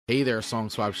Hey there, Song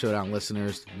Swap Showdown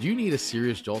listeners. Do you need a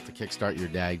serious jolt to kickstart your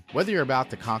day? Whether you're about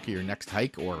to conquer your next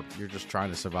hike or you're just trying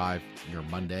to survive your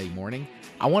Monday morning,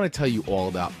 I want to tell you all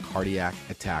about Cardiac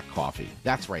Attack Coffee.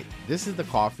 That's right, this is the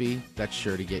coffee that's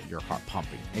sure to get your heart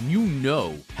pumping. And you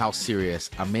know how serious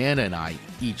Amanda and I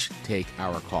each take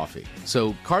our coffee.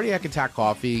 So Cardiac Attack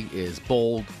Coffee is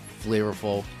bold,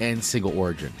 flavorful, and single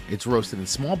origin. It's roasted in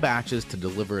small batches to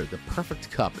deliver the perfect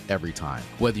cup every time.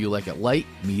 Whether you like it light,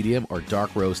 medium, or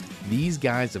dark roast, these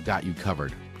guys have got you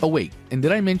covered. Oh wait, and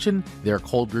did I mention their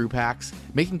cold brew packs?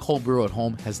 Making cold brew at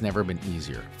home has never been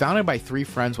easier. Founded by three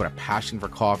friends with a passion for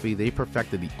coffee, they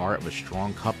perfected the art of a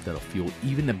strong cup that'll fuel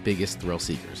even the biggest thrill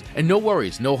seekers. And no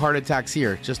worries, no heart attacks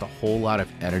here, just a whole lot of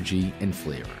energy and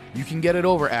flavor. You can get it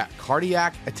over at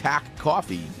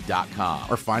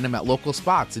cardiacattackcoffee.com or find them at local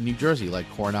spots in New Jersey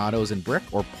like Coronado's in Brick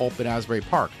or Pulp in Asbury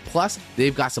Park. Plus,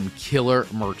 they've got some killer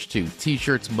merch too,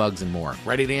 t-shirts, mugs, and more.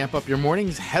 Ready to amp up your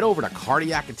mornings? Head over to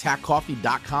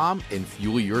cardiacattackcoffee.com and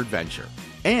fuel your adventure.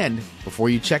 And before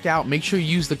you check out, make sure you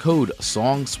use the code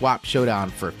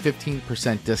SONGSWAPSHOWDOWN for a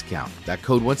 15% discount. That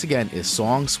code, once again, is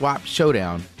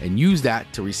SONGSWAPSHOWDOWN, and use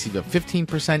that to receive a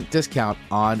 15% discount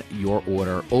on your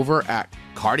order over at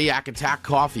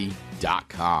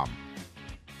cardiacattackcoffee.com.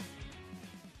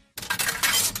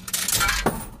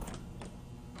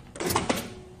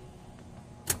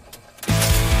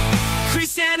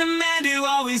 Chris and Amanda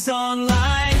always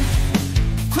online.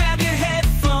 Grab your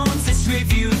headphones, let's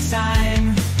review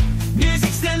time.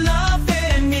 Music's their love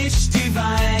and it's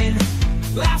divine.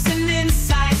 Laughs and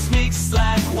insights mixed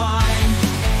like wine.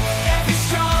 Every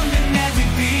strong and every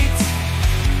beat.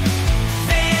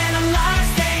 They analyze,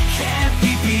 they can't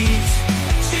be beat.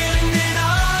 Chilling it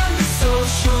on the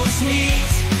socials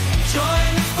neat.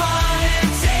 Join the fun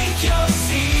and take your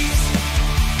seat.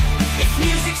 If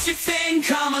music's your thing,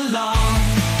 come along.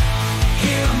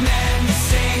 Hear Amanda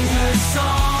sing her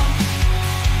song.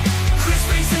 Chris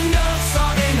brings the notes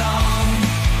on and on.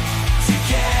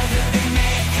 Together they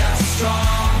make us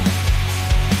strong.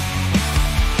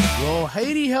 Well,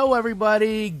 heidi-ho,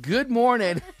 everybody. Good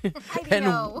morning.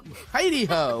 Heidi-ho.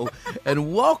 Heidi-ho.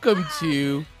 And welcome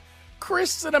to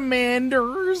Chris and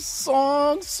Amanda's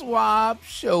Song Swap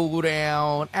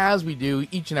Showdown, as we do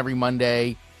each and every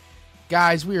Monday.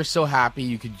 Guys, we are so happy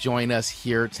you could join us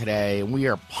here today, and we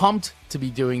are pumped to be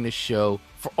doing this show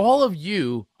for all of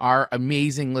you, our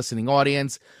amazing listening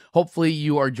audience. Hopefully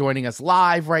you are joining us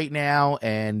live right now,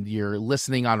 and you're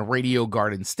listening on Radio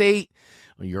Garden State,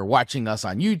 or you're watching us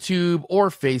on YouTube or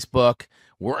Facebook.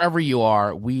 Wherever you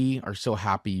are, we are so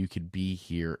happy you could be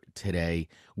here today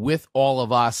with all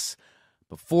of us.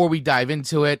 Before we dive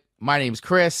into it, my name's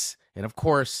Chris, and of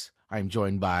course, I'm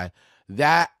joined by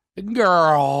that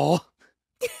girl,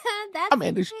 That's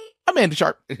Amanda me. Amanda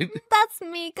Sharp. That's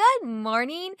me. Good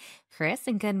morning, Chris,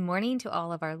 and good morning to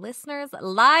all of our listeners,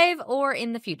 live or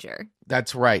in the future.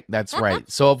 That's right. That's right.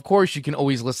 So, of course, you can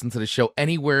always listen to the show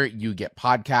anywhere you get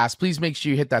podcasts. Please make sure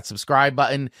you hit that subscribe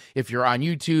button if you're on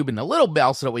YouTube, and the little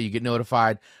bell so that way you get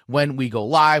notified when we go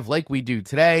live like we do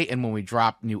today and when we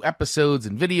drop new episodes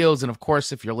and videos. And, of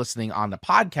course, if you're listening on the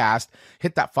podcast,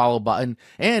 hit that follow button.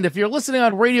 And if you're listening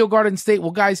on Radio Garden State,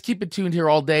 well, guys, keep it tuned here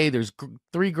all day. There's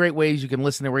three great ways you can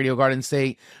listen to Radio Garden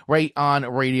State right on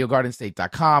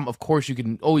RadioGardenState.com. Of course, you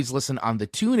can always listen on the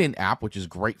TuneIn app, which is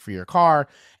great for your car.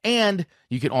 And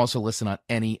you can also listen on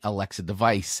any Alexa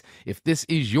device. If this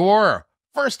is your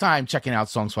first time checking out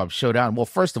Song Swap Showdown, well,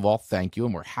 first of all, thank you,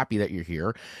 and we're happy that you're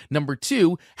here. Number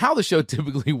two, how the show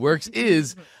typically works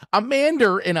is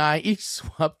Amanda and I each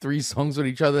swap three songs with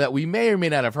each other that we may or may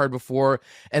not have heard before,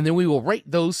 and then we will rate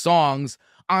those songs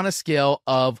on a scale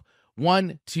of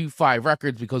 1 to 5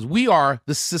 records, because we are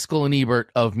the Siskel and Ebert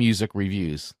of music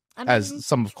reviews, as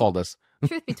some have called us.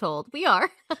 Truth be told, we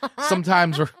are.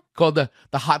 Sometimes we're called the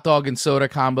hot dog and soda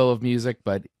combo of music,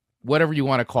 but whatever you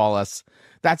want to call us,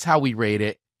 that's how we rate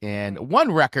it. And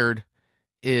one record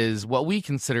is what we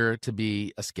consider to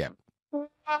be a skip.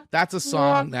 That's a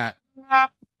song that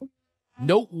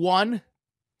note one,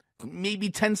 maybe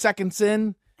 10 seconds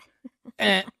in,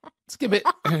 skip it,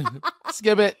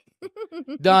 skip it,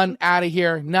 done, out of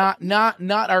here. Not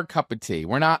our cup of tea.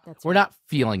 We're not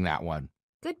feeling that one.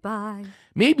 Goodbye.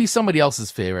 Maybe somebody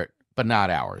else's favorite, but not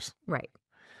ours. Right.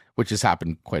 Which has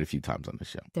happened quite a few times on the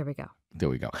show. There we go. There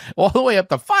we go. All the way up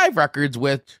to 5 records,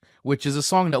 which is a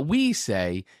song that we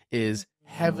say is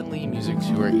heavenly music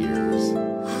to our ears.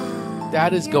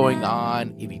 That is going on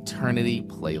an eternity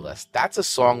playlist. That's a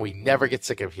song we never get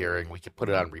sick of hearing. We could put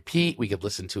it on repeat. We could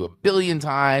listen to 1 billion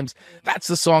times. That's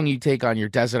the song you take on your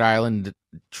desert island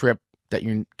trip that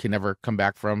you can never come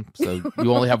back from. So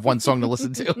you only have one song to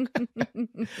listen to.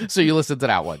 So you listen to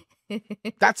that one.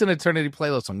 That's an Eternity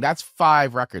Playlist song. That's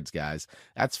 5 records, guys.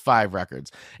 That's 5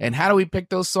 records. And how do we pick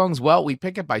those songs? Well, we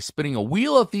pick it by spinning a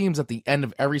wheel of themes at the end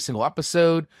of every single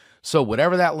episode. So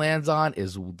whatever that lands on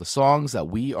is the songs that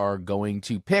we are going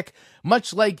to pick,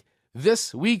 much like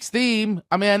this week's theme,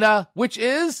 Amanda, which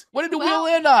is, what did the wheel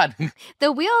land on?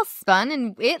 The wheel spun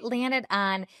and it landed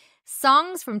on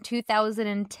songs from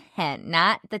 2010,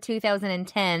 not the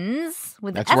 2010s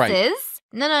with That's S's. right.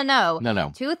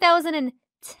 No.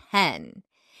 2010.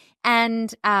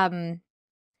 And,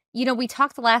 we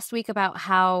talked last week about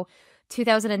how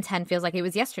 2010 feels like it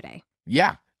was yesterday.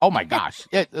 Yeah. Oh my gosh.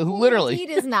 It literally. It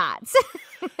is not.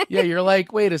 Yeah, you're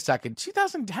like, wait a second.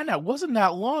 2010, that wasn't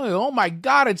that long ago. Oh my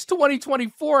God, it's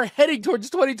 2024 heading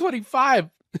towards 2025.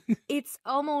 It's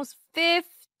almost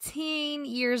 15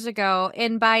 years ago.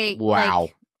 And by, wow.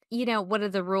 What are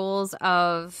the rules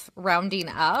of rounding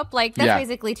up? Like, that's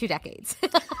basically 2 decades.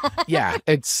 Yeah,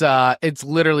 it's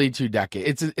literally 2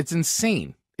 decades. It's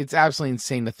insane. It's absolutely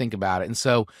insane to think about it. And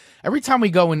so every time we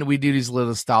go and we do these little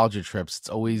nostalgia trips, it's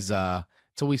always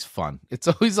fun. It's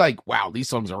always like, wow, these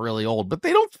songs are really old, but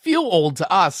they don't feel old to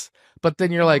us. But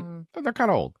then you're like, oh, they're kind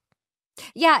of old.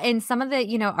 Yeah, and some of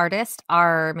the, artists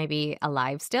are maybe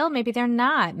alive still. Maybe they're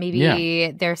not.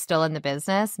 Maybe they're still in the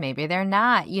business. Maybe they're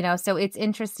not, So it's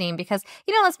interesting because,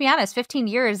 let's be honest, 15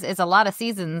 years is a lot of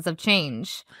seasons of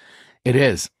change. It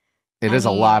is. It is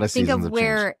a lot of seasons of change. Think of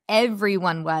where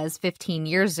everyone was 15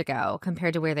 years ago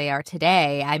compared to where they are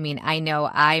today. I mean, I know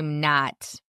I'm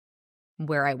not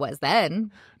where I was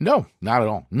then. No, not at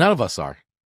all. None of us are.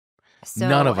 So,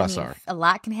 None of us are. A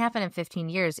lot can happen in 15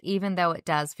 years, even though it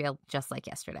does feel just like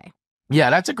yesterday. Yeah,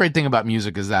 that's a great thing about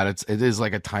music is that it is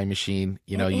like a time machine.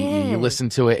 You listen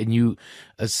to it and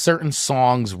certain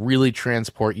songs really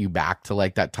transport you back to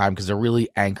like that time because they're really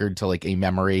anchored to like a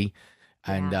memory.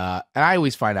 And I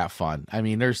always find that fun. I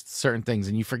mean, there's certain things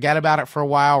and you forget about it for a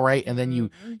while, right? And then you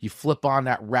flip on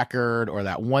that record or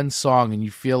that one song and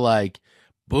you feel like,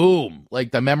 boom,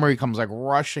 like the memory comes like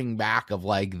rushing back of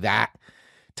like that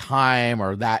time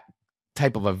or that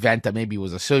type of event that maybe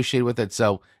was associated with it.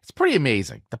 So it's pretty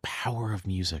amazing. The power of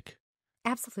music.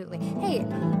 Absolutely. Hey,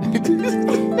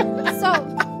 so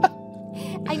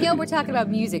I know we're talking about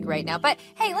music right now, but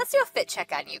hey, let's do a fit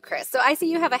check on you, Chris. So I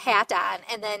see you have a hat on,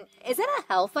 and then is that a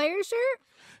Hellfire shirt?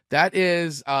 That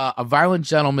is a Violent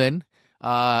Gentleman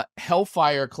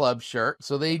Hellfire Club shirt.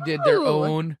 So they did their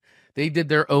own. They did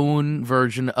their own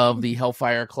version of the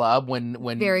Hellfire Club when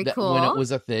Very cool. when it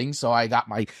was a thing. So I got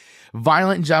my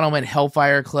Violent Gentleman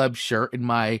Hellfire Club shirt and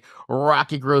my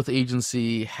Rocket Growth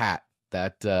Agency hat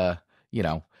that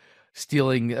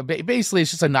stealing. Basically,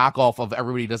 it's just a knockoff of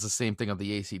everybody does the same thing of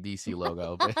the AC/DC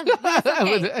logo. That's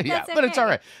okay. But it's all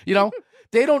right.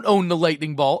 They don't own the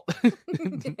lightning bolt.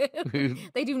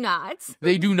 They do not.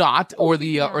 They do not, or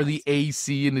the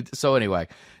AC. So anyway,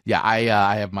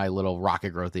 I have my little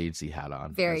Rocket Growth Agency hat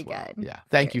on. Very well. good. Yeah,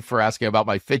 thank you for asking about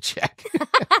my fit check.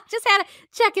 Just had to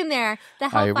check in there. The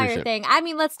Hellfire thing. I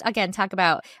mean, let's again talk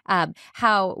about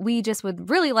how we just would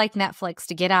really like Netflix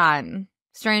to get on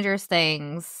Stranger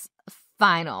Things.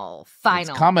 Final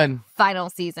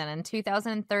season in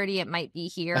 2030. It might be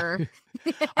here.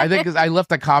 I think because I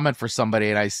left a comment for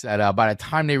somebody and I said by the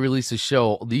time they release the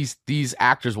show, these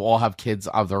actors will all have kids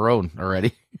of their own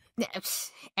already.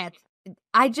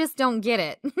 I just don't get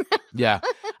it. Yeah,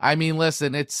 I mean,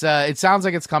 listen, it sounds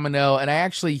like it's coming though, and I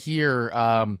actually hear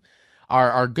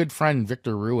our good friend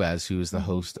Victor Ruiz, who is the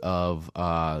host of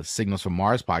Signals from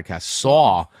Mars podcast,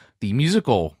 saw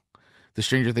the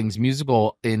Stranger Things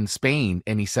musical in Spain,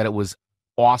 and he said it was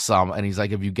awesome. And he's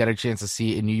like, if you get a chance to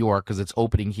see it in New York, because it's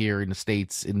opening here in the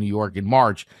States in New York in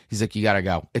March, he's like, you gotta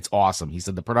go. It's awesome. He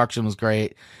said the production was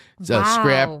great. The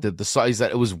script, the song, he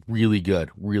said it was really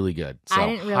good, really good. So I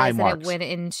didn't realize that it went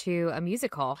into a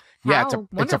musical. It's a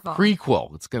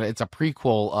prequel. It's a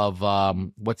prequel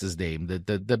of what's his name,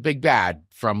 the big bad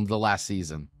from the last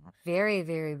season. Very,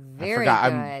 very, very good.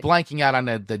 I'm blanking out on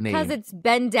the name. Because it's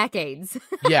been decades.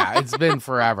 Yeah, it's been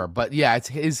forever. But yeah, it's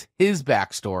his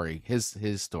backstory.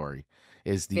 His story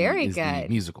is the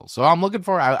musical. So I'm looking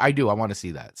for I want to see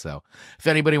that. So if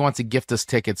anybody wants to gift us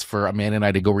tickets for Amanda and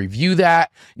I to go review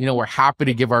that, we're happy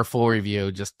to give our full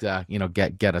review. Just get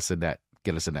us in that.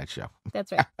 Get us in that show.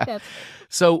 That's right. That's right.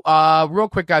 So real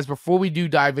quick, guys, before we do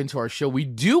dive into our show, we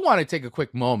do want to take a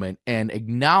quick moment and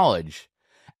acknowledge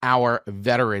our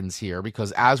veterans here,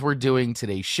 because as we're doing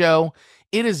today's show,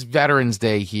 it is Veterans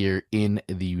Day here in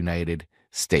the United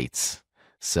States.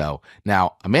 So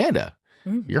now, Amanda,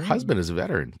 your husband is a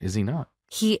veteran, is he not?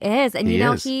 He is. And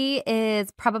he is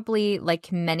probably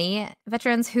like many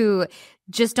veterans who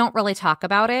just don't really talk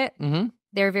about it.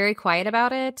 they're very quiet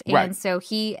about it. And Right. so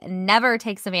he never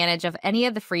takes advantage of any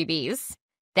of the freebies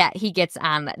that he gets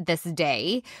on this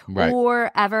day, Right.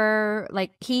 or ever,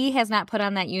 like, he has not put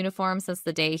on that uniform since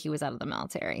the day he was out of the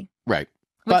military. Right.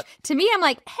 Which, But to me, I'm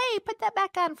like, hey, put that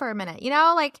back on for a minute. You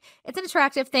know, like, it's an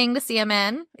attractive thing to see him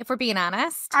in, if we're being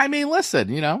honest. I mean, listen,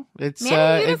 it's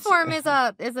Man, uniform is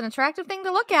an attractive thing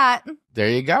to look at. There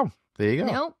you go. There you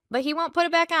go. No, but he won't put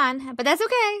it back on. But that's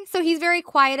okay. So he's very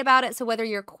quiet about it. So whether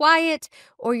you're quiet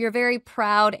or you're very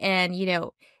proud and,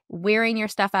 wearing your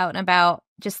stuff out and about,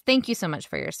 just thank you so much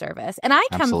for your service. And I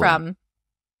come Absolutely. from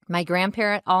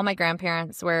all my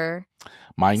grandparents were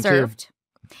Mine served. too.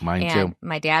 Mine And too.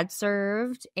 my dad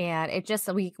served, and it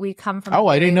just we come from. Oh,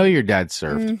 I didn't know your dad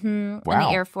served. In Wow.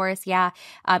 the Air Force, yeah.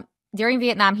 During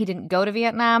Vietnam, he didn't go to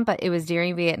Vietnam, but it was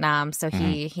during Vietnam, so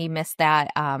he missed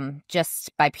that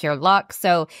just by pure luck.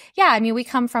 So yeah, I mean, I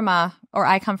come from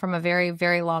a very,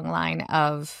 very long line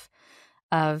of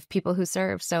people who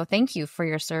serve. So thank you for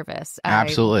your service.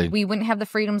 Absolutely. We wouldn't have the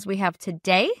freedoms we have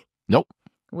today. Nope.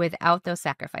 Without those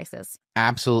sacrifices.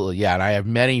 Absolutely. Yeah. And I have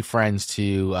many friends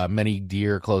too, many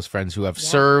dear close friends who have Yeah.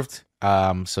 served.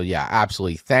 So yeah,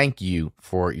 absolutely. Thank you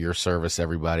for your service,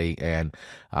 everybody. And,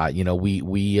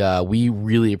 we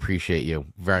really appreciate you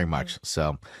very much.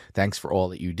 So thanks for all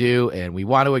that you do. And we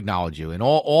want to acknowledge you and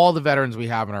all the veterans we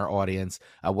have in our audience,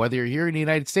 whether you're here in the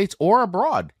United States or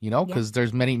abroad, because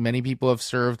there's many, many people have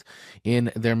served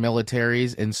in their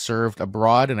militaries and served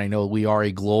abroad. And I know we are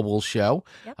a global show.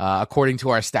 Yep. According to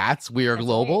our stats, we are That's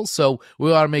global. right. So we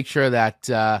want to make sure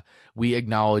that, we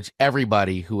acknowledge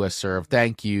everybody who has served.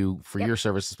 Thank you for your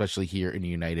service, especially here in the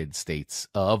United States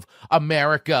of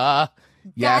America.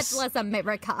 Yes. God bless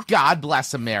America. God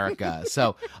bless America.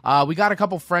 So we got a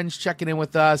couple friends checking in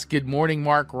with us. Good morning,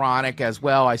 Mark Ronick as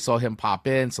well. I saw him pop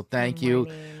in, so thank you.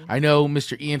 morning. I know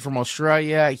Mr. Ian from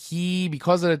Australia,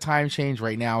 because of the time change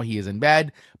right now, he is in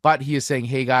bed, but he is saying,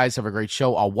 hey guys, have a great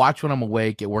show. I'll watch when I'm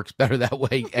awake. It works better that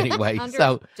way anyway.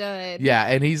 So Understood. yeah,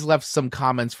 and he's left some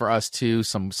comments for us too,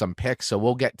 some picks, so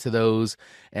we'll get to those.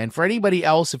 And for anybody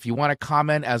else, if you want to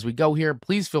comment as we go here,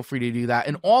 please feel free to do that.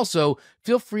 And also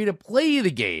feel free to play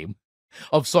the game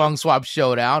of Song Swap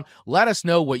Showdown. Let us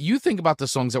know what you think about the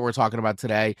songs that we're talking about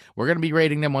today. We're going to be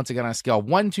rating them once again on a scale of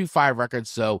 1 to 5 records.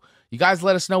 So you guys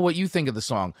let us know what you think of the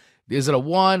song. Is it a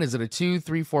 1? Is it a 2,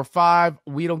 3, 4, 5?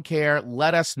 We don't care.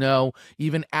 Let us know.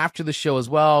 Even after the show as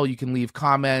well, you can leave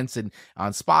comments. And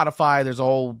on Spotify, there's a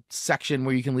whole section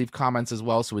where you can leave comments as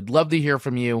well. So we'd love to hear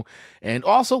from you. And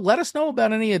also let us know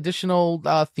about any additional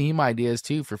theme ideas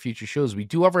too for future shows. We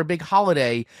do have a big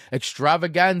holiday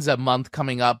extravaganza month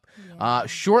coming up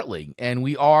shortly. And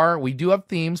we do have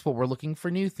themes, but we're looking for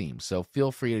new themes. So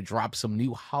feel free to drop some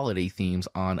new holiday themes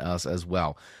on us as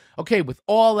well. Okay, with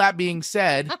all that being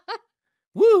said,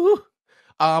 woo,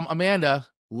 Amanda,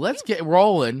 let's get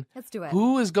rolling. Let's do it.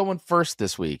 Who is going first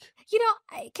this week?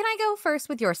 Can I go first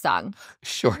with your song?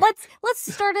 Sure.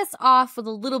 Let's start us off with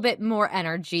a little bit more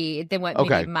energy than what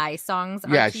maybe my songs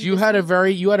are. Yes, you had a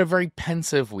very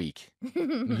pensive week.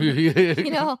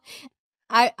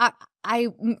 I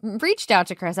reached out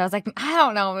to Chris. I was like, I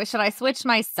don't know, should I switch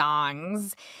my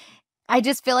songs? I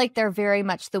just feel like they're very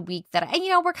much the week that,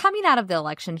 we're coming out of the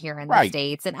election here in the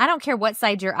States, and I don't care what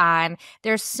side you're on.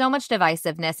 There's so much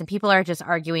divisiveness, and people are just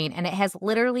arguing, and it has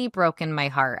literally broken my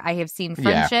heart. I have seen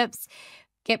friendships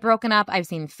get broken up. I've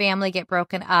seen family get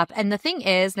broken up. And the thing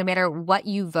is, no matter what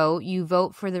you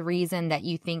vote for the reason that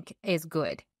you think is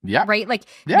good. Yeah. Right? Like,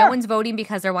 no one's voting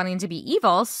because they're wanting to be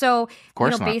evil. So,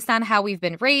 based on how we've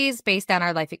been raised, based on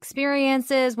our life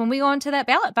experiences, when we go into that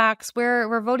ballot box,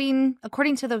 we're voting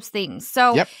according to those things.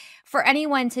 So, for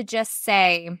anyone to just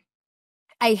say,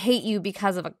 I hate you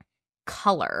because of a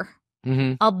color,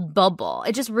 a bubble,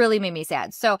 it just really made me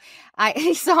sad. So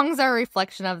these songs are a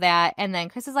reflection of that. And then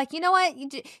Chris is like, you know what?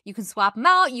 You can swap them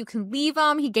out. You can leave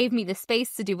them. He gave me the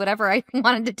space to do whatever I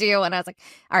wanted to do. And I was like,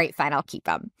 all right, fine, I'll keep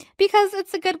them. Because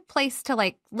it's a good place to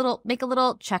make a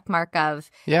little check mark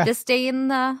of this day in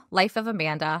the life of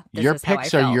Amanda. Your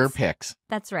picks are your picks.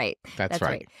 That's right. That's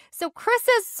right. So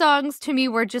Chris's songs to me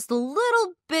were just a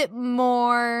little bit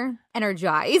more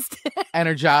energized.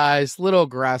 Energized, little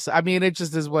aggressive. I mean, it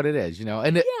just is what it is,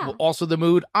 and also the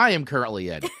mood I am currently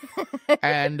in.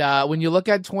 And when you look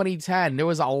at 2010, there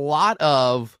was a lot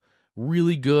of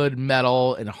really good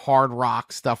metal and hard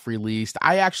rock stuff released.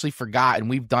 I actually forgot, and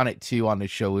we've done it too on the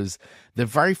show, is the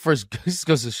very first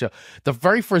the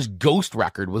very first Ghost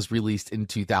record was released in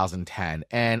 2010.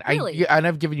 And really?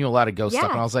 I've given you a lot of Ghost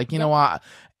stuff, and I was like, you know what?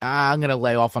 I'm going to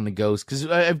lay off on the Ghost because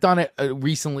I've done it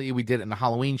recently. We did it in the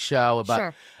Halloween show.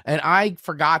 And I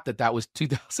forgot that was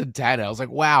 2010. I was like,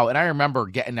 wow. And I remember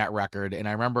getting that record, and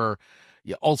I remember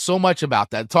Yeah, so much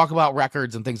about that. Talk about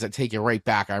records and things that take you right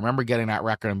back. I remember getting that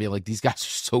record and being like, these guys are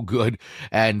so good.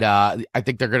 And I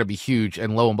think they're going to be huge.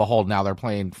 And lo and behold, now they're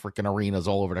playing freaking arenas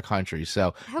all over the country.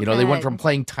 So, they went from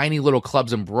playing tiny little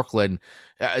clubs in Brooklyn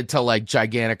to like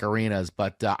gigantic arenas.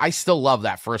 But I still love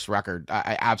that first record.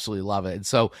 I absolutely love it. And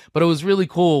so, but it was really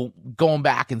cool going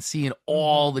back and seeing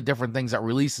all the different things that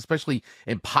released, especially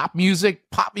in pop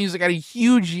music. Pop music had a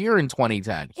huge year in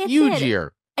 2010. Huge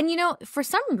year. And, for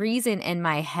some reason in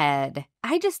my head,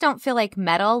 I just don't feel like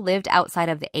metal lived outside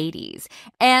of the 80s.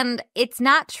 And it's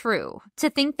not true to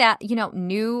think that,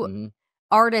 new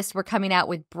artists were coming out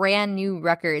with brand new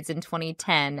records in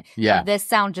 2010. Yeah. This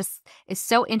sound just is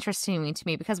so interesting to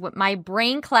me because what my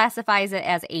brain classifies it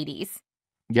as 80s.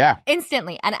 Yeah.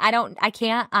 Instantly. And I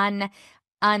can't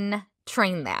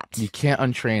untrain that. You can't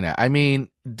untrain it. I mean,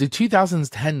 the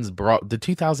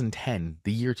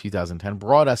year 2010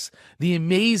 brought us the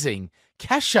amazing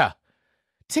Kesha.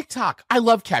 TikTok. I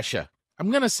love Kesha. I'm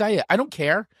going to say it. I don't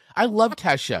care. I love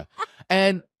Kesha.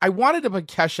 And I wanted to put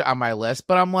Kesha on my list,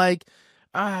 but I'm like,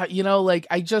 I'm like,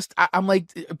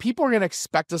 people are going to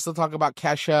expect us to talk about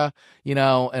Kesha, and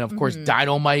of course,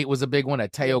 Dynamite was a big one, a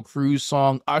Teo Cruz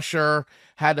song. Usher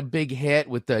had a big hit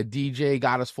with the DJ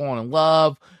Got Us Falling in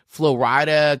Love, Flo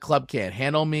Rida, Club Can't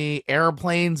Handle Me,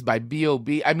 Airplanes by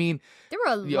B.O.B. I mean, there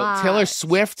were a lot. Taylor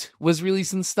Swift was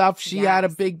releasing stuff. She had a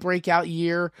big breakout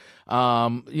year. Sarah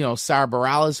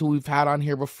Bareilles, who we've had on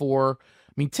here before.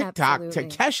 I mean, TikTok,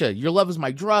 Kesha, Your Love Is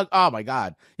My Drug. Oh, my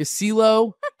God.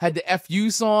 CeeLo had the FU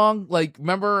song. Like,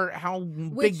 remember how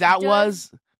big that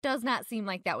was? Does not seem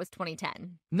like that was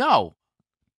 2010. No.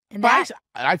 And but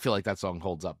I feel like that song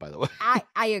holds up, by the way.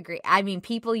 I agree. I mean,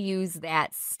 people use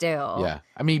that still. Yeah.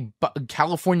 I mean,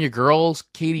 California Girls,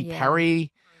 Katy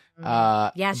Perry. She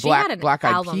had an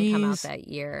album come out that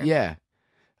year. Yeah.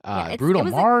 Bruno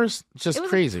Mars, just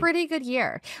crazy. A pretty good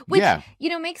year, which,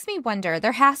 makes me wonder,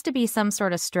 there has to be some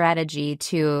sort of strategy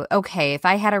to, okay, if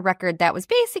I had a record that was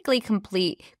basically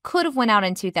complete, could have went out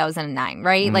in 2009,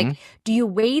 right? Like, do you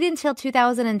wait until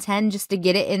 2010 just to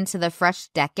get it into the fresh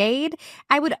decade?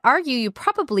 I would argue you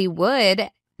probably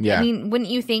would. Yeah. I mean, wouldn't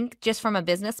you think, just from a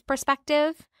business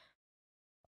perspective?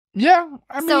 Yeah,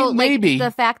 I mean, maybe.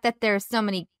 The fact that there's so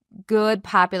many good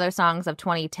popular songs of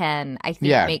 2010, I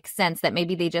think makes sense that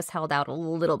maybe they just held out a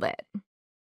little bit.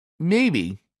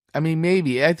 Maybe. I mean,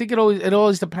 maybe. I think it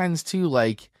always depends too.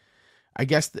 Like, I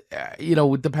guess,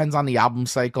 it depends on the album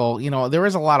cycle. There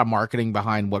is a lot of marketing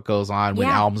behind what goes on when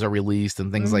albums are released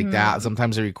and things like that.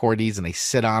 Sometimes they record these and they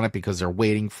sit on it because they're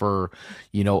waiting for,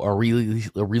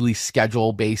 a release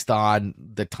schedule based on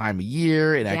the time of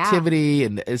year and activity.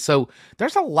 And so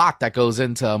there's a lot that goes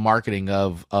into marketing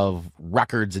of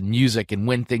records and music and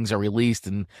when things are released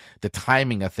and the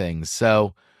timing of things.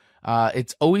 So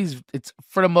it's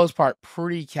for the most part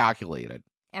pretty calculated.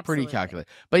 Absolutely. Pretty calculated.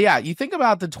 But yeah, you think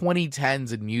about the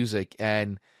 2010s in music,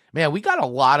 and man, we got a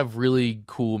lot of really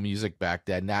cool music back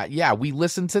then. Now, we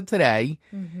listen to today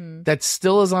that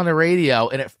still is on the radio,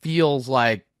 and it feels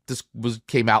like this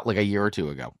came out like a year or two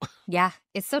ago. Yeah,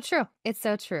 it's so true. It's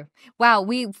so true. Wow,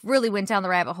 we really went down the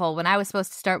rabbit hole when I was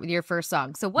supposed to start with your first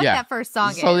song. So what that first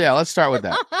song is? So yeah, let's start with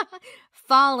that.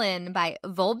 Fallen by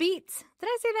Volbeat. Did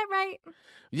I say that right?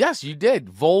 Yes, you did.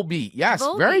 Volbeat. Yes,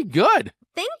 Volbeat. Very good.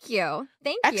 Thank you.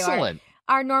 Excellent.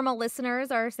 Our normal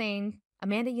listeners are saying,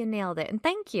 Amanda, you nailed it. And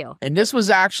thank you. And this was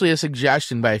actually a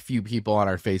suggestion by a few people on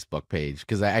our Facebook page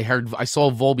because I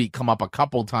saw Volbeat come up a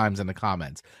couple times in the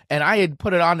comments. And I had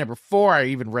put it on there before I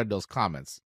even read those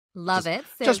comments. Love it.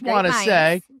 So just want to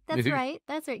say. That's right.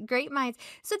 That's right. Great minds.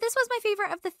 So this was my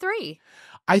favorite of the three.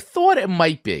 I thought it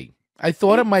might be.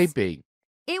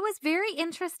 It was very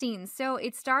interesting. So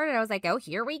it started, I was like, oh,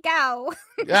 here we go.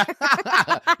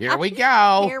 Here we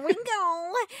go. Here we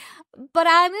go. But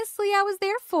honestly, I was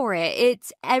there for it.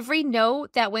 It's every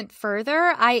note that went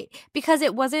further, because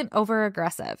it wasn't over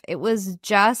aggressive. It was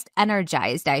just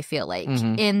energized, I feel like,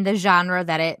 in the genre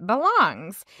that it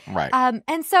belongs. Right.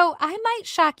 And so I might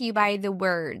shock you by the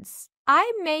words.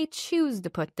 I may choose to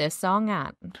put this song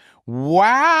on.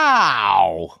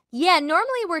 Wow. Yeah,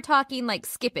 normally we're talking like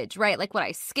skippage, right? Like, would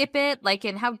I skip it? Like,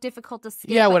 and how difficult to skip?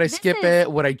 Yeah, would I skip it?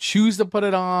 Would I choose to put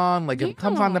it on? Like, if it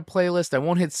comes on the playlist, I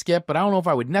won't hit skip, but I don't know if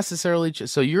I would necessarily.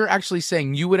 So you're actually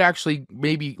saying you would actually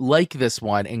maybe like this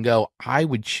one and go, I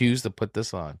would choose to put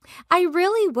this on. I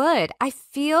really would. I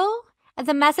feel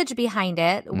the message behind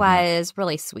it was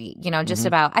really sweet, just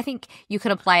about, I think you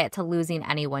could apply it to losing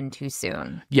anyone too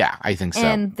soon. Yeah, I think so.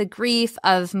 And the grief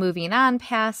of moving on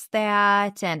past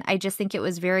that. And I just think it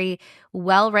was very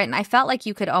well written. I felt like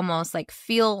you could almost like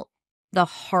feel the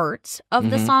heart of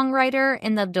the songwriter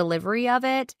in the delivery of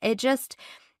it.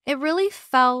 It really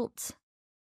felt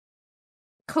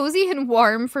cozy and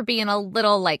warm for being a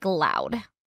little like loud,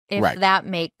 if that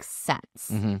makes sense.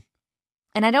 Mm-hmm.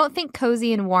 And I don't think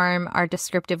cozy and warm are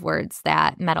descriptive words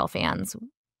that metal fans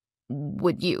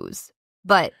would use,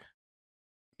 but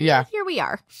yeah, here we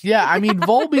are. Yeah, I mean,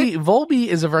 Volbeat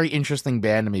is a very interesting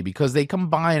band to me because they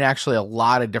combine actually a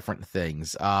lot of different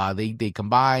things. They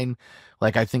combine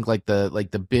like I think like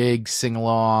the big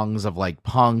sing-alongs of like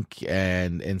punk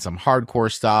and some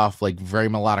hardcore stuff, like very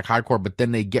melodic hardcore, but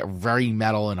then they get very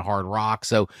metal and hard rock.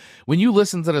 So when you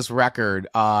listen to this record,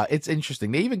 it's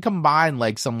interesting. They even combine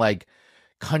like some like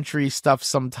country stuff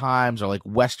sometimes or like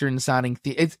Western sounding.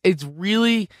 It's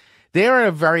really. They are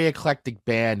a very eclectic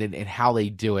band in how they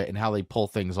do it and how they pull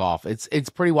things off. It's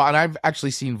pretty wild. And I've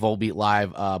actually seen Volbeat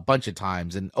live a bunch of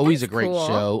times, and always a great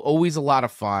show, always a lot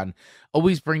of fun,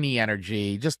 always bring the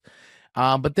energy. Just,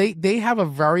 but they have a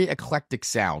very eclectic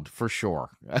sound for sure,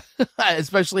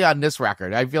 especially on this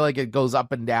record. I feel like it goes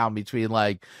up and down between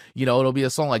like, you know, it'll be a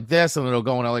song like this, and it'll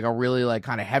go into like a really like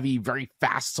kind of heavy, very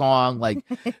fast song, like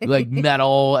like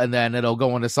metal, and then it'll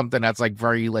go into something that's like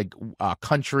very like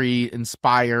country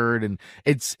inspired, and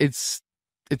it's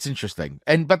interesting.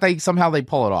 But they somehow they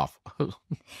pull it off.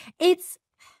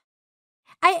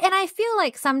 I feel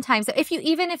like sometimes if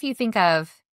you think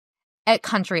of a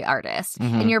country artist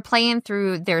and you're playing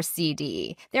through their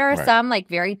CD, there are some like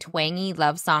very twangy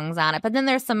love songs on it, but then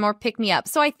there's some more pick me up.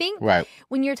 So I think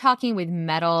when you're talking with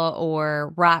metal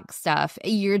or rock stuff,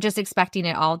 you're just expecting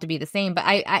it all to be the same. But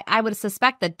I would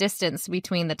suspect the distance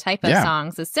between the type of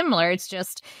songs is similar. It's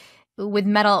just with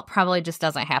metal, it probably just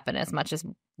doesn't happen as much as,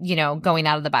 you know, going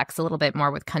out of the box a little bit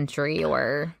more with country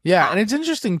or and it's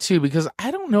interesting too because I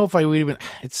don't know if I would even.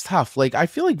 It's tough. Like I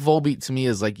feel like Volbeat to me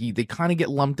is like they kind of get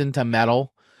lumped into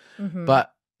metal,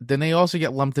 but then they also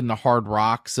get lumped into hard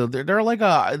rock. So they're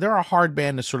a hard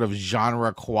band to sort of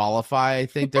genre qualify. I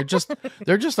think they're just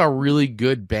a really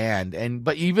good band.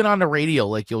 But even on the radio,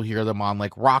 like you'll hear them on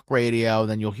like rock radio, and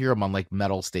then you'll hear them on like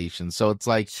metal stations. So it's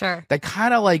like they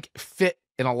kind of like fit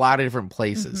in a lot of different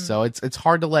places. So it's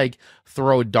hard to like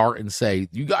throw a dart and say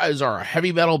you guys are a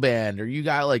heavy metal band, or you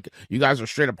guys are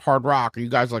straight up hard rock, or you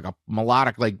guys are like a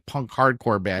melodic like punk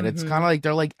hardcore band. It's kind of like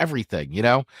they're like everything, you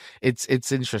know.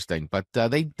 It's interesting, but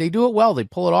they do it well. They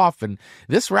pull it off. And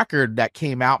this record that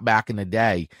came out back in the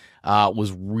day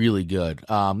was really good.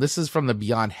 This is from the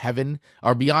Beyond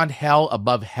Hell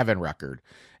Above Heaven record.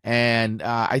 And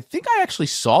I think I actually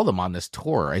saw them on this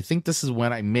tour. I think this is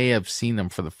when I may have seen them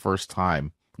for the first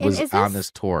time. Was on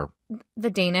this tour. The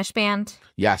Danish band?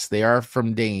 Yes, they are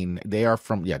from Dane. They are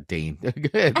from Dane.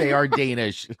 They are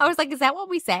Danish. I was like, is that what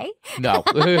we say? No,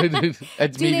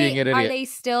 it's me being an idiot. Are they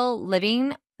still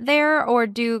living there, or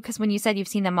because when you said you've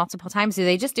seen them multiple times, do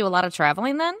they just do a lot of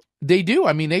traveling then? They do.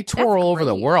 I mean, they tour all over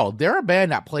the world. They're a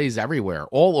band that plays everywhere,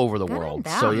 all over the world.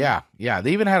 So yeah.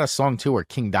 They even had a song too where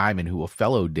King Diamond, who a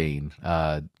fellow Dane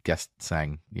guest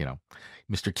sang, you know,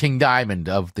 Mr. King Diamond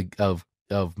of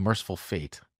Merciful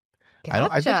Fate.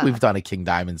 Gotcha. I think we've done a King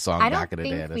Diamond song back in the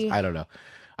day. I don't know.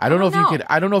 I don't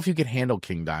know if you could handle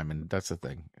King Diamond. That's the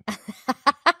thing.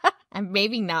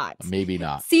 Maybe not. Maybe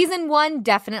not. Season 1,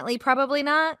 definitely, probably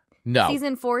not. No.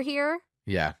 Season 4 here.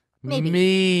 Yeah.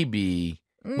 Maybe.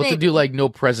 We'll have to do like No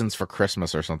Presents for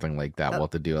Christmas or something like that. We'll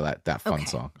have to do that fun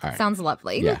song. All right. Sounds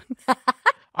lovely. Yeah.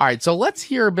 All right. So let's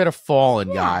hear a bit of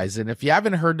Fallen, guys. And if you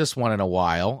haven't heard this one in a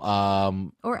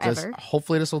while, or ever,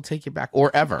 hopefully this will take you back,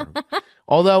 or ever.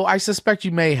 Although I suspect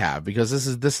you may have, because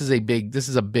this is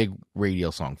a big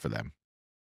radio song for them.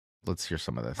 Let's hear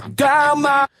some of this.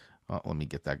 Oh, let me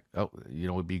get that. Oh, you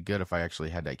know, it would be good if I actually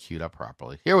had that queued up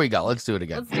properly. Here we go. Let's do it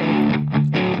again.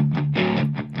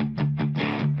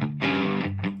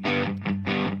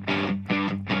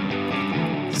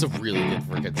 This is a really good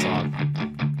freaking song.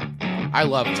 I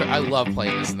love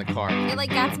playing this in the car. It like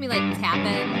gets me like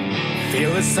tapping.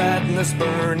 Feel the sadness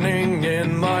burning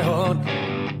in my heart.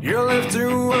 You live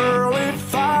too early,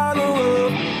 final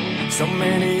love. So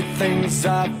many things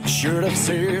I should have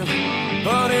said,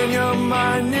 but in your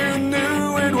mind you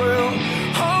knew it well.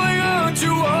 Holding on to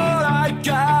what I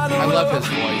got. I love his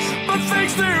voice. But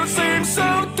things still seem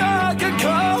so dark and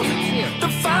cold. The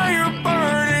fire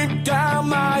burning down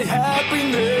my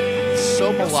happiness.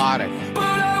 So melodic. But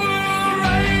I will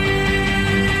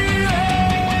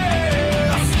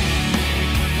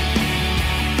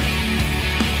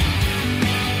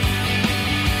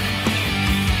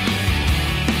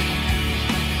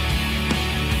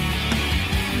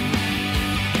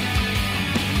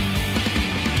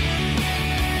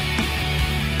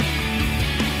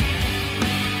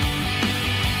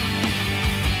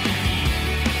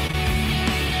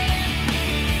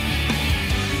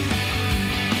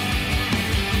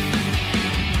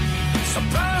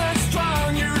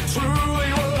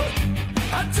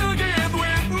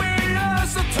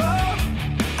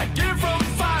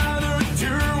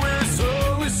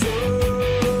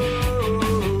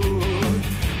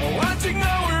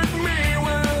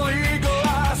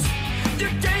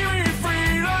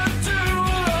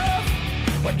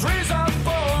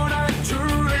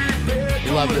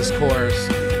Love this chorus.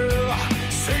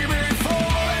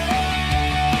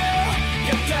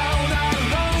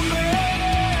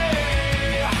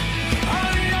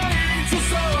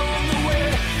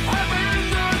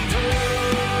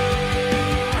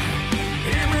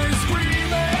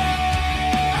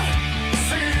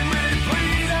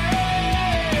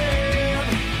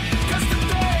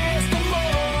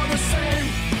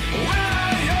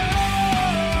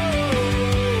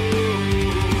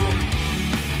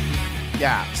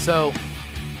 Yeah, so,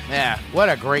 yeah, what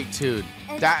a great tune.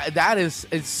 That is,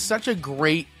 it's such a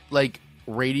great, like,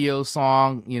 radio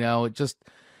song, you know, it just,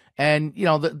 and, you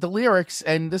know, the lyrics,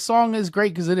 and the song is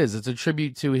great because it is. It's a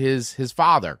tribute to his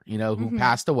father, you know, who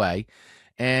passed away,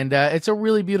 and it's a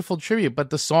really beautiful tribute,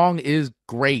 but the song is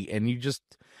great, and you just,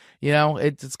 you know,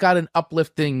 it's got an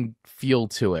uplifting feel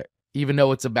to it. Even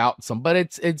though it's about but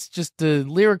it's just the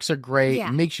lyrics are great. Yeah.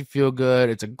 It makes you feel good.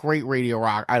 It's a great radio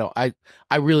rock. I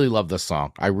really love this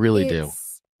song. I really do.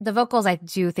 The vocals, I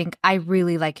do think I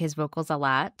really like his vocals a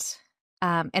lot.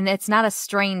 And it's not a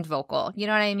strained vocal. You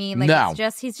know what I mean? Like no.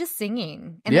 He's just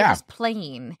singing and they're just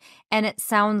playing, and it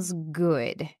sounds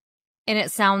good and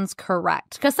it sounds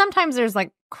correct. Because sometimes there's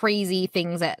like crazy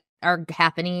things that are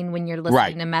happening when you're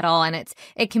listening to metal, and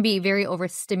it can be very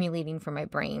overstimulating for my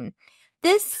brain.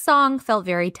 This song felt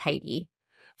very tidy.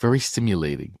 Very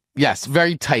stimulating. Yes,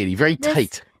 very tidy, very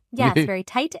tight. Yeah, it's very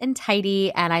tight and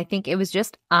tidy, and I think it was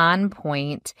just on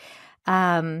point.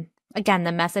 Again,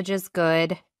 the message is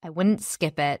good. I wouldn't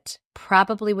skip it.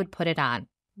 Probably would put it on.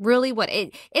 Really would.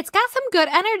 It's got some good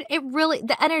energy.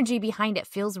 The energy behind it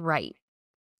feels right.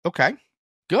 Okay,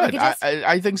 good. Like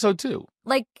I think so too.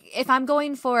 Like if I'm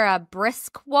going for a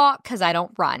brisk walk, because I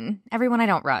don't run. I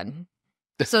don't run.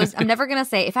 So I'm never going to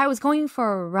say, if I was going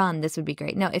for a run, this would be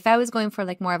great. No, if I was going for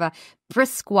like more of a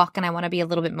brisk walk and I want to be a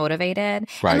little bit motivated.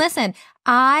 Right. And listen,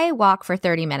 I walk for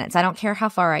 30 minutes. I don't care how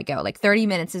far I go. Like 30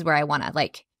 minutes is where I want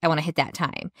to hit that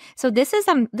time. So this is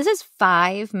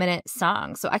 5-minute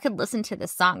song. So I could listen to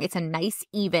this song. It's a nice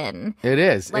even. It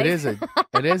is. Like, it is a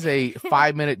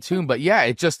 5-minute tune, but yeah,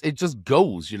 it just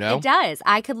goes, you know? It does.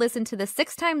 I could listen to this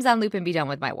 6 times on loop and be done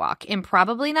with my walk and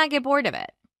probably not get bored of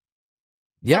it.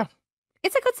 Yeah. So,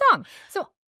 it's a good song. So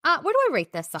where do I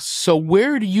rate this song? So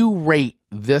where do you rate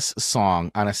this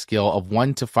song on a scale of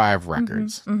 1 to 5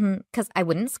 records? Because I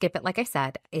wouldn't skip it. Like I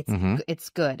said, it's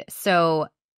good. So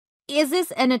is this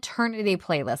an eternity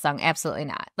playlist song? Absolutely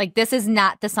not. Like this is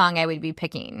not the song I would be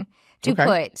picking to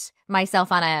put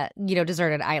myself on a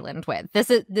deserted island with. This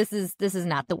is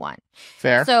not the one.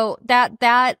 Fair. So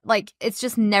that like it's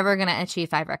just never gonna achieve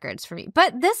 5 records for me.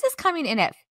 But this is coming in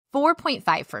at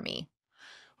 4.5 for me.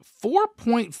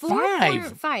 4.5.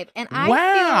 4.5. And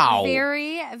I feel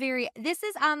very, very, this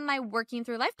is on my Working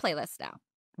Through Life playlist now.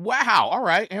 Wow. All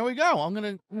right. Here we go. I'm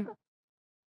going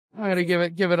to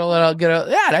give it a little,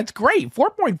 yeah, that's great.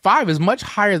 4.5 is much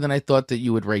higher than I thought that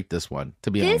you would rate this one,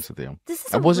 to be honest with you. This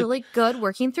is a really good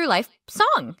Working Through Life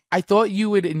song. I thought you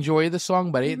would enjoy the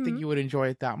song, but I didn't think you would enjoy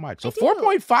it that much. So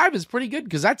 4.5 is pretty good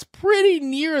because that's pretty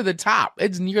near the top.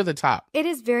 It's near the top. It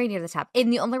is very near the top.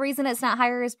 And the only reason it's not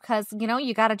higher is because,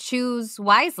 you got to choose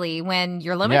wisely when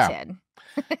you're limited.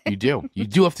 Yeah. You do. You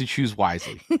do have to choose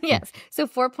wisely. Yes. So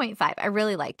 4.5. I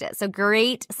really liked it. So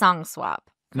great song swap.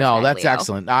 No, that's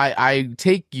excellent. I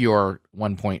take your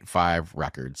 1.5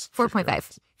 records.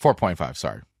 4.5. 4.5,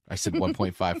 sorry. I said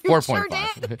 1.5.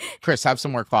 4.5. Sure Chris, have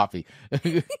some more coffee.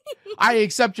 I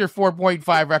accept your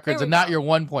 4.5 records and not your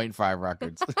 1.5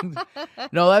 records.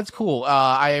 No, that's cool.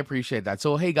 I appreciate that.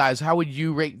 So, hey, guys, how would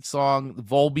you rate the song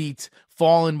Volbeat,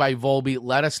 Fallen by Volbeat?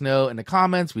 Let us know in the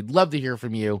comments. We'd love to hear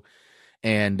from you.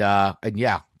 And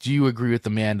yeah, do you agree with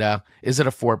Amanda? Is it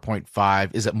a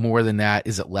 4.5? Is it more than that?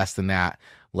 Is it less than that?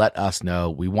 Let us know.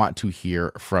 We want to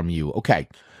hear from you. Okay,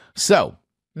 so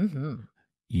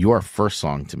your first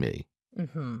song to me.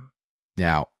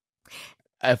 Now,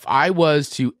 if I was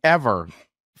to ever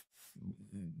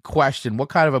question what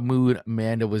kind of a mood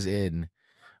Amanda was in,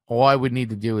 all I would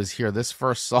need to do is hear this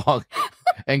first song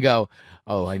and go,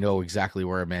 oh, I know exactly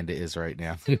where Amanda is right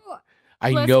now.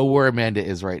 I know where Amanda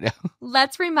is right now.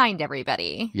 Let's remind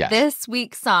everybody, this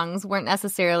week's songs weren't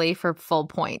necessarily for full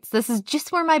points. This is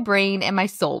just where my brain and my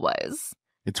soul was.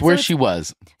 It's where she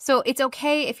was. So it's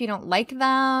okay if you don't like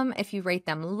them, if you rate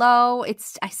them low.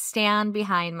 I stand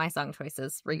behind my song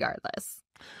choices regardless.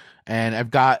 And I've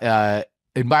got,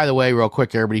 and by the way, real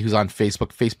quick, everybody who's on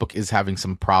Facebook is having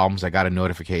some problems. I got a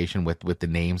notification with the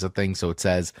names of things. So it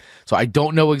says, so I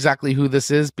don't know exactly who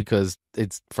this is because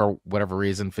it's for whatever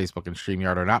reason, Facebook and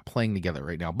StreamYard are not playing together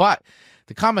right now. But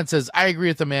the comment says, I agree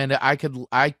with Amanda. I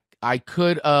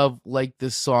could have liked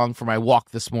this song for my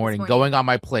walk this morning. Going on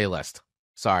my playlist.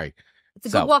 Sorry. It's a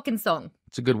good walking song.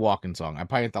 It's a good walking song. I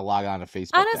probably have to log on to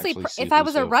Facebook. Honestly, if I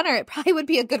was a runner, it probably would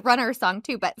be a good runner song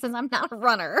too. But since I'm not a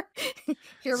runner,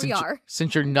 we are.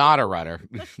 Since you're not a runner.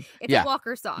 It's a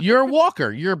walker song. You're a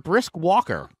walker. You're a brisk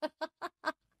walker.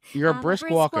 You're a brisk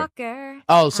walker.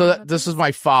 Oh, so this is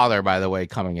my father, by the way,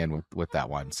 coming in with that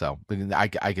one. So I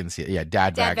can see it. Yeah,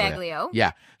 Dad Baglio.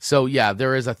 Yeah. So yeah,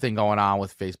 there is a thing going on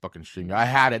with Facebook and StreamYard. I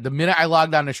had it the minute I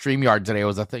logged on to StreamYard today.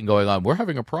 Was a thing going on. We're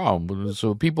having a problem,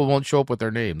 so people won't show up with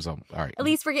their names. So, all right. At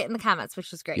least we're getting the comments,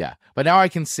 which is great. Yeah, but now I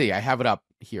can see. I have it up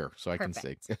here, so I can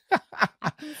see.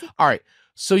 All right.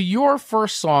 So your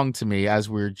first song to me, as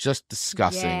we were just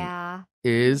discussing,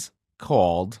 is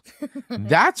called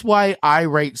That's Why I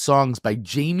Write Songs by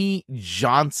Jamey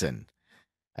Johnson,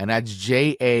 and that's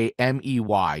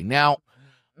Jamey. Now,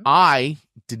 I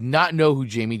did not know who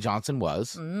Jamey Johnson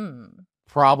was,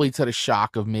 probably to the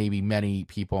shock of maybe many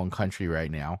people in country right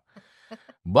now,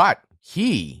 but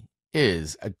he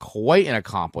is quite an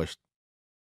accomplished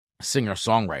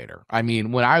singer-songwriter. I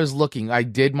mean, when I was looking, I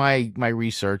did my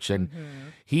research, and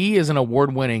he is an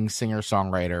award-winning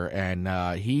singer-songwriter,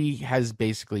 and he has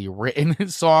basically written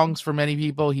songs for many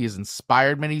people. He has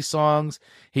inspired many songs.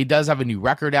 He does have a new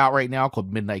record out right now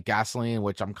called Midnight Gasoline,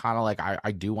 which I'm kind of like,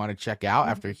 I do want to check out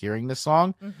after hearing this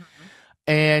song.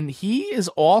 And he is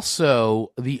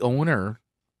also the owner.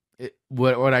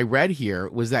 What I read here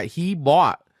was that he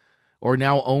bought or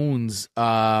now owns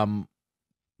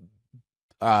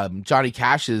Johnny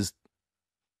Cash's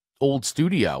old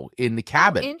studio in the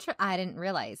cabin. I didn't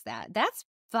realize that. That's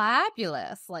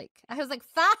fabulous. Like, I was like,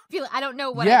 fabulous. I don't know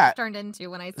what it turned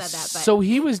into when I said that. But so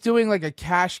he was doing like a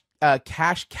Cash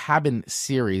Cabin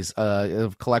series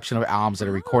of collection of albums that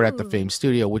are recorded at the famed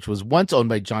studio, which was once owned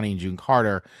by Johnny and June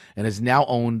Carter and is now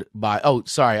owned by,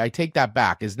 I take that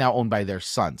back, is now owned by their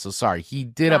son. So sorry, he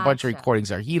did a bunch of recordings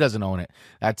there. He doesn't own it.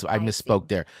 I misspoke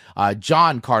there.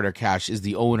 John Carter Cash is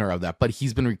the owner of that, but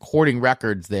he's been recording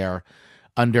records there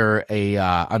under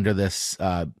this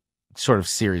sort of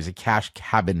series, a Cash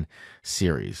Cabin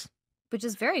series, which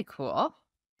is very cool.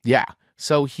 Yeah.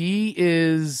 So he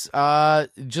is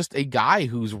just a guy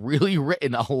who's really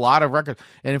written a lot of records.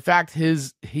 And in fact,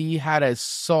 he had a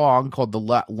song called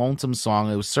The Lonesome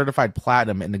Song. It was certified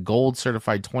platinum in the gold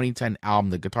certified 2010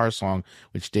 album, The Guitar Song,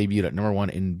 which debuted at #1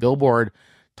 in Billboard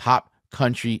Top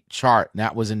Country Chart. And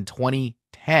that was in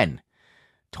 2010.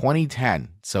 2010.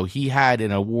 So he had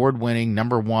an award-winning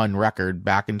 #1 record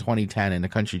back in 2010 in the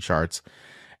country charts.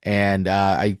 And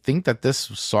I think that this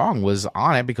song was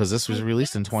on it because this was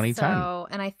released in 2010. So,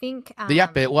 and I think...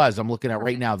 Yep, it was. I'm looking at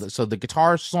right now. So the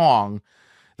Guitar Song,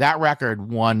 that record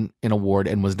won an award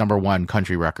and was #1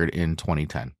 country record in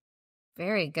 2010.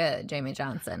 Very good, Jamey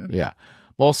Johnson. Yeah.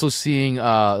 I'm also seeing,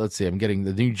 let's see, I'm getting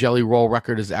the new Jelly Roll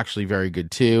record is actually very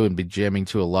good too, and been jamming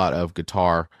to a lot of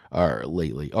guitar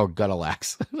lately. Oh,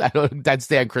 Gutalax. That's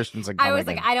Dan Christensen. I was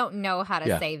like, I don't know how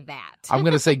to say that. I'm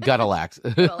going to say Gutalax.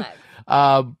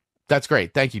 That's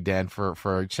great. Thank you, Dan,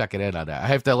 for checking in on that. I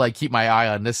have to keep my eye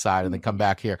on this side and then come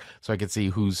back here so I can see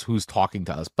who's talking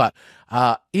to us. But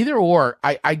either or,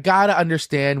 I gotta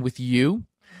understand with you,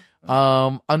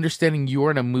 understanding you're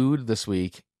in a mood this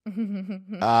week.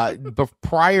 But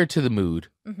prior to the mood,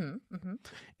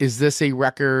 is this a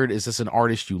record? Is this an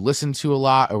artist you listen to a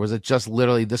lot, or was it just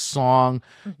literally this song?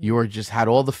 You were just had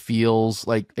all the feels.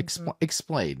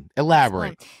 Explain,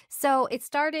 elaborate. So it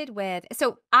started with,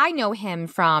 I know him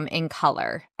from In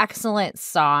Color. Excellent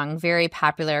song, very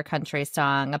popular country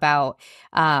song about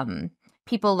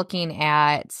people looking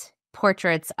at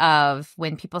portraits of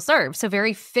when people serve. So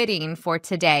very fitting for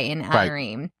today and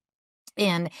honoring. Right.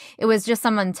 And it was just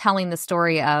someone telling the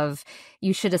story of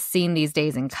you should have seen these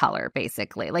days in color,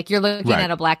 basically. Like you're looking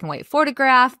at a black and white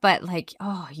photograph, but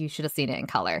you should have seen it in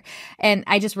color. And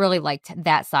I just really liked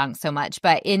that song so much.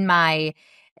 But in my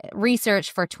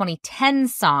research for 2010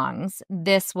 songs,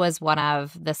 this was one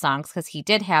of the songs because he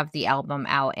did have the album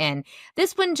out. And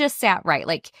this one just sat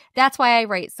right. That's why I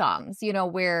write songs,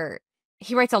 where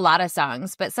he writes a lot of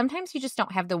songs, but sometimes you just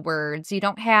don't have the words. You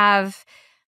don't have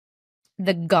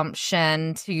the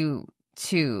gumption to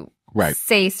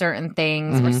say certain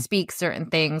things or speak certain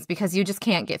things because you just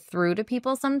can't get through to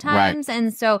people sometimes. Right.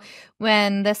 And so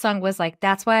when this song was like,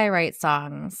 that's why I write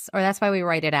songs, or that's why we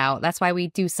write it out, that's why we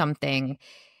do something,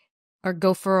 or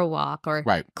go for a walk, or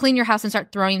clean your house and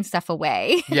start throwing stuff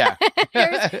away. Yeah.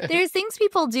 there's things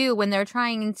people do when they're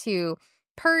trying to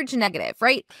purge negative,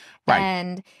 right?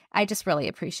 And I just really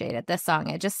appreciated this song.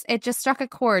 It just struck a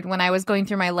chord when I was going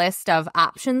through my list of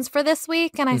options for this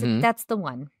week, and I said, that's the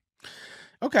one.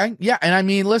 Okay. Yeah. And I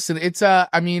mean, listen, it's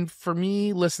for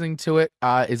me, listening to it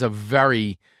is a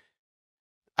very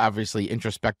obviously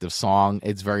introspective song.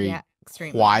 It's very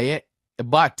extremely quiet.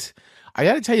 But I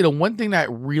got to tell you, the one thing that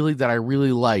I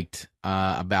really liked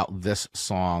about this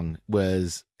song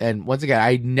was, and once again,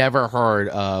 I'd never heard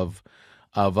of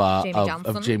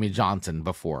Jamey Johnson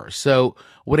before. So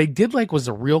what I did like was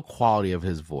the real quality of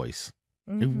his voice.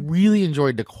 I really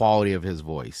enjoyed the quality of his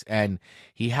voice, and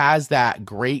he has that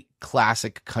great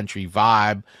classic country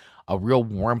vibe, a real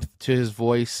warmth to his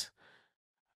voice.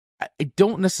 I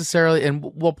don't necessarily,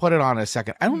 and we'll put it on in a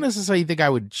second, I don't necessarily think I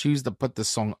would choose to put this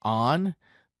song on,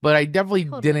 but I definitely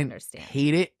didn't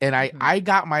hate it. And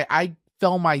I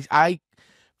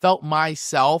felt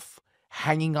myself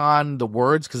hanging on the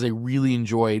words because I really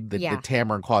enjoyed the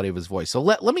timbre and quality of his voice. So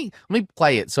let me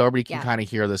play it so everybody can kind of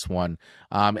hear this one.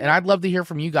 And I'd love to hear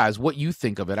from you guys what you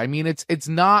think of it. I mean, it's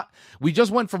not, we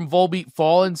just went from Volbeat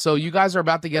Fallen, so you guys are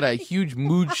about to get a huge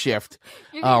mood shift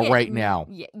right now.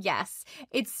 Yes.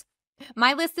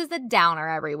 My list is a downer,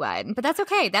 everyone, but that's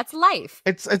okay. That's life.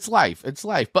 It's life. It's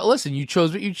life. But listen, you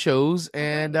chose what you chose,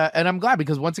 and I'm glad,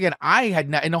 because once again, I had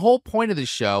not, and the whole point of this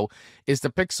show is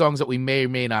to pick songs that we may or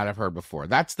may not have heard before.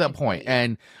 That's the point.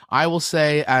 And I will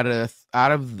say, out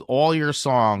of all your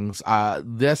songs,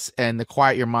 this and The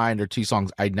Quiet Your Mind are two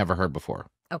songs I'd never heard before.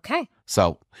 Okay.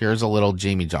 So here's a little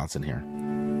Jamey Johnson here.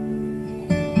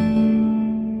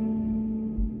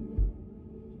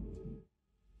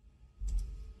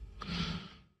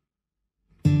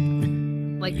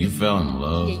 Like you fell in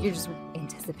love. Yeah, you're just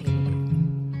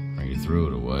anticipating it. Or you threw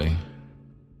it away.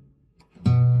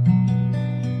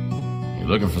 You're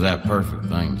looking for that perfect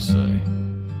thing to say.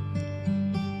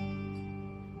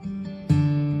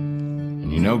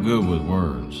 And you're no good with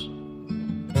words.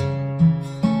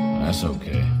 That's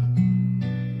okay.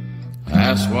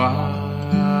 That's why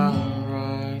I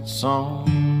write songs.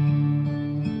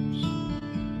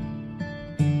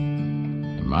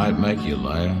 It might make you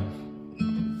laugh.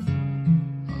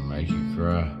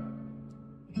 Cry.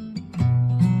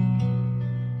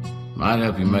 Might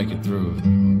help you make it through a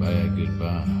bad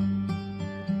goodbye.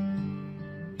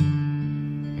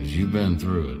 'Cause you've been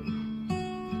through it,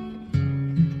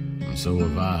 and so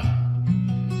have I.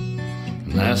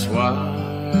 And that's why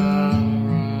I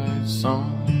write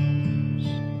songs.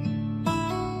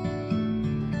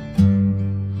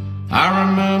 I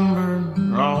remember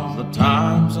all the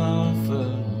times I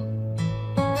felt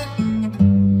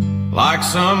like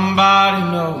somebody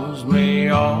knows me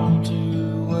all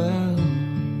too well.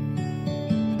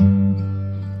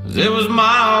 'Cause it was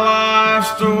my life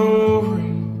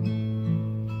story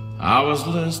I was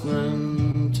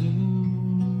listening to.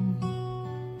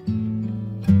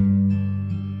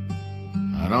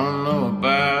 I don't know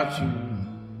about you,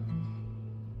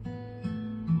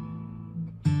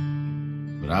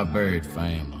 but I buried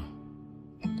family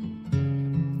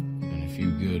and a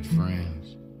few good friends.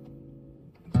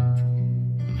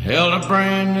 Held a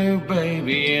brand new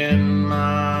baby in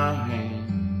my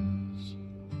hands.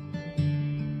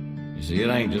 You see, it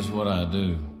ain't just what I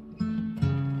do,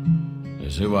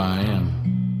 it's who I am.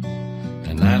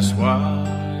 And that's why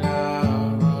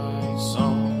I write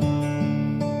songs.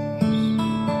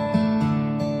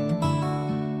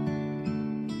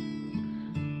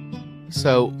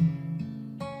 So,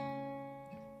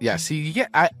 yeah, see,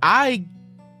 I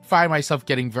find myself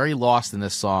getting very lost in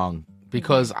this song,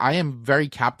 because I am very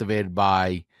captivated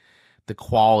by the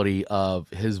quality of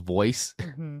his voice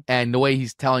and the way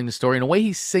he's telling the story and the way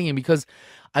he's singing, because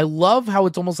I love how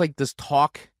it's almost like this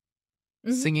talk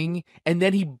singing, and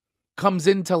then he comes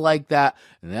into like that,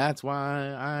 and that's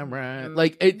why I'm right.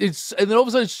 Like it's, and then all of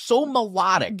a sudden it's so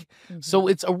melodic. So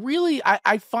it's a really,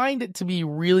 I find it to be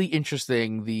really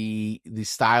interesting, the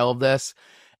style of this.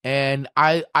 And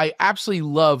I absolutely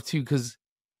love too, because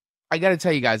I got to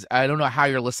tell you guys, I don't know how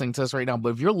you're listening to this right now, but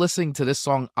if you're listening to this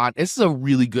song this is a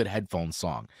really good headphone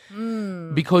song,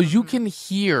 because you can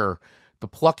hear the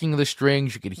plucking of the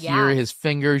strings, you can hear his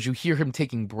fingers, you hear him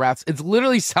taking breaths. It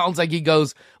literally sounds like he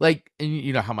goes like, and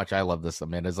you know how much I love this,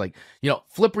 Amanda. It's like,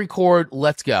 flip record,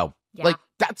 let's go. Yeah. Like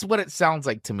that's what it sounds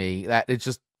like to me. That it's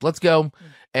just, let's go.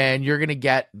 And you're going to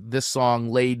get this song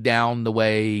laid down the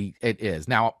way it is.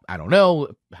 Now, I don't know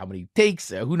how many takes,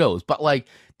 who knows, but like,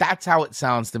 that's how it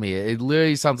sounds to me. It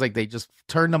literally sounds like they just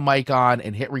turned the mic on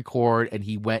and hit record, and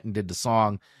he went and did the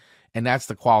song. And that's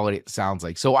the quality it sounds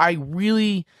like. So I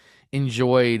really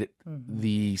enjoyed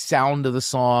the sound of the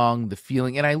song, the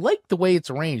feeling, and I like the way it's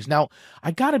arranged. Now,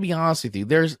 I got to be honest with you.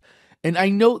 And I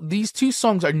know these two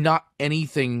songs are not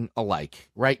anything alike,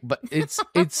 right? But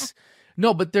it's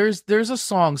no, but there's a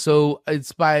song. So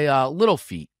it's by Little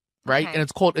Feat. right? Okay. And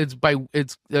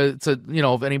it's a, you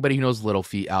know, if anybody who knows Little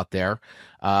Feat out there,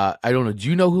 I don't know. Do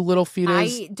you know who Little Feat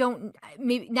is? I don't,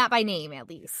 maybe not by name at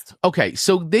least. Okay,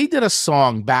 so they did a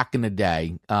song back in the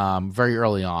day, very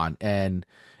early on, and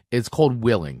it's called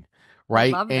Willing,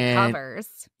 right? Love the and covers.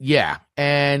 yeah,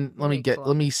 and let Really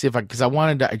me cool. see if because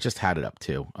I just had it up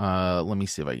too. Let me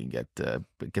see if I can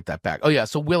get that back. Oh yeah,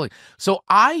 so Willing. So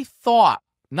I thought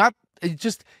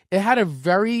it had a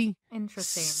very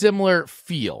Interesting. similar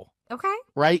feel. Okay.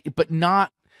 Right, but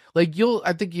not like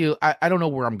I don't know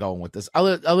where I'm going with this.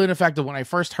 Other than the fact that when I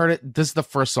first heard it, this is the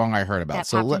first song I heard about.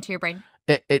 That popped into your brain.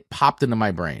 It popped into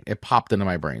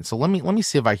my brain. So let me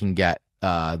see if I can get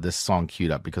this song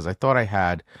queued up, because I thought I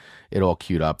had it all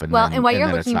queued up. And and while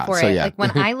you're looking for it, yeah. like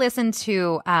when I listen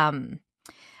to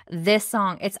this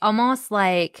song, it's almost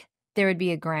like there would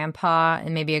be a grandpa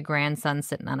and maybe a grandson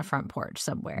sitting on a front porch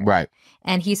somewhere. Right.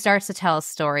 And he starts to tell a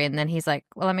story, and then he's like,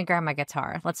 well, let me grab my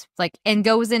guitar. Let's and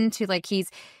goes into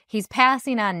he's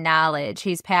passing on knowledge.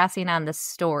 He's passing on the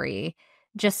story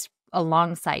just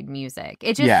alongside music.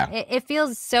 It just, it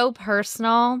feels so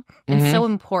personal and so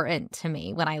important to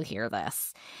me when I hear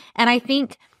this. And I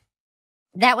think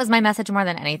that was my message more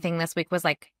than anything this week, was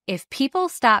like, if people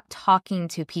stop talking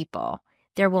to people,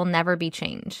 there will never be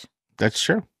change. That's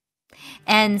true.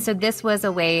 And so this was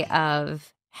a way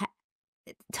of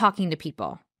talking to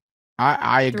people.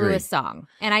 I agree. Through a song.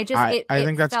 And I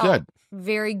think that's good.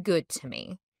 Very good to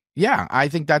me. Yeah, I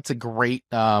think that's a great.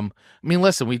 I mean,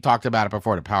 listen, we talked about it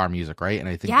before, the power music, right? And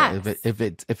I think that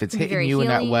if it's hitting you in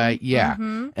that way,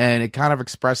 and it kind of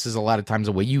expresses a lot of times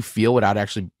the way you feel without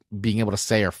actually being able to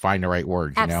say or find the right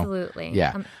words. Absolutely. You know?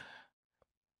 Yeah.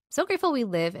 So grateful we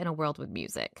live in a world with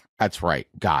music. That's right.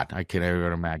 God, I can't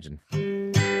even imagine.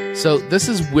 So this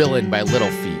is Willin' by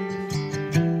Little Feat.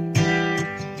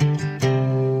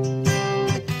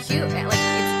 Cute, man. Like,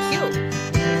 it's cute.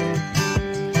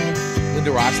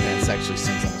 Linda Ronstadt actually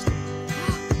sings on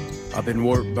this. I've been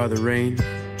warped by the rain,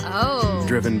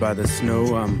 driven by the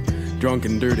snow. I'm drunk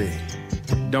and dirty,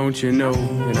 don't you know?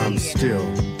 And I'm still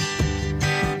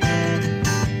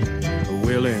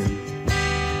willing.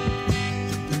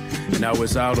 And I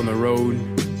was out on the road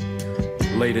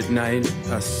late at night.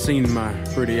 I seen my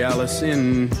pretty Alice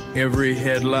in every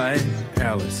headlight.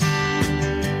 Alice,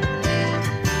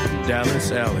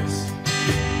 Dallas Alice.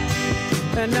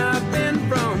 And I've been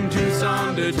from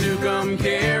Tucson to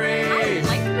Tucumcari, I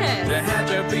like this. to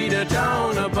Hatchapeta to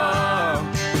Tonopah,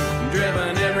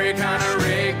 driven every kind of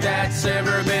rig that's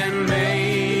ever been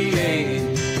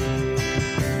made,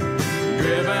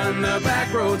 driven the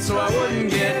back road so I wouldn't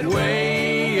get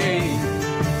weighed.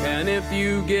 And if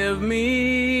you give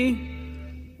me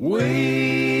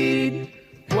weed,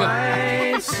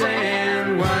 white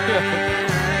sand wine,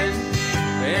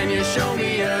 and you show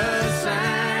me a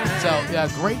sign. So yeah,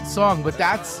 great song, but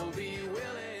that's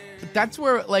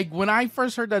where, like, when I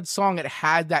first heard that song, it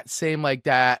had that same, like,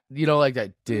 that, you know, like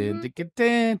that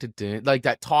like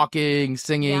that talking,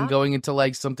 singing, going into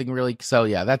like something really. So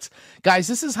yeah, that's, guys,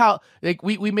 this is how, like,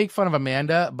 we make fun of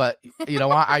Amanda, but you know,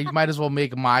 I might as well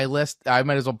make my list. I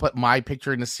might as well put my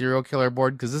picture in the serial killer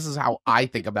board, because this is how I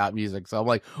think about music. So I'm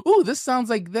like, ooh, this sounds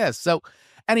like this. So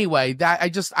anyway, that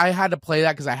I had to play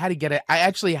that because I had to get it. I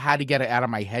actually had to get it out of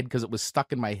my head because it was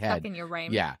stuck in my head. Stuck in your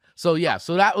brain. Yeah. So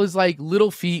that was like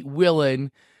Little Feat,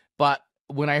 Willin'. But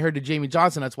when I heard the Jamey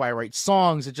Johnson, that's why I write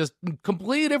songs. It's just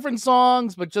completely different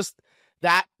songs, but just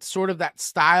that sort of that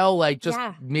style, like, just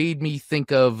made me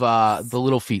think of the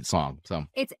Little Feat song. So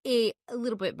it's a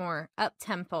little bit more up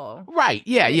tempo. Right.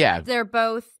 Yeah. Yeah. They're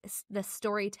both the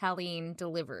storytelling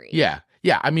delivery. Yeah.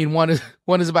 Yeah. I mean, one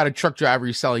is about a truck driver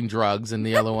who's selling drugs, and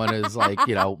the other one is like,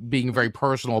 you know, being very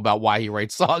personal about why he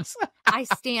writes songs. I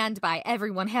stand by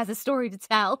everyone has a story to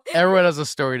tell. Everyone has a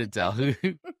story to tell.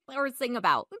 Or sing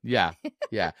about. Yeah.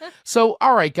 Yeah. So,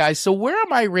 all right, guys. So where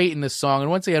am I rating this song? And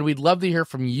once again, we'd love to hear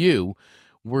from you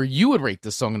where you would rate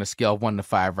this song on a scale of 1 to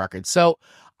 5 records. So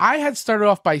I had started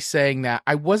off by saying that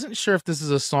I wasn't sure if this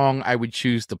is a song I would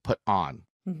choose to put on.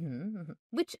 Mm-hmm.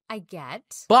 Which I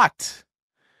get. But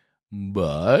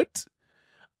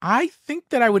I think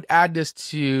that I would add this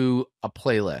to a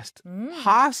playlist.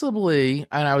 Possibly,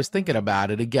 and I was thinking about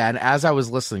it again as I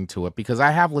was listening to it, because I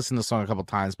have listened to the song a couple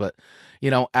times, but, you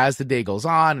know, as the day goes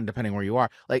on and depending where you are,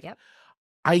 like,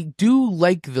 I do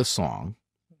like the song.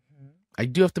 I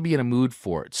do have to be in a mood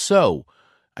for it. So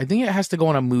I think it has to go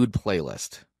on a mood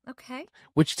playlist. Okay.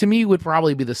 Which to me would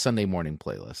probably be the Sunday morning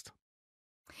playlist.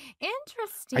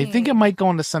 Interesting. I think it might go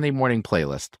on the Sunday morning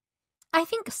playlist. I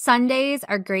think Sundays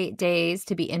are great days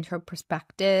to be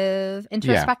introspective,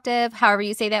 however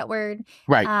you say that word.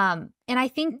 Right. And I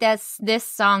think this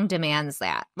song demands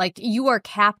that. Like, you are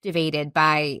captivated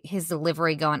by his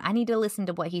delivery going, I need to listen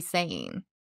to what he's saying.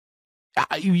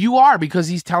 You are, because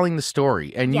he's telling the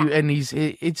story, and he's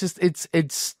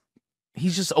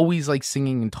just always like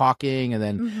singing and talking, and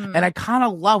then and I kind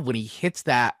of love when he hits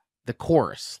the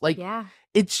chorus. Like,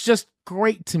 it's just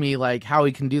great to me, like how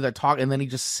he can do that talk, and then he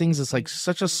just sings this like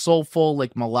such a soulful,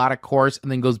 like melodic chorus,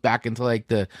 and then goes back into like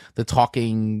the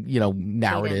talking,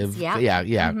 narrative.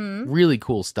 Really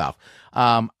cool stuff.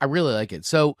 I really like it.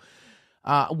 So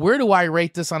where do I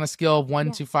rate this on a scale of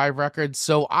 1 to 5 records?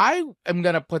 So I am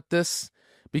gonna put this,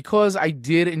 because I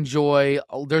did enjoy,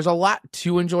 there's a lot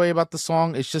to enjoy about the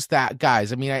song. It's just that,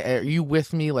 guys, I mean, are you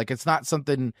with me? Like, it's not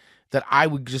something that I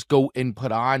would just go and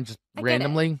put on just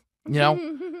randomly,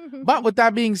 But with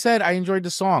that being said, I enjoyed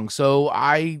the song. So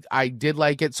I did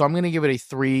like it. So I'm going to give it a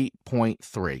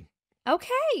 3.3.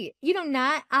 Okay.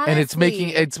 Not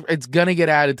honestly. And it's going to get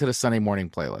added to the Sunday morning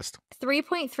playlist.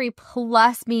 3.3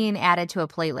 plus being added to a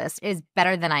playlist is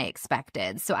better than I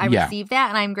expected. So I received that,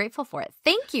 and I'm grateful for it.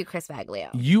 Thank you, Chris Baglio.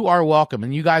 You are welcome.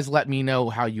 And you guys let me know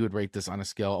how you would rate this on a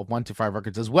scale of 1 to 5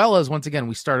 records, as well as, once again,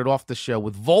 we started off the show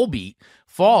with Volbeat,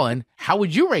 Fallen. How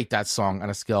would you rate that song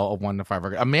on a scale of 1 to 5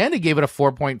 records? Amanda gave it a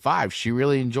 4.5. She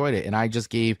really enjoyed it. And I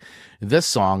just gave this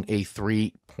song a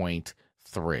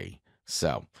 3.3.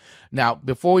 So now,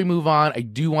 before we move on, I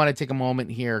do want to take a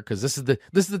moment here, because this is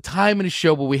the time in the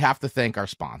show where we have to thank our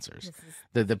sponsors,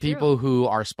 the people who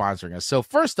are sponsoring us. So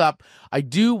first up, I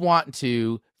do want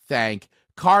to thank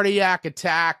Cardiac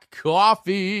Attack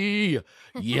Coffee.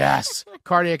 Yes,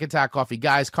 Cardiac Attack Coffee.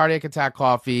 Guys, Cardiac Attack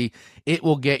Coffee, it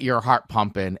will get your heart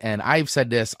pumping. And I've said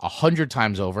this 100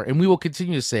 times over, and we will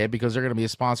continue to say it because they're going to be a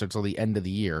sponsor until the end of the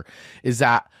year, is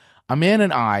that Amanda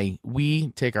and I,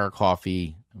 we take our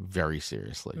coffee very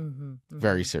seriously,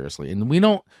 very seriously. And we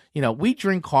don't, we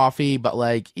drink coffee, but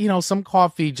like, some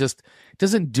coffee just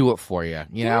doesn't do it for you.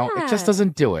 It just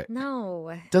doesn't do it.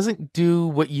 No, doesn't do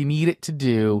what you need it to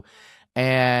do.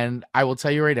 And I will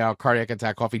tell you right now, Cardiac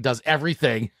Attack Coffee does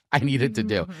everything I need it to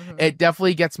do. It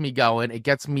definitely gets me going. It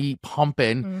gets me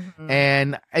pumping.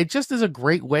 And it just is a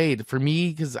great way for me,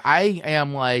 because I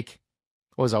am like,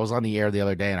 I was on the air the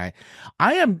other day, and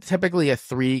I am typically a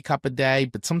 3 cup a day,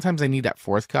 but sometimes I need that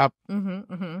 4th cup.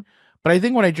 But I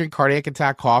think when I drink Cardiac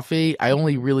Attack Coffee, I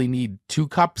only really need 2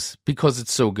 cups because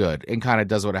it's so good and kind of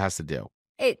does what it has to do.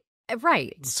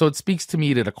 Right. So it speaks to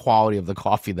me to the quality of the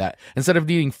coffee, that instead of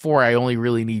needing 4, I only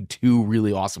really need 2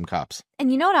 really awesome cups.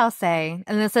 And you know what I'll say?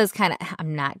 And this is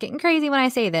I'm not getting crazy when I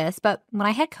say this, but when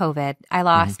I had COVID, I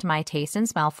lost my taste and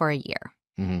smell for a year.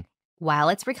 While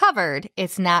it's recovered,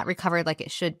 it's not recovered like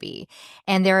it should be.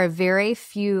 And there are very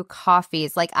few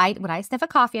coffees. Like, when I sniff a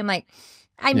coffee, I'm like,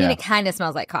 it kind of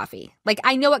smells like coffee. Like,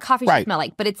 I know what coffee should smell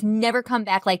like, but it's never come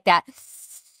back like that.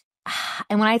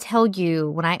 And when I tell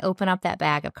you, when I open up that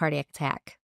bag of Cardiac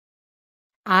Attack,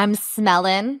 I'm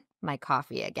smelling my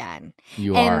coffee again.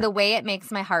 And the way it makes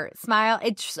my heart smile,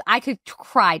 I could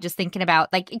cry just thinking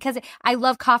about, like, because I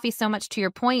love coffee so much, to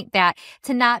your point, that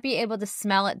to not be able to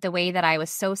smell it the way that I was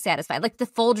so satisfied, like the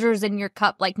Folgers in your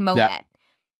cup, like moment.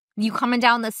 You coming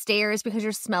down the stairs because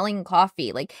you're smelling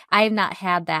coffee. Like, I have not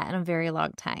had that in a very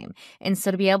long time. And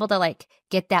so to be able to like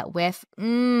get that whiff.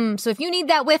 So if you need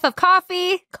that whiff of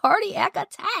coffee, Cardiac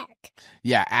Attack.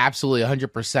 Yeah, absolutely.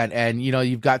 100%. And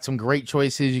you've got some great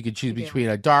choices. You could choose between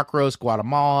a dark roast,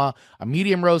 Guatemala, a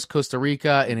medium roast, Costa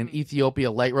Rica, and an Ethiopia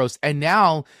light roast. And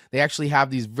now they actually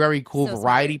have these very cool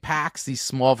variety packs, these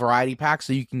small variety packs.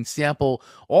 So you can sample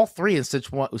all 3 and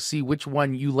see which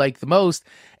one you like the most.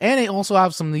 And they also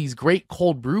have some of these great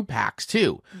cold brew packs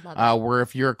too, where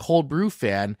if you're a cold brew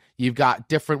fan, you've got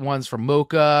different ones from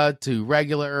mocha to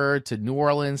regular to New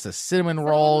Orleans to cinnamon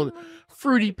roll,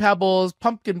 fruity pebbles,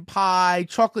 pumpkin pie,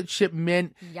 chocolate chip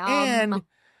mint. Yum. And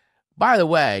by the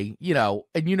way,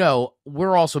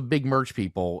 we're also big merch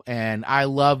people, and I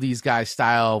love these guys'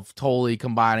 style of totally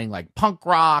combining like punk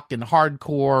rock and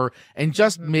hardcore and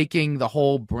just making the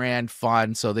whole brand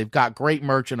fun. So they've got great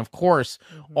merch and, of course,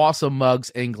 awesome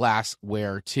mugs and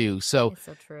glassware too. So, it's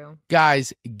so true.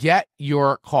 Guys, get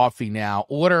your coffee now.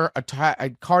 Order at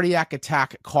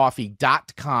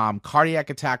cardiacattackcoffee.com,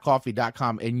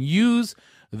 cardiacattackcoffee.com, and use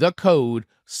the code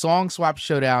Song Swap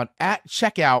Showdown at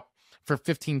checkout for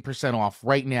 15% off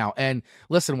right now. And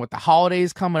listen, with the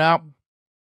holidays coming up,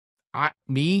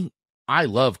 I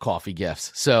love coffee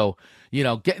gifts. So,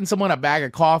 getting someone a bag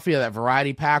of coffee or that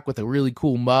variety pack with a really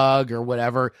cool mug or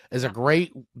whatever is a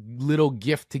great little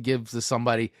gift to give to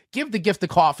somebody. Give the gift of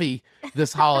coffee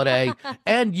this holiday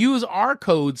and use our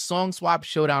code Song Swap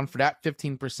Showdown for that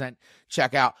 15%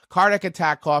 checkout. Cardiac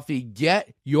Attack Coffee.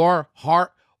 Get your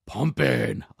heart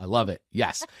pumping. I love it.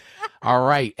 Yes. All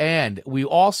right. And we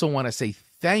also want to say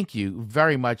thank you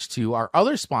very much to our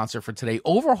other sponsor for today,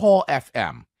 Overhaul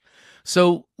FM.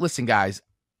 So listen, guys,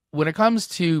 when it comes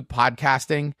to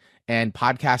podcasting and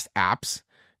podcast apps,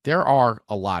 there are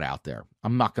a lot out there.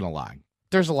 I'm not going to lie.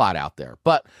 There's a lot out there.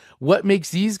 But what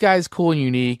makes these guys cool and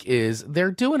unique is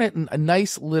they're doing it in a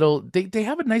nice little, they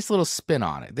have a nice little spin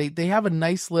on it. They have a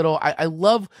nice little, I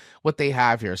love what they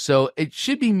have here. So it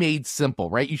should be made simple,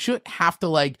 right? You shouldn't have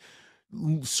to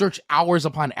search hours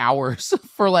upon hours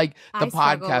for the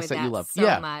podcast that you love.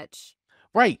 So much.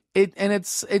 Right.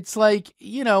 It's like,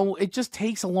 it just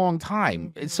takes a long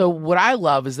time. Mm-hmm. So what I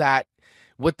love is that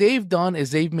what they've done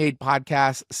is they've made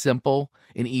podcasts simple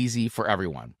and easy for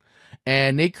everyone.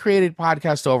 And they created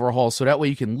Podcast Overhaul so that way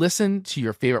you can listen to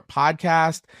your favorite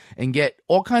podcast and get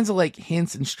all kinds of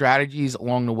hints and strategies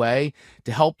along the way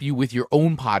to help you with your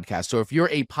own podcast. So if you're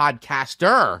a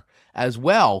podcaster as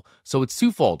well, so it's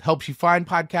twofold, helps you find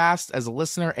podcasts as a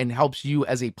listener and helps you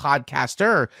as a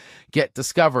podcaster get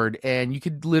discovered. And you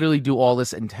could literally do all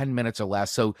this in 10 minutes or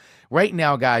less. So right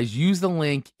now, guys, use the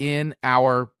link in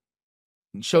our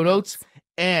show notes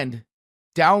and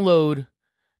download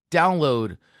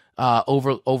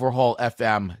Overhaul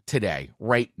FM today,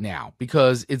 right now,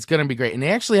 because it's going to be great. And they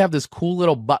actually have this cool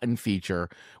little button feature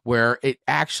where it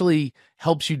actually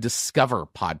helps you discover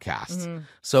podcasts. Mm-hmm.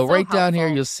 So right helpful. Down here,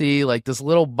 you'll see this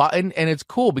little button, and it's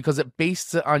cool because it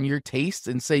bases it on your taste.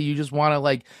 And say you just want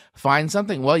to find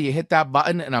something. Well, you hit that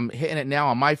button, and I'm hitting it now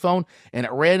on my phone, and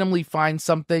it randomly finds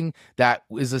something that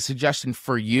is a suggestion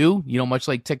for you, much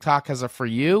like TikTok has a for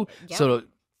you. Yep. So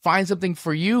find something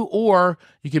for you, or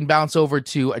you can bounce over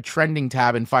to a trending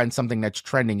tab and find something that's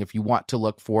trending if you want to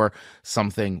look for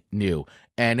something new.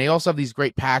 And they also have these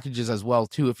great packages as well,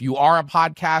 too. If you are a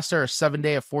podcaster, a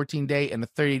 7-day, a 14-day, and a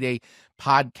 30-day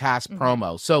podcast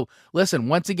promo. So listen,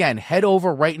 once again, head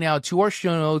over right now to our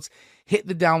show notes, hit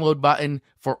the download button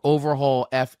for Overhaul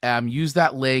FM. Use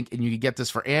that link, and you can get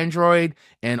this for Android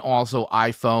and also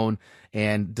iPhone.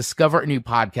 And discover a new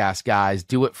podcast, guys.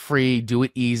 Do it free, do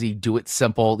it easy, do it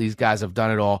simple. These guys have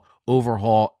done it all.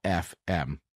 Overhaul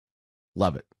FM.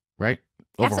 Love it, right?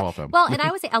 Overhaul FM. Well, and I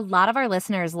would say a lot of our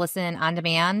listeners listen on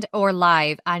demand or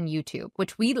live on YouTube,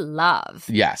 which we love.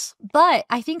 Yes. But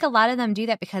I think a lot of them do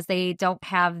that because they don't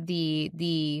have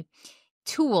the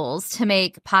tools to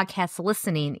make podcast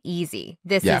listening easy.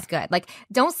 This is good.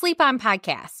 Don't sleep on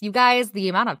podcasts. You guys, the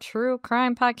amount of true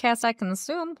crime podcasts I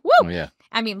consume. Woo! Oh, yeah.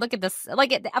 I mean, look at this.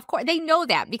 Of course, they know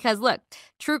that because look,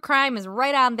 true crime is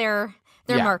right on their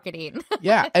marketing.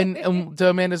 Yeah. And to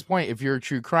Amanda's point, if you're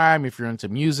true crime, if you're into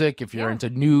music, if you're into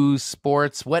news,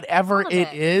 sports, whatever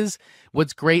it is,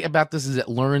 what's great about this is it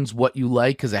learns what you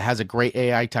like because it has a great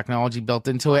AI technology built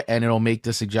into it, and it'll make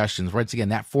the suggestions. Once again,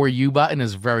 that For You button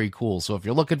is very cool. So if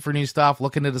you're looking for new stuff,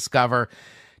 looking to discover,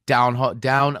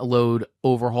 download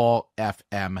Overhaul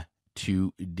FM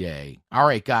today. All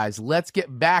right, guys, let's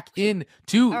get back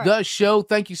into the show.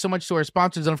 Thank you so much to our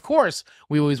sponsors. And of course,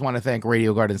 we always want to thank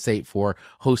Radio Garden State for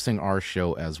hosting our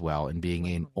show as well and being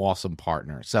an awesome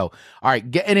partner. So, all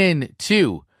right, getting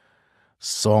into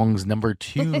songs number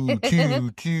two.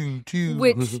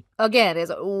 Which, again,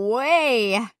 is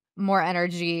way more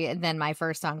energy than my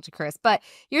first song to Chris. But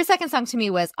your second song to me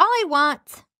was All I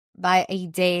Want by A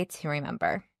Day to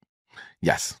Remember.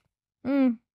 Yes.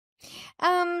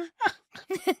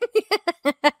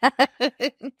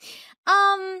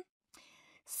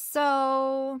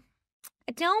 So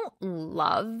I don't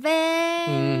love it.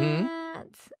 Mm-hmm.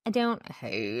 I don't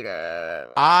hate it.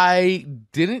 I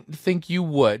didn't think you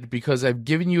would because I've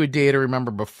given you A Day to Remember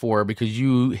before because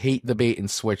you hate the bait and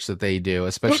switch that they do,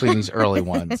 especially in these early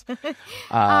ones.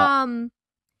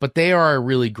 But they are a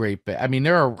really great band. I mean,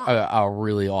 they're a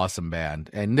really awesome band.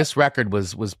 And this record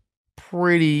was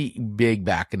pretty big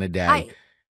back in the day.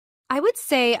 I would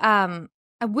say I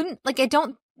wouldn't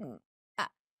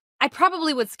I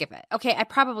probably would skip it. Okay, I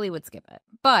probably would skip it.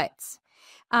 But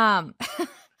I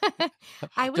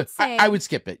would say I would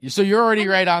skip it. So you're already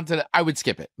right on to I would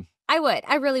skip it. I would.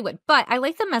 I really would. But I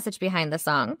like the message behind the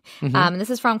song. Mm-hmm. This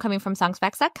is coming from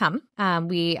songsfacts.com.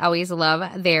 We always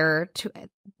love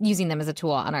using them as a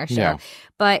tool on our show. Yeah.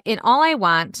 But in All I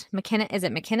Want,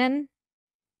 McKinnon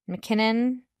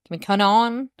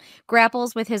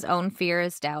grapples with his own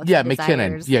fears, doubts, Yeah,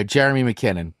 desires. McKinnon. Yeah, Jeremy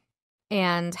McKinnon.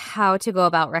 and how to go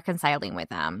about reconciling with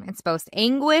them. It's both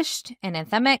anguished and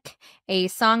anthemic, a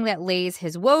song that lays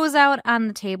his woes out on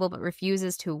the table but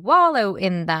refuses to wallow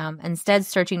in them, instead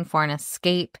searching for an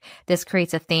escape. This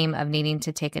creates a theme of needing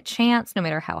to take a chance, no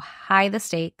matter how high the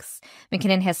stakes.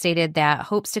 McKinnon has stated that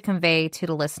hopes to convey to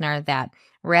the listener that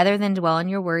rather than dwell on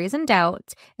your worries and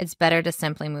doubt, it's better to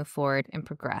simply move forward and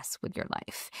progress with your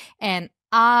life. And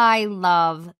I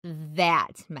love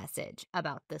that message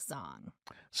about this song.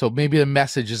 So maybe the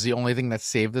message is the only thing that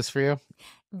saved this for you?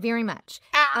 Very much.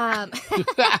 But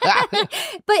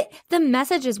the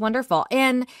message is wonderful.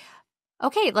 And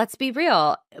okay, let's be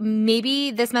real.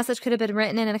 Maybe this message could have been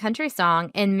written in a country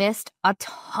song and missed a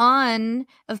ton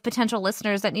of potential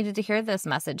listeners that needed to hear this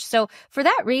message. So for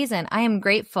that reason, I am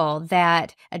grateful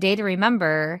that A Day to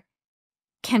Remember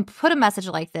can put a message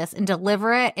like this and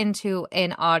deliver it into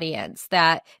an audience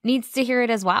that needs to hear it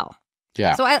as well.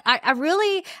 Yeah. So I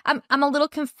really, I'm a little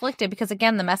conflicted because,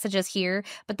 again, the message is here,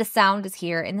 but the sound is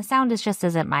here, and the sound is just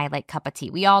isn't my cup of tea.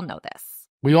 We all know this.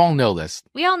 We all know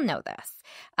this.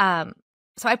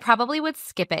 So I probably would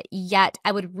skip it, yet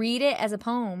I would read it as a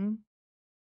poem.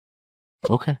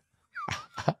 Okay.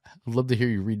 I'd love to hear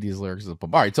you read these lyrics as a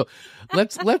poem. All right, so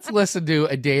let's listen to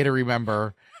A Day to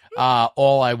Remember,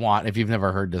 All I Want, if you've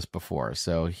never heard this before.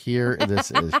 So here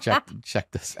this is.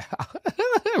 Check this out.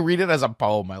 Read it as a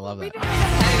poem. I love that.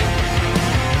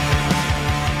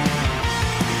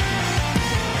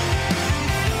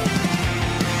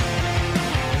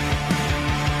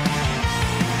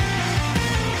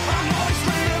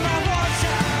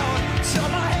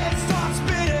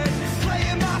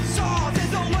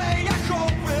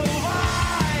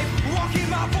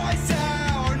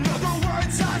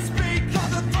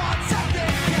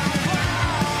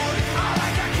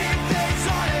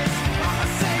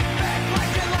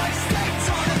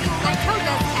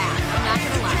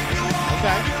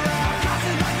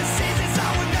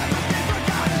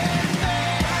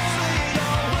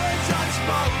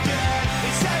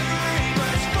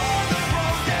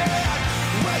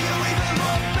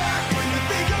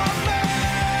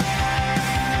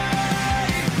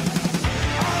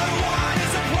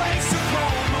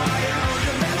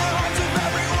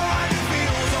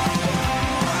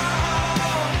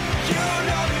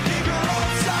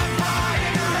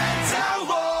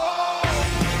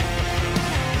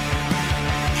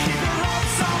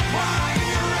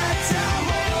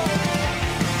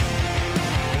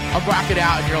 I'll rock it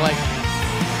out, and you're like,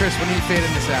 Chris, when are you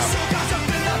fading this out?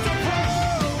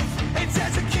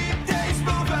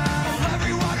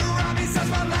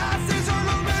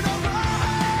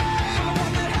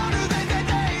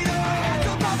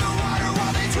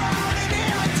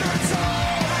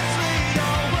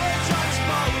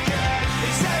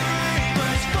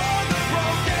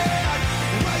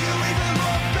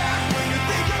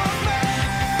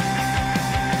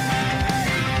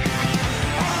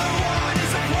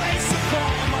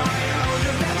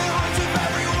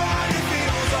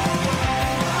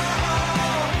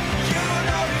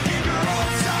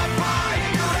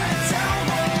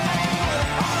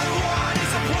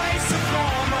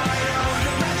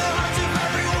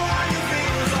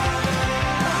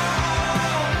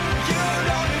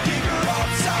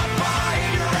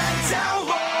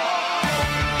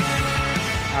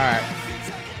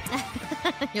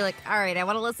 You're like, all right, I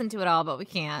want to listen to it all, but we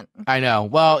can't. I know.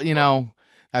 Well,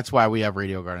 that's why we have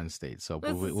Radio Garden State. So we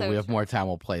have true. more time,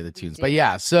 we'll play the tunes. But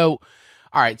yeah, so,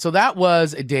 all right. So that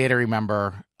was A Day to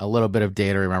Remember, a little bit of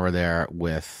Day to Remember there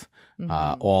with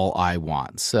All I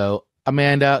Want. So,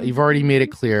 Amanda, you've already made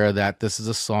it clear that this is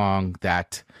a song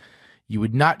that you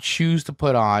would not choose to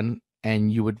put on,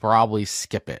 and you would probably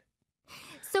skip it.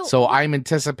 So I'm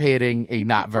anticipating a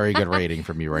not very good rating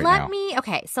from you right now.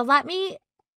 Let me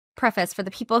preface for the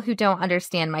people who don't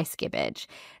understand my skippage.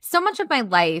 So much of my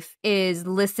life is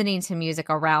listening to music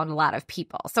around a lot of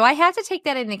people. So I had to take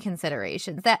that into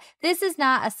consideration, that this is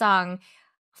not a song.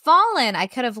 Fallen, I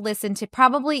could have listened to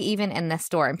probably even in the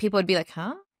store, and people would be like,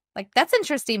 huh? That's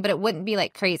interesting, but it wouldn't be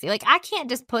crazy. I can't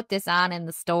just put this on in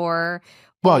the store.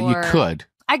 Well, you could.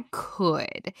 I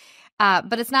could.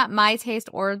 But it's not my taste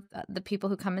or the people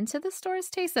who come into the store's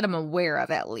taste that I'm aware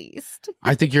of, at least.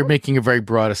 I think you're making a very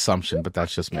broad assumption, but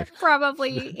that's just me.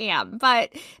 Probably am.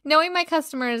 But knowing my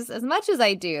customers as much as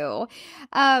I do,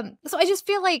 so I just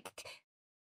feel like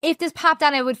if this popped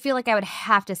on, I would feel like I would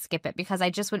have to skip it because I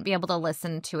just wouldn't be able to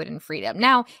listen to it in freedom.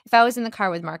 Now, if I was in the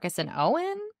car with Marcus and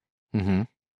Owen,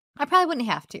 I probably wouldn't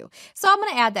have to. So I'm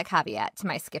going to add that caveat to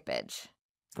my skippage.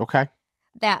 Okay.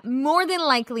 That more than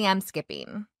likely I'm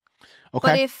skipping.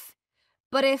 Okay.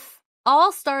 But if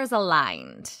all stars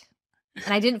aligned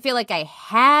and I didn't feel like I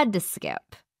had to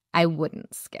skip, I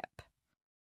wouldn't skip.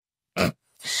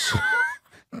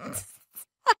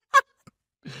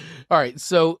 All right,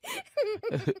 so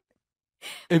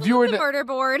if you were the murder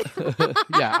board.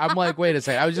 Yeah, I'm like, wait a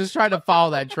second. I was just trying to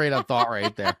follow that train of thought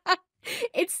right there.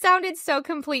 It sounded so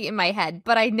complete in my head,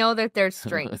 but I know that there's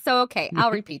strings. So, okay,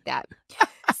 I'll repeat that.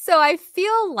 So I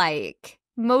feel like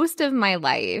most of my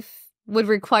life would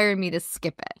require me to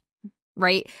skip it,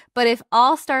 right? But if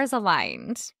all stars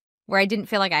aligned, where I didn't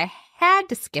feel like I had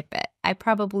to skip it, I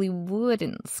probably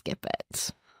wouldn't skip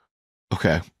it.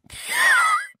 Okay.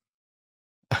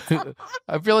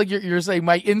 I feel like you're saying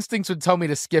my instincts would tell me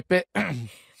to skip it,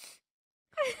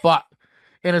 but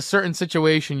in a certain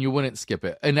situation, you wouldn't skip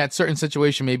it. In that certain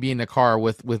situation, maybe in the car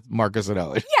with Marcus and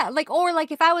Owen. Yeah, or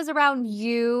if I was around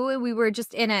you and we were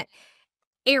just in an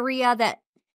area that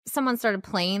someone started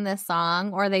playing this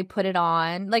song or they put it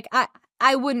on,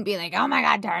 I wouldn't be like, oh my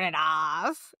God, turn it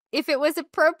off. If it was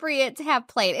appropriate to have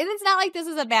played. And it's not like this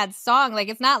is a bad song.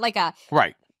 It's not like a...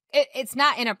 Right. It's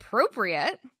not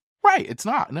inappropriate. Right, it's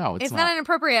not. No, it's not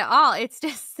inappropriate at all. It's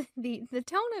just the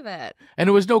tone of it. And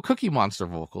there was no Cookie Monster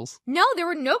vocals. No, there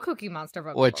were no Cookie Monster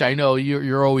vocals. Which I know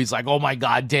you're always like, oh my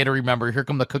God, day to remember. Here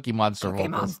come the Cookie Monster Cookie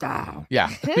vocals. Monster. Yeah.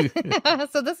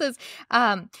 So this is,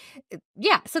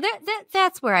 so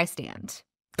that's where I stand.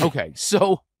 Okay,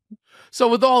 so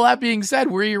with all that being said,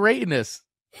 where are you rating this?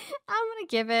 I'm going to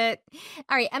give it,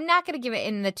 all right, I'm not going to give it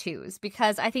in the 2s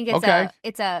because I think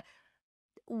it's a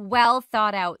well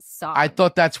thought out song. I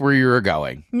thought that's where you were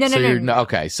going. No.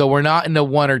 Okay, so we're not in the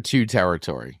 1 or 2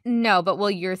 territory. No, but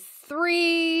will your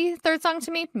third song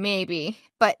to me? Maybe.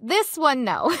 But this one,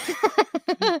 no.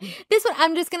 This one,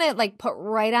 I'm just going to put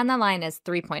right on the line as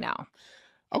 3.0.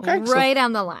 Okay. Right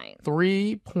on the line.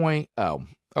 3.0.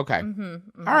 Okay.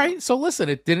 Mm-hmm. All right. So listen,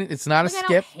 it's not a skip.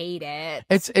 I don't hate it.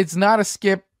 It's not a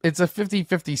skip. It's a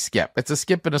 50-50 skip. It's a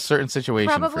skip in a certain situation.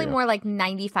 Probably more like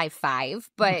 95.5,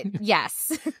 but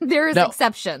yes, there is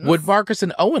exceptions. Would Marcus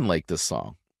and Owen like this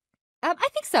song? I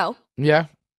think so. Yeah.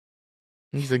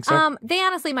 You think so? They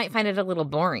honestly might find it a little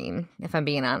boring, if I'm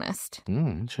being honest.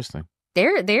 Interesting.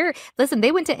 Listen,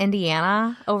 they went to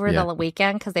Indiana over the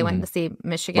weekend because they went to see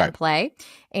Michigan play.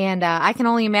 And I can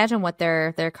only imagine what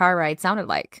their car ride sounded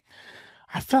like.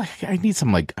 I feel like I need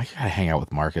some, I gotta hang out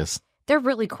with Marcus. They're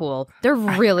really cool. They're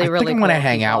really, really cool. I want to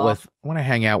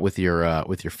hang out with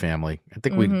your family. I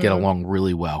think we'd get along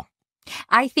really well.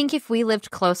 I think if we lived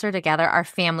closer together, our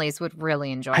families would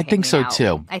really enjoy it. I think so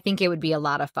too. I think it would be a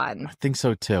lot of fun. I think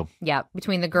so too. Yeah.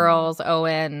 Between the girls,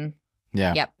 Owen.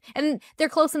 Yeah. Yep. And they're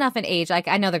close enough in age.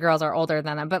 I know the girls are older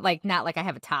than them, but not like I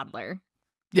have a toddler.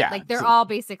 Yeah. They're all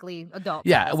basically adults.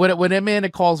 Yeah. When Amanda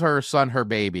calls her son her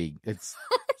baby, it's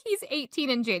he's 18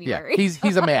 in January. Yeah,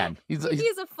 he's a man. He's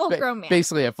a full-grown man.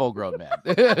 Basically a full-grown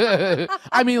man.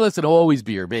 I mean, listen, he'll always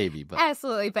be your baby. But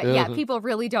absolutely. But yeah, people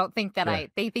really don't think that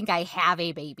they think I have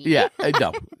a baby. Yeah,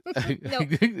 no.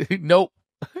 Nope.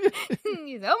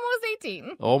 He's almost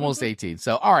 18. Almost 18.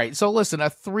 So, all right. So, listen, a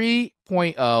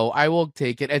 3.0, I will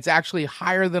take it. It's actually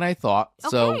higher than I thought. Okay.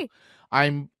 So,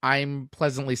 I'm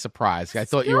pleasantly surprised. I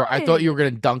thought you were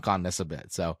going to dunk on this a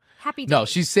bit. So, happy day. No,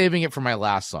 she's saving it for my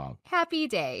last song. Happy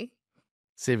day.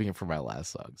 Saving it for my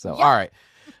last song. So, all right.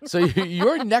 So,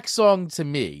 your next song to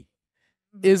me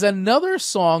is another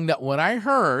song that when I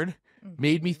heard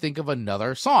made me think of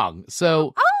another song.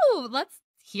 So, let's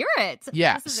hear it.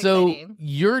 Yeah. So exciting.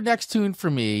 Your next tune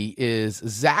for me is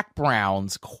Zac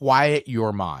Brown's Quiet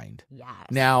Your Mind. Yes.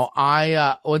 Now,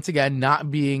 I, once again,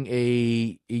 not being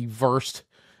a versed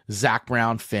Zac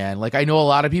Brown fan, I know a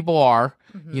lot of people are,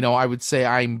 I would say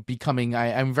I'm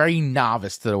very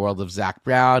novice to the world of Zac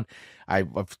Brown.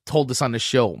 I've told this on the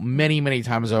show many, many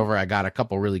times over. I got a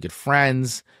couple really good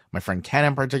friends. My friend Ken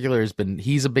in particular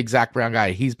he's a big Zac Brown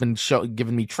guy. He's been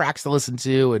giving me tracks to listen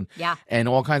to and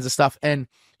all kinds of stuff. And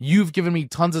you've given me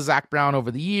tons of Zac Brown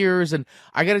over the years. And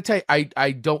I got to tell you,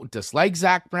 I don't dislike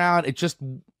Zac Brown. It just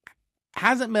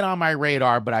hasn't been on my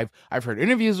radar, but I've heard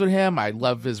interviews with him. I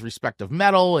love his respect of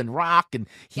metal and rock. And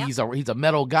he's a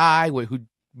metal guy who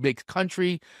makes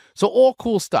country, so all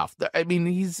cool stuff. I mean,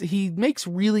 he makes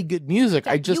really good music.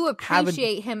 I just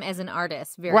appreciate him as an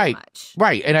artist very much,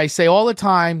 right? And I say all the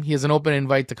time, he has an open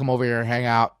invite to come over here and hang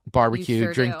out,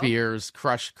 barbecue, drink beers,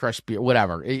 crush beer,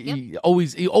 whatever. He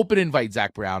always open invite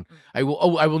Zac Brown. I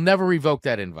will never revoke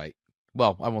that invite.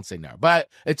 Well, I won't say no, but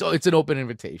it's an open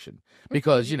invitation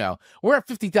because we're at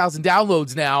 50,000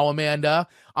 downloads now, Amanda,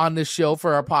 on this show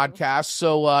for our podcast.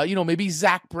 So, maybe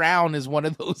Zach Brown is one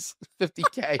of those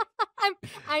 50K.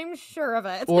 I'm sure of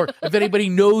it. Or if anybody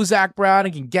knows Zach Brown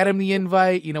and can get him the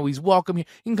invite, he's welcome. He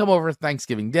can come over for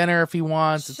Thanksgiving dinner if he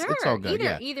wants. Sure. It's all good.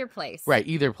 Either place. Right,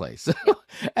 either place.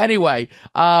 Anyway,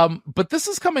 but this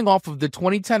is coming off of the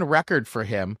 2010 record for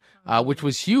him, which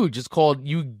was huge. It's called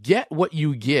You Get What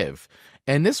You Give.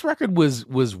 And this record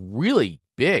was really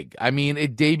big. I mean,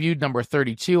 it debuted number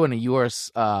 32 in the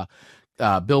U.S.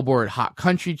 Billboard Hot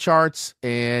Country charts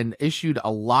and issued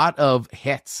a lot of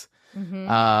hits.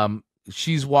 Mm-hmm.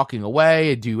 She's Walking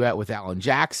Away, a duet with Alan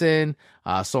Jackson,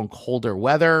 song Colder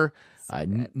Weather,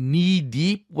 Knee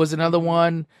Deep was another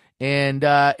one, and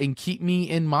Keep Me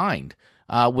in Mind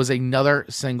was another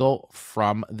single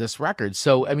from this record.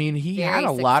 So, I mean, he had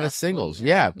a lot of singles.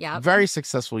 Yeah. Very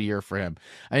successful year for him.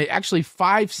 Actually,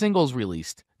 5 singles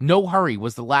released. No Hurry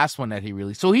was the last one that he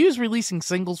released. So he was releasing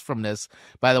singles from this,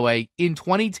 by the way, in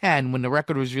 2010 when the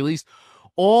record was released,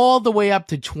 all the way up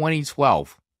to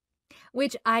 2012.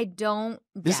 Which I don't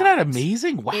Isn't that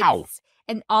amazing? Wow.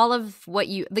 And all of what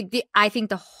I think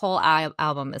the whole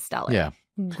album is stellar. Yeah.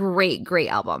 Great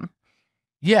album.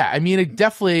 Yeah, I mean, it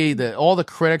definitely, all the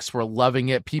critics were loving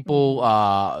it. People,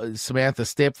 Samantha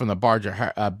Stipp from the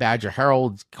Badger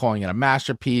Herald calling it a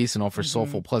masterpiece and offers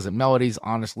soulful, pleasant melodies,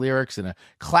 honest lyrics, and a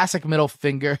classic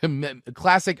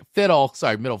classic fiddle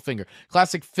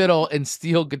and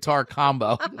steel guitar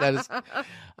combo. That is,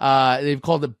 they've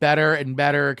called it better and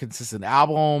better, consistent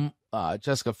album.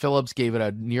 Jessica Phillips gave it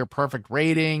a near perfect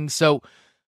rating. So,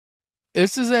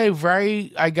 this is a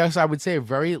very, I guess I would say, a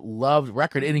very loved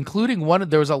record, and including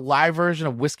there was a live version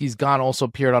of Whiskey's Gone also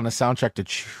appeared on the soundtrack to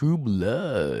True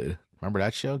Blood. Remember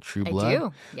that show, True Blood? I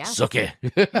do, yeah. Suck it.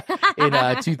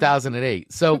 In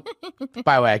 2008. So,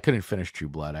 by the way, I couldn't finish True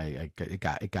Blood.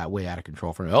 It got way out of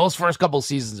control for me. Those first couple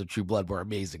seasons of True Blood were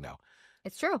amazing, though.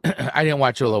 It's true. I didn't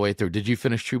watch it all the way through. Did you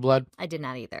finish True Blood? I did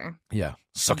not either. Yeah.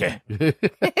 Suck it.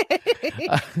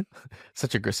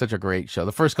 Such a great show.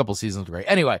 The first couple seasons were great.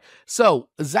 Anyway, so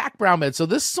Zach Brown, so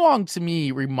this song to me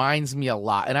reminds me a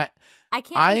lot. And I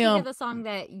can't think of the song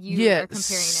that you are comparing it to.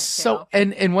 So,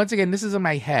 and once again, this is in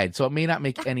my head, so it may not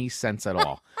make any sense at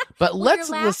all. But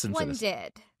let's listen to this.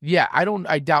 Did. Yeah,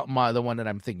 I doubt the one that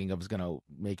I'm thinking of is gonna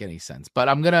make any sense. But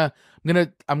I'm gonna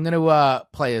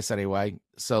play this anyway.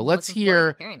 So let's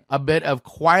hear a bit of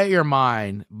Quiet Your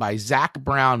Mind by Zach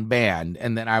Brown Band,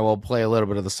 and then I will play a little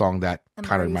bit of the song that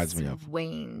kind of reminds me of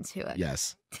Wayne to it.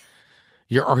 Yes.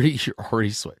 You're already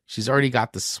sway. She's already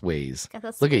got the sways.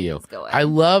 Look at you. Going. I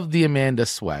love the Amanda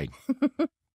sway.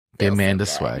 The Amanda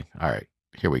sway. All right,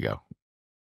 here we go.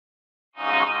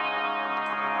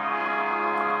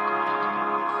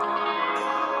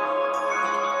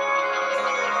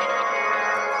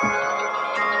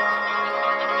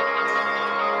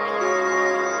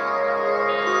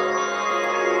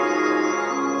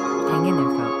 Hang in there,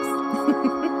 folks.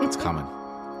 It's coming.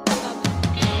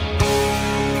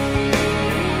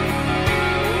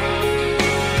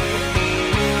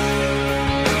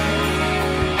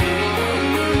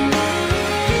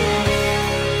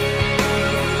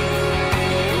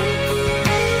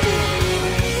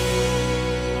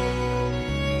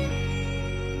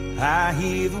 I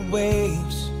hear the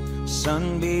waves,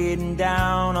 sun beating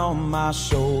down on my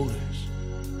shoulders.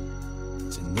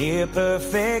 It's a near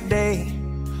perfect day,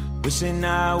 wishing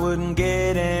I wouldn't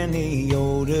get any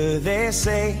older. They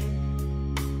say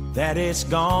that it's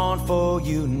gone for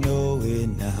you know it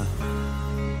now.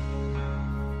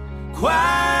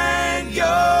 Quiet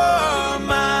your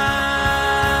mind,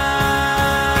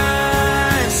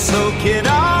 soak it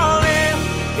all in.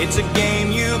 It's a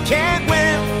game you can't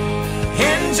win.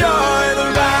 Enjoy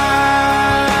the ride.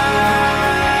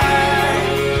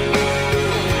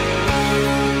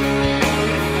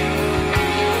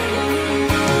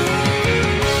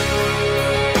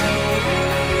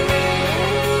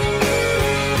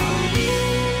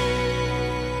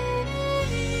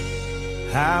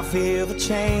 I feel the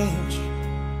change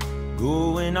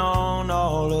going on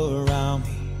all around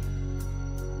me.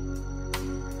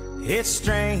 It's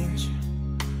strange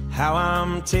how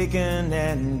I'm taken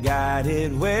and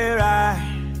guided, where I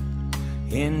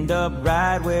end up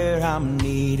right where I'm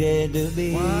needed to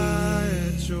be.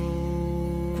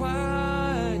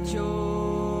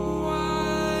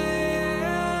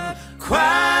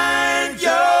 Quiet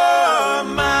your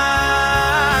mind,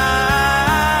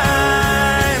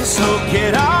 soak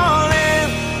it all in.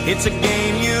 It's a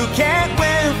game you can't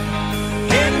win.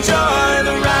 Enjoy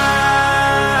the ride.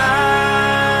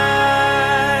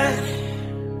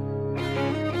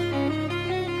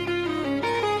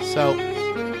 So,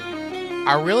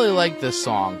 I really like this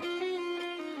song,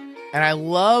 and I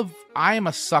love I am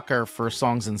a sucker for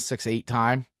songs in 6/8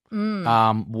 time.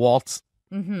 Waltz.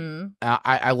 Mm-hmm.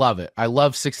 I love it. I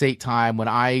love 6/8 time. When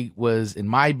I was in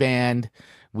my band,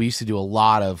 we used to do a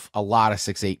lot of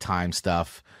 6/8 time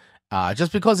stuff.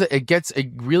 Just because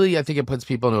it really, I think it puts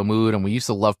people into a mood, and we used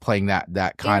to love playing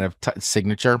that kind of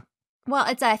signature. Well,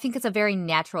 I think it's a very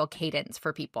natural cadence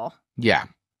for people. Yeah,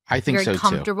 I think so too. Very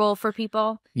comfortable for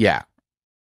people. Yeah.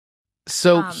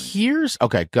 So here's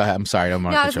okay. Go ahead. I'm sorry. I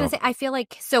was going to say, I feel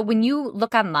like when you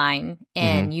look online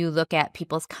and you look at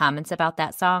people's comments about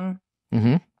that song,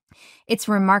 it's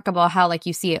remarkable how like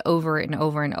you see it over and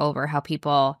over and over. How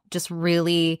people just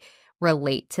really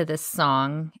relate to this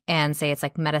song and say it's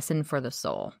like medicine for the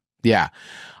soul. Yeah.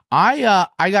 I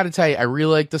got to tell you, I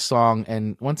really like the song,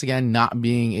 and once again, not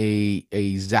being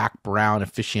a Zac Brown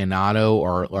aficionado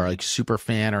or like super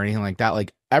fan or anything like that.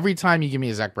 Like every time you give me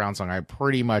a Zac Brown song,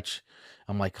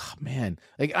 I'm like, oh, man,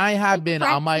 like I have been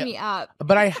on my,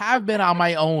 but I have been on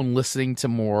my own listening to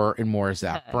more and more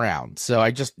Zac Brown. So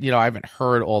I just, I haven't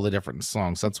heard all the different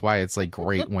songs. That's why it's like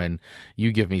great when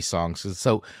you give me songs.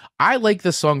 So I like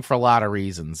this song for a lot of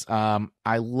reasons.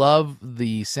 I love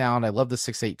the sound. I love the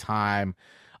 6/8 time.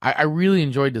 I really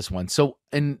enjoyed this one. So,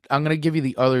 and I'm going to give you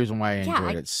the other reason why I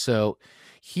enjoyed it. So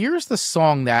here's the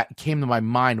song that came to my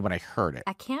mind when I heard it.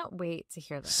 I can't wait to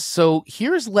hear this. So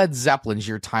here's Led Zeppelin's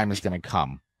Your Time Is Gonna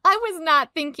Come. I was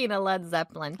not thinking of Led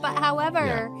Zeppelin, but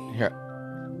however... Yeah. Here.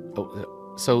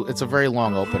 Oh, so it's a very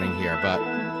long opening here, but...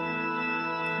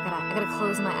 I gotta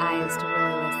close my eyes to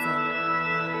really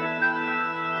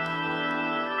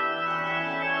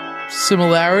listen.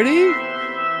 Similarity?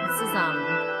 This is,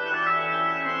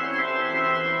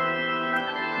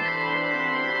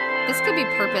 this could be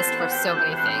purposed for so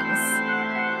many things,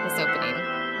 this opening.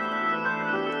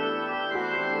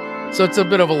 So it's a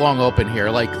bit of a long open here,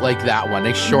 like that one.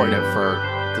 They shorten it for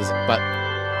this, but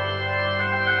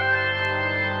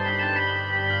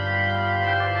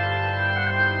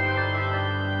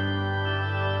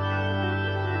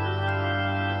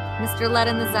Mr. Led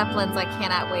and the Zeppelins, I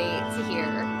cannot wait to hear.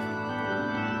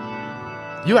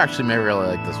 You actually may really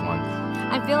like this one.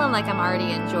 I'm feeling like I'm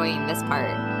already enjoying this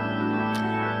part.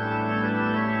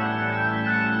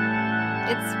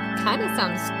 It's kind of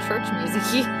sounds church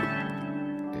music-y.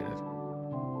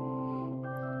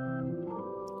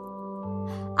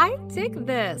 I dig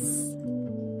this.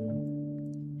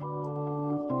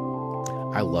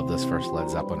 I love this first Led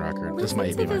Zeppelin record. This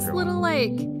might be my favorite. Little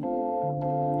like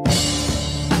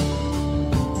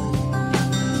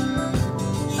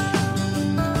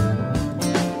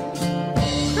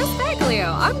Chris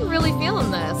Baglio. I'm really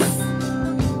feeling this.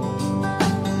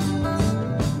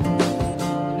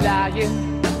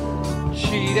 Lying,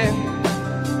 cheating,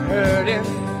 hurting,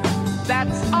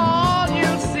 that's all you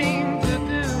seem to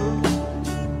do.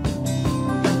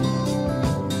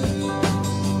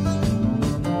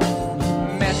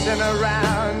 Messing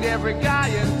around every guy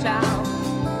in town,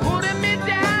 putting me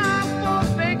down for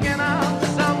thinking of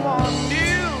someone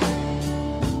new.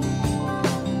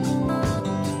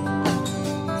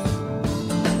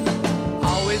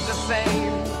 Always the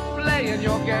same, playing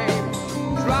your game,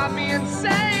 drive me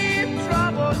insane.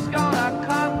 Trouble's gonna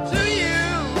come to you.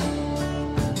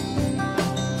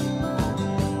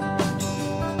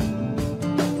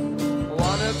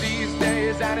 One of these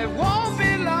days, and it won't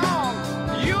be long,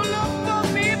 you look for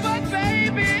me, but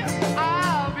baby,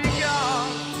 I'll be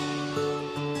gone.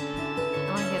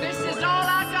 This is all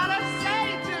I gotta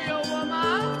say to you,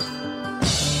 woman.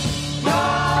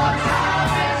 Your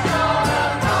time is gonna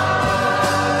come.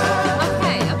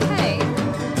 Okay.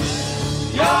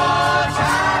 Your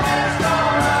time is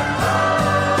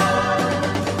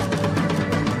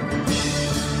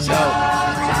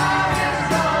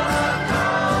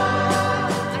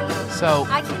So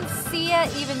I can see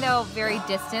it, even though very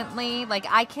distantly. Like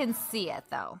I can see it,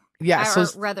 though. Yeah,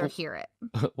 I'd rather hear it.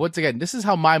 Once again, this is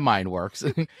how my mind works,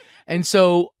 and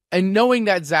knowing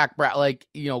that Zac Brown, like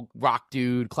rock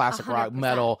dude, classic 100%. rock,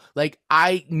 metal, like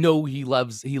I know he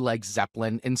likes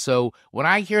Zeppelin, and so when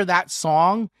I hear that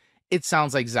song, it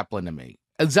sounds like Zeppelin to me.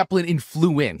 Zeppelin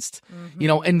influenced,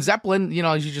 and Zeppelin,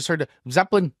 as you just heard,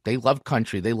 Zeppelin, they loved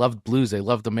country, they loved blues, they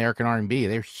loved American R&B.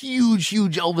 They're huge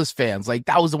Elvis fans. Like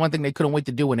that was the one thing they couldn't wait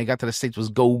to do when they got to the States was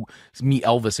go meet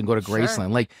Elvis and go to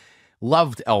Graceland. Like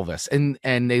loved Elvis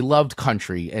and they loved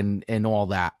country and all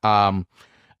that.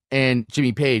 And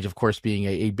Jimmy Page, of course,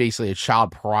 being basically a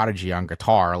child prodigy on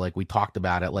guitar, like we talked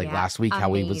about it last week,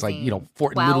 how he was like,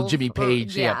 little Jimmy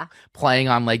Page, playing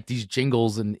on like these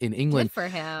jingles in England. Good for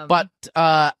him. But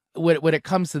when it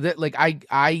comes to that, like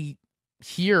I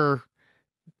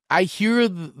I hear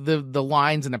the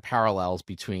lines and the parallels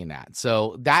between that.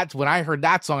 So that's when I heard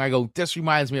that song, I go, this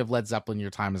reminds me of Led Zeppelin, Your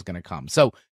Time Is Gonna Come.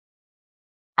 So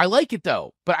I like it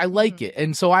though, but I like it.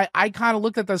 And so I kind of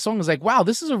looked at that song and was like, wow,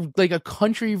 this is like a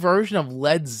country version of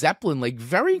Led Zeppelin, like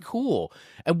very cool.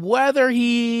 And whether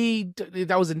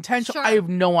that was intentional, I have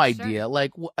no idea.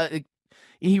 Like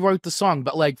he wrote the song,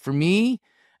 but like for me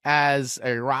as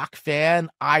a rock fan,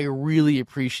 I really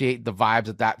appreciate the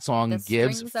vibes that song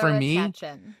gives for me.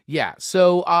 Yeah.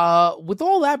 So with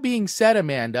all that being said,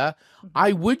 Amanda,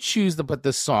 I would choose to put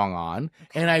this song on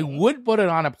and I would put it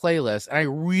on a playlist, and I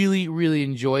really, really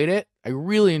enjoyed it.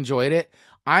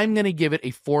 I'm going to give it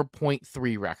a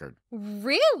 4.3 record.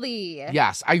 Really?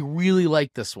 Yes, I really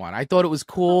like this one. I thought it was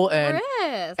cool.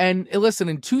 And listen,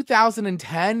 in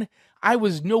 2010, I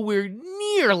was nowhere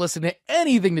near listening to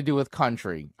anything to do with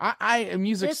country. I a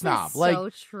music snob. Is so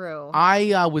true.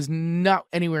 I was not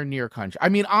anywhere near country. I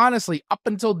mean, honestly, up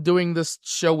until doing this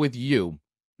show with you,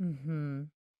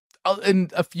 and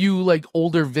a few like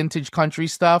older vintage country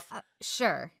stuff.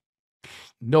 Sure.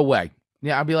 No way.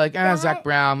 Yeah, I'd be like, Zach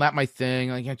Brown, that my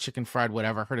thing. Like, yeah, chicken fried,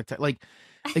 whatever. Heard it. Like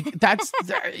that's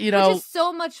you know, which is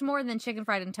so much more than chicken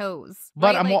fried and toes.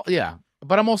 But right?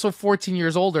 But I'm also 14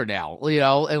 years older now, you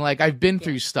know, and like I've been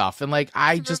through stuff, and like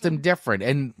I just am different.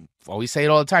 And I always say it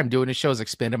all the time, doing a show has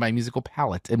expanded my musical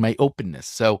palette and my openness.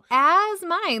 So as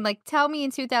mine, like tell me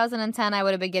in 2010 I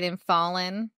would have been getting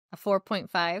Fallen a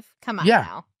 4.5. Come on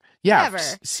now. Yeah.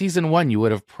 Season 1, you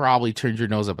would have probably turned your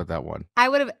nose up at that one.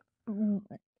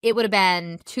 It would have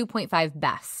been 2.5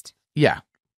 best. Yeah.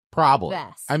 Probably.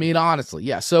 Best. I mean, honestly,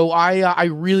 yeah. So I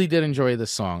really did enjoy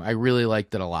this song. I really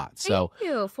liked it a lot. So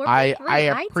thank you.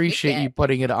 I appreciate you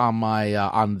putting it on my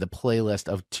on the playlist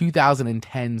of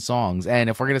 2010 songs. And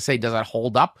if we're gonna say, does that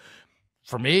hold up?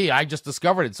 For me, I just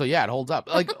discovered it. So yeah, it holds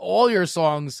up. Like all your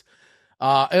songs,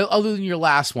 other than your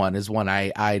last one, is one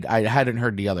I hadn't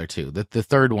heard the other two. The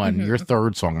third one, your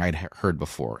third song, I'd heard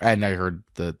before, and I heard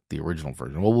the original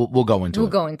version. We'll go into it. We'll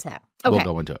go into it. Okay. We'll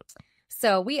go into it.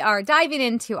 So we are diving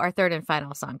into our third and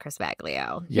final song, Chris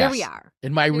Baglio. Yes. Here we are.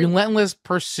 In my relentless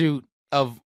pursuit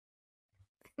of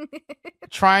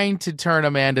trying to turn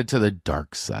Amanda to the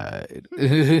dark side.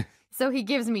 So he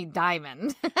gives me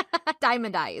Diamond.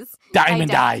 Diamond Eyes.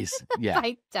 Diamond Eyes. Yeah.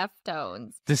 By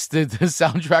Deftones. This the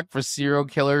soundtrack for serial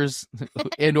killers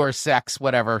and or sex,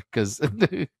 whatever. Because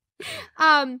this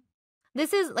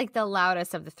is like the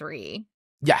loudest of the three.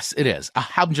 Yes, it is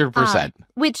 100%.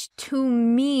 Which to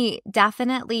me,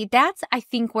 definitely, that's I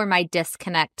think where my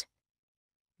disconnect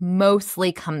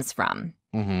mostly comes from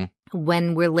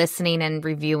when we're listening and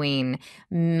reviewing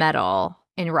metal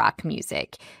and rock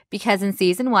music. Because in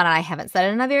season 1, and I haven't said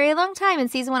it in a very long time, in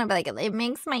season 1, I'd be like, it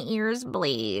makes my ears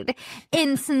bleed.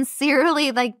 And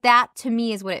sincerely, like that to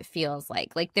me is what it feels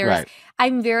like. Like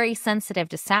I'm very sensitive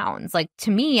to sounds. Like to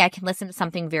me, I can listen to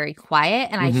something very quiet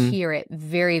and I hear it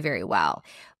very, very well.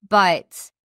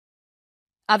 But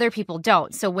other people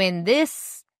don't. So when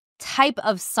this type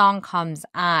of song comes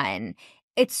on,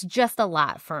 it's just a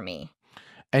lot for me.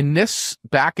 And this,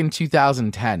 back in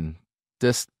 2010,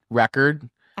 this record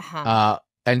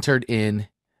entered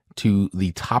into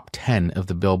the top 10 of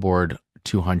the Billboard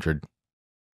 200.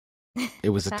 It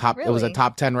was a top. Really? It was a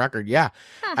top 10 record. Yeah,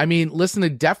 I mean, listen, the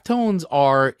Deftones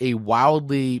are a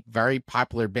wildly very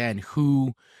popular band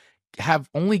who have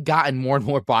only gotten more and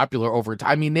more popular over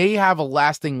time. I mean, they have a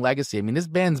lasting legacy. I mean, this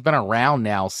band's been around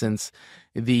now since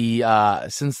the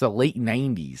late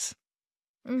 90s.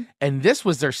 And this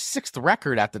was their 6th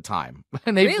record at the time.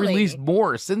 And they've released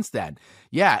more since then.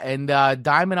 Yeah, and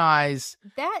Diamond Eyes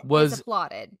was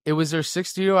applauded. It was their 6th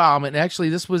studio album. And actually,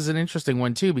 this was an interesting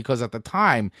one, too, because at the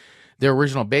time, their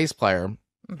original bass player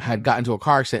had gotten into a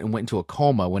car accident and went into a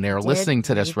coma when they were listening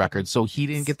to this record. So he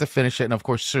didn't get to finish it. And of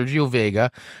course, Sergio Vega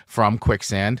from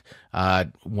Quicksand,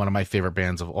 one of my favorite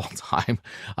bands of all time,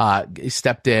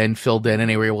 stepped in, filled in, and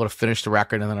they were able to finish the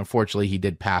record. And then unfortunately, he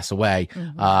did pass away.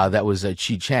 That was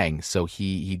Chi Chang. So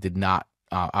he did not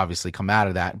obviously come out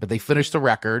of that. But they finished the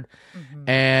record,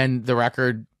 and the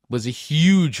record was a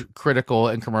huge critical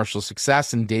and commercial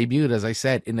success and debuted, as I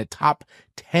said, in the top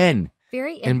 10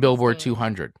 in Billboard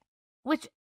 200. Which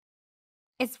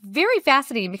it's very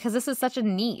fascinating because this is such a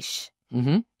niche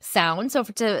sound. So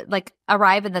to like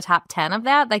arrive in the top 10 of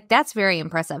that, like that's very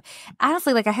impressive.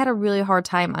 Honestly, like I had a really hard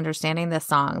time understanding this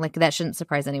song. Like that shouldn't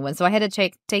surprise anyone. So I had to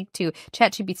take to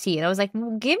ChatGPT and I was like,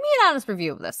 well, give me an honest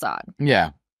review of this song.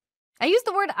 Yeah. I used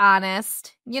the word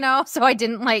honest, so I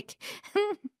didn't like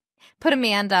put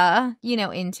Amanda,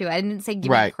 into it. I didn't say give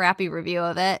me a crappy review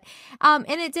of it. And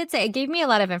it did say, it gave me a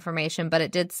lot of information, but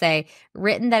it did say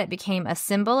written that it became a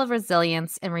symbol of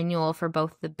resilience and renewal for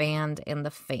both the band and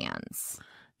the fans.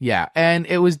 Yeah, and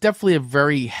it was definitely a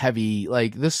very heavy,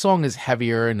 like, this song is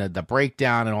heavier, and the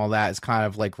breakdown and all that is kind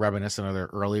of, like, reminiscent of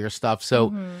their earlier stuff.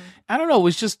 So, I don't know,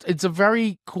 it's a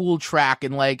very cool track,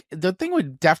 and, like, the thing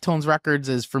with Deftones records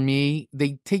is, for me,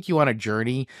 they take you on a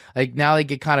journey. Like, now they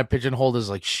get kind of pigeonholed as,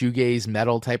 like, shoegaze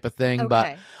metal type of thing,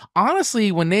 but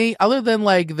honestly, when they, other than,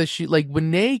 like, when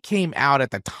they came out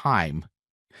at the time,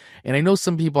 and I know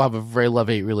some people have a very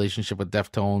love-hate relationship with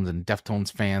Deftones and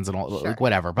Deftones fans and all, like,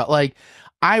 whatever, but, like,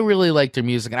 I really like their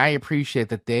music, and I appreciate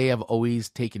that they have always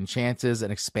taken chances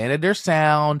and expanded their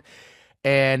sound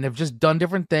and have just done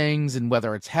different things, and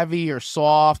whether it's heavy or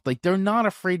soft, like, they're not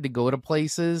afraid to go to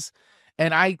places.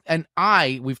 And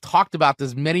we've talked about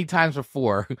this many times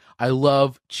before. I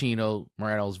love Chino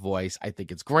Moreno's voice. I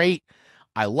think it's great.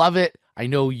 I love it. I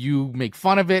know you make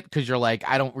fun of it because you're like,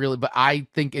 I don't really, but I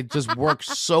think it just works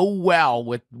so well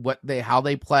with how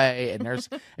they play. And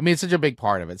it's such a big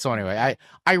part of it. So anyway,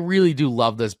 I really do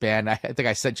love this band. I think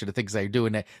I sent you the things they're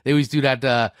doing. They always do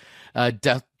that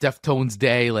Deftones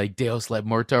Day, like Deus Le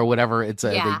Muerto or whatever.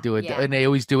 They do it, and they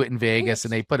always do it in Vegas,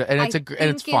 and they put it, and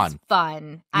it's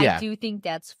fun. I do think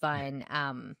that's fun.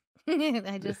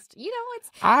 I just,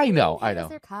 I know.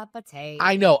 Their cup of tea.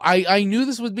 I know. I knew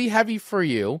this would be heavy for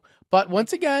you, but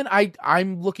once again,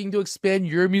 I'm looking to expand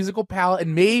your musical palette,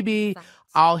 and maybe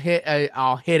I'll hit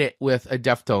it with a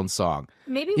Deftones song.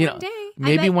 Maybe one day.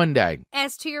 Maybe one day.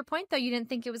 As to your point, though, you didn't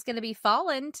think it was going to be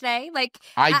Fallen today. Like,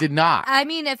 I did not. I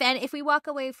mean, if we walk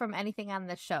away from anything on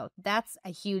this show, that's a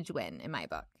huge win in my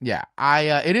book. Yeah,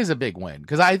 it is a big win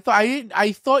because I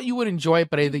thought you would enjoy it,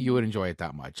 but I didn't think you would enjoy it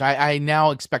that much. I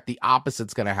now expect the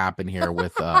opposite's going to happen here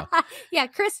with. Yeah,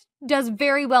 Chris does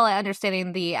very well at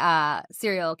understanding the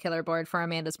serial killer board for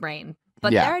Amanda's brain,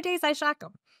 but there are days I shock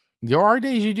him. There are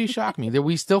days you do shock me.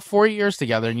 We still 4 years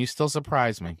together, and you still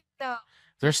surprise me. No.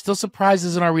 There's still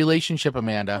surprises in our relationship,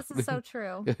 Amanda. This is so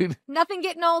true. Nothing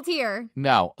getting old here.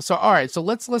 No. So, all right. So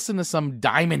let's listen to some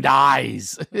Diamond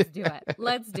Eyes.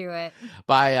 Let's do it.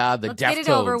 By the Deftones. Let's get it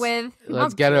over with.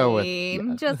 Let's get it over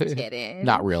with. Just kidding.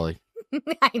 Not really.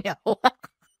 I know.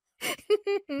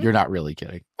 You're not really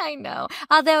kidding. I know.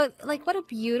 Although, like, what a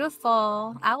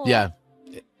beautiful owl. Yeah.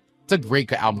 It's a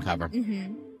great album cover.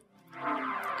 Mm-hmm.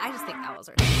 I just think owls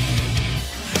are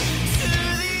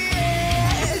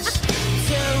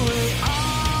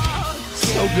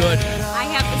so good. I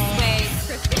have to sway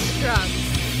Kristen drums.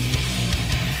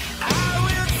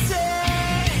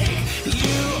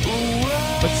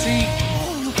 But see,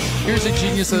 here's a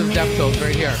genius of the Deftones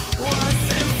right here.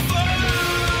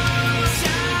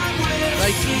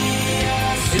 Like,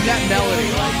 in that melody,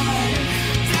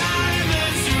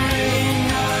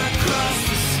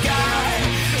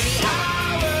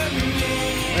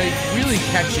 like really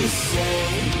catchy.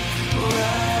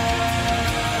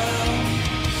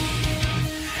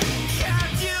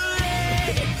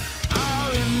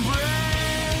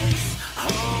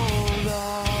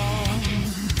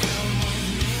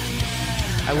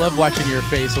 I love watching your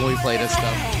face when we play this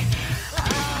stuff.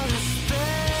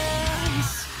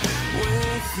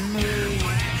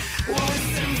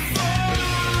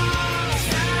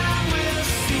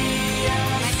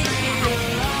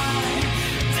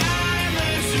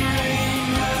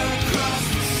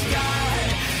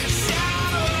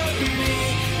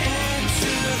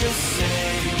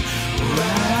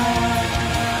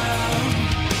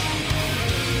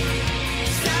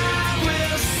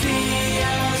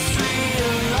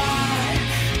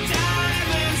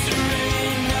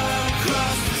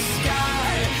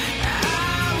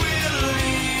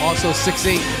 Also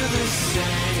 6'8".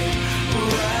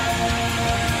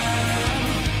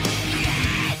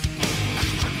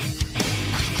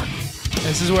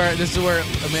 This is where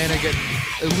Amanda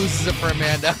loses it for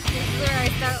Amanda. This is where I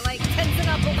start like tensing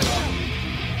up a little.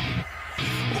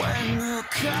 When the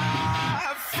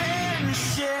coffin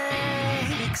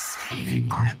shakes.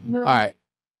 All right.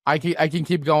 I can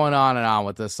keep going on and on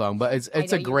with this song, but it's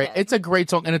a great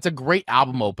song, and it's a great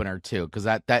album opener too, because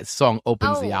that song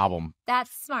opens the album.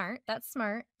 That's smart.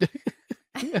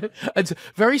 It's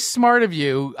very smart of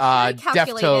you,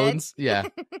 Deftones. Yeah,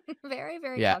 very,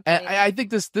 very. Yeah, and I think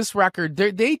this record,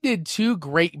 they did two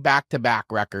great back-to-back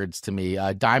records to me: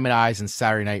 Diamond Eyes and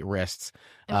Saturday Night Wrist.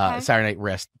 Saturday Night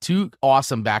Wrist, two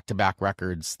awesome back-to-back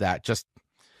records that just.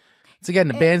 It's again,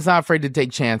 the band's not afraid to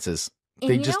take chances.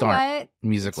 They just aren't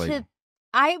musically.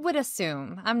 I would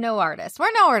assume I'm no artist.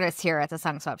 We're no artists here at the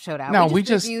Song Swap Showdown. No, we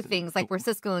just review things like we're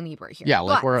Siskel and Ebert here. Yeah,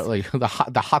 like we're like the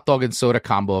hot dog and soda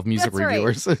combo of music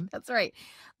reviewers. That's right.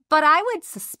 But I would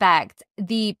suspect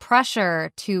the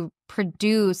pressure to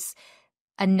produce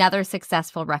another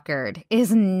successful record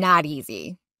is not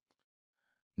easy.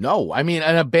 No, I mean,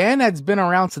 and a band that's been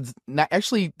around since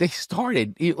actually they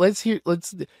started.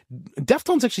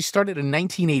 Deftones actually started in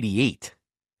 1988.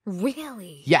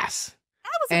 Really? Yes.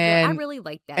 I really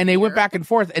like that. And they went back and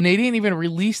forth, and they didn't even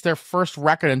release their first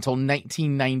record until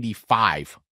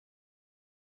 1995.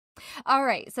 All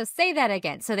right, so say that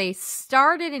again. So they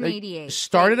started in 88.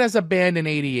 Started as a band in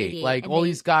 88. Like all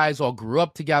these guys all grew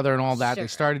up together and all that. Sure. They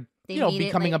started,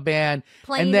 becoming a band,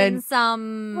 playing and then in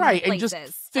some places. And just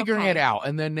figuring it out.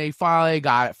 And then they finally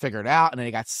got it figured out, and then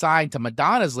they got signed to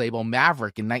Madonna's label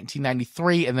Maverick in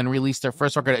 1993, and then released their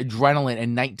first record, Adrenaline,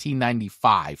 in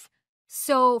 1995.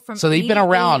 So from they've been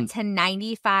around to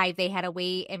 95, they had to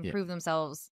wait and prove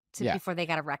themselves before they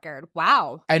got a record.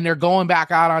 Wow. And they're going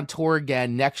back out on tour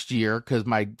again next year because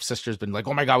my sister's been like,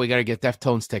 oh my God, we got to get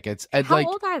Deftones tickets. And how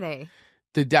old are they?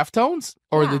 The Deftones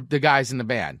or the guys in the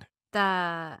band?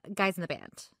 The guys in the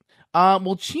band.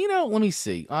 Well, Chino, let me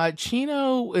see.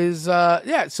 Chino is,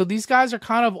 so these guys are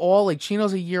kind of all like,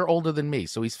 Chino's a year older than me.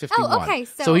 So he's 51. Oh, okay.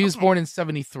 So he was born in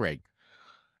 73.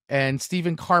 And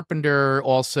Stephen Carpenter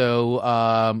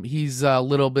also, he's a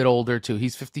little bit older too.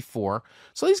 He's 54.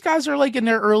 So these guys are like in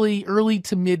their early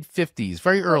to mid 50s,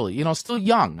 very early, still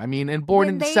young. I mean, and born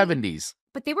in the 70s.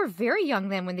 But they were very young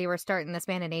then when they were starting this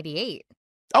band in 88.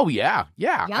 Oh, yeah.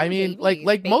 Yeah. Young I mean, babies,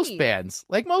 like most bands,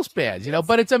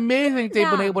 but it's amazing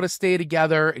they've been able to stay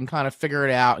together and kind of figure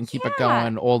it out and keep it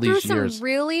going all these years. Some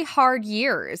really hard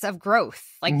years of growth.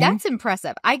 Like that's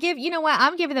impressive. I'm giving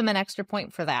them an extra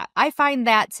point for that. I find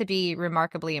that to be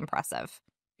remarkably impressive.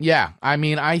 Yeah. I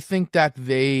mean, I think that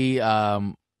they,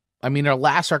 their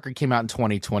last record came out in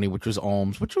 2020, which was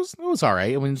Ohms, which was all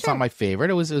right. I mean, it's not my favorite.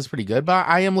 It was pretty good, but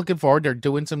I am looking forward. They're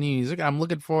doing some new music. I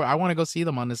want to go see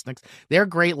them on this next. They're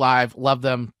great live. Love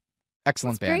them.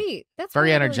 Excellent band. Great. That's very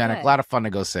really energetic. Good. A lot of fun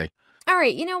to go see. All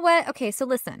right. You know what? Okay. So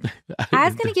listen, I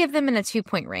was going to give them in a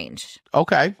 2-point range.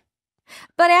 Okay.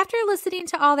 But after listening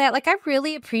to all that, like I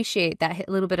really appreciate that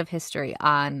little bit of history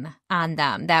on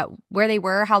them, that where they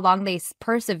were, how long they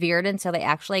persevered until they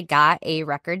actually got a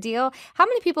record deal. How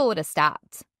many people would have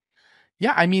stopped?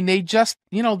 Yeah, I mean, they just,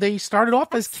 they started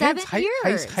off as kids, 7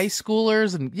 years. high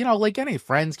schoolers, and, like any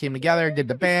friends came together, did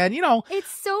the band,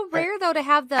 It's so rare, though, to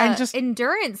have the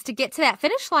endurance to get to that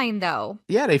finish line, though.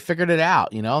 Yeah, they figured it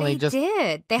out, They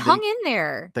did. They hung in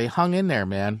there. They hung in there,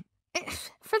 man.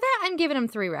 For that, I'm giving them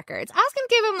 3 records. I was going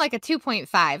to give them like a 2.5.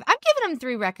 I'm giving them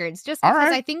 3 records just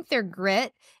because I think their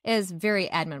grit is very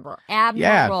admirable.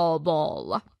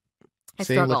 Admirable.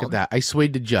 See, look at that. I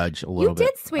swayed the judge a little bit. You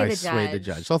did sway the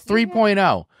judge. So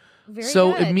 3.0.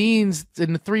 So good. It means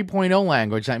in the 3.0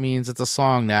 language, that means it's a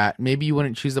song that maybe you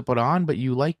wouldn't choose to put on, but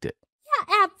you liked it.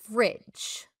 Yeah,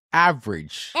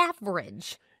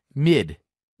 Average. Mid.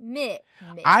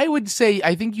 I would say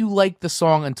I think you like the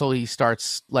song until he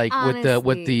starts like with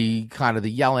the kind of the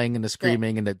yelling and the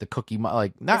screaming and the cookie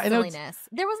the silliness.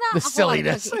 There was not the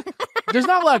silliness. There's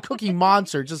not a lot of Cookie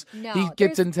Monster. Just he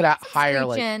gets into that higher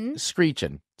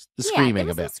screeching, the screaming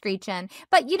a bit. Screeching,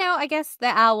 but I guess the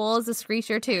owl is a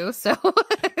screecher too. So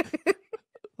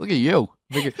look at you,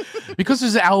 because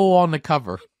there's an owl on the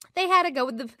cover. They had to go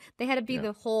with they had to be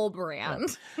the whole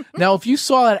brand. Now, if you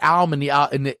saw that album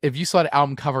if you saw the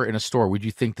album cover in a store, would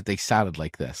you think that they sounded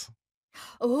like this?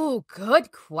 Oh,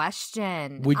 good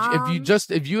question. Would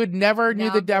if you had never knew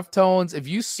the Deftones, if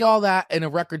you saw that in a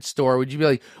record store, would you be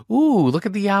like, "Ooh, look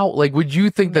at the owl"? Like, would you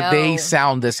think that they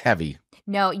sound this heavy?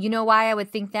 No, you know why I would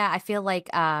think that? I feel like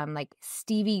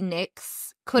Stevie Nicks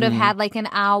could have had like an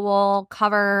owl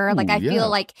cover. Ooh, I feel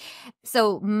like,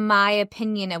 so my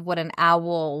opinion of what an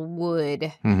owl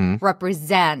would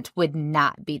represent would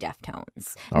not be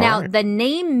Deftones. Now, the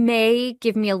name may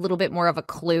give me a little bit more of a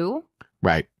clue.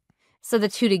 Right. So the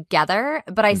two together,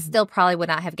 but I still probably would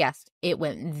not have guessed it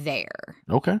went there.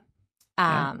 Okay.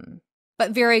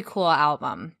 But very cool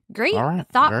album. Great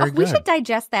thought. Very we good. should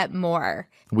digest that more.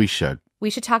 We should. We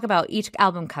should talk about each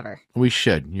album cover. We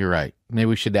should. You're right. Maybe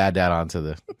we should add that onto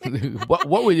the. what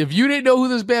would, if you didn't know who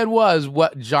this band was,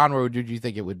 what genre did you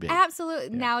think it would be? Absolutely.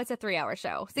 Yeah. Now it's a 3-hour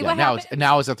show. See what now happens?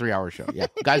 Now it's a 3-hour show. Yeah,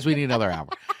 guys, we need another hour.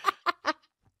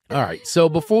 All right. So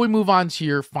before we move on to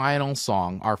your final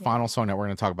song, our final song that we're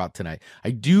going to talk about tonight,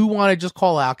 I do want to just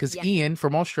call out because Ian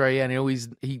from Australia, and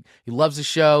he loves the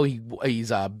show. He's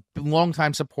a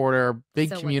longtime supporter, big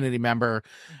community member,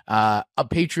 a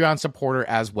Patreon supporter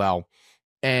as well.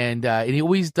 And he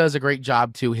always does a great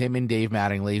job too. Him and Dave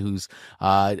Mattingly, who's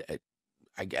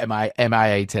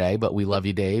MIA today, but we love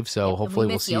you, Dave. So hopefully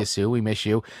we'll see you soon. We miss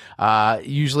you.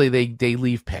 Usually they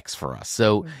leave picks for us.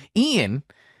 So Ian,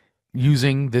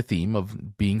 using the theme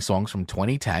of being songs from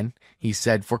 2010, he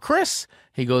said for Chris,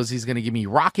 he goes, he's going to give me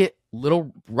Rocket,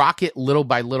 Little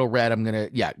by Little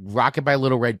Red. Rocket by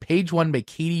Little Red, Page One by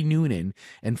Katie Noonan,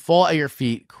 and Fall at Your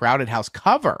Feet, Crowded House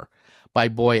cover by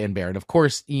Boy and Bear. And of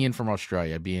course, Ian from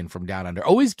Australia, being from down under,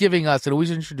 always giving us and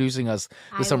always introducing us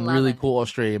to some really cool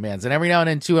Australian bands. And every now and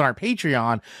then too, on our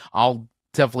Patreon, I'll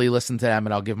definitely listen to them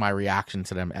and I'll give my reaction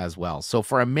to them as well. So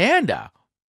for Amanda,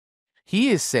 he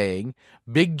is saying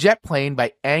Big Jet Plane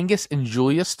by Angus and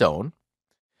Julia Stone,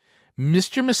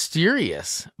 Mr.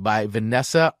 Mysterious by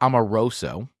Vanessa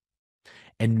Amoroso,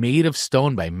 and Made of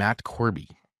Stone by Matt Corby.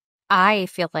 I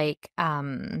feel like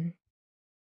I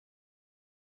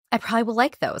probably will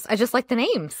like those. I just like the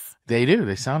names. They do.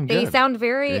 They sound good. They sound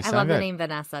very... I love the name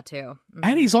Vanessa, too.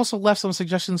 And he's also left some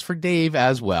suggestions for Dave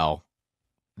as well.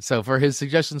 So for his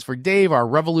suggestions for Dave are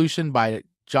Revolution by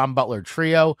John Butler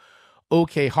Trio,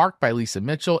 OK Hark by Lisa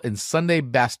Mitchell, and Sunday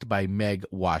Best by Meg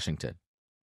Washington.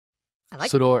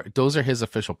 So those are his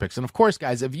official picks. And of course,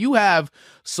 guys, if you have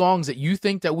songs that you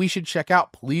think that we should check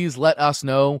out, please let us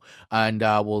know, and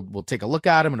we'll take a look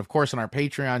at them. And of course, on our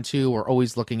Patreon too, we're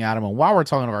always looking at them. And while we're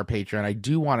talking about our Patreon, I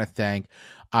do want to thank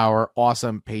our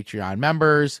awesome Patreon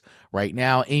members right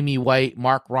now: Amy White,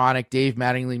 Mark Ronick, Dave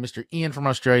Mattingly, Mr. Ian from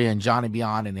Australia, and Johnny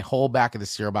Beyond, and the whole back of the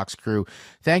Cereal Box crew.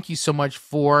 Thank you so much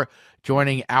for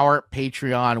joining our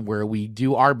Patreon, where we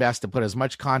do our best to put as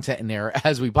much content in there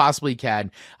as we possibly can.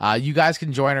 You guys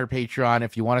can join our Patreon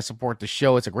if you want to support the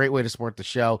show. It's a great way to support the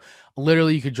show.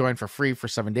 Literally, you could join for free for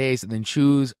 7 days and then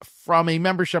choose from a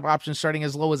membership option starting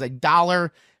as low as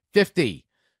 $1.50.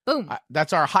 Boom.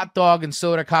 That's our hot dog and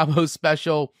soda combo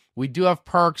special. We do have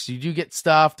perks. You do get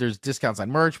stuff. There's discounts on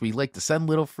merch. We like to send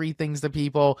little free things to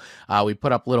people. We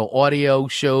put up little audio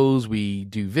shows. We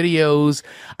do videos.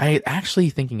 I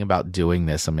actually thinking about doing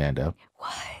this, Amanda.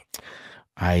 What?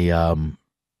 I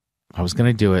was going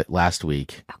to do it last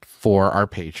week for our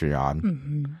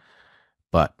Patreon,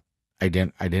 but I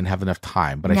didn't have enough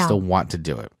time, but I still want to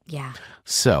do it. Yeah.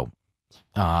 So,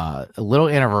 a little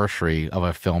anniversary of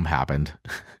a film happened.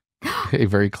 A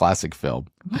very classic film.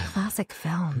 What classic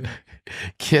film?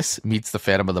 Kiss Meets the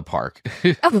Phantom of the Park.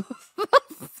 That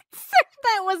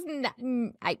was not,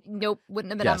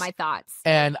 wouldn't have been on my thoughts.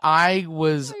 And I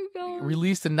was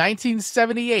released in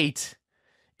 1978.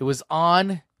 It was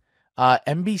on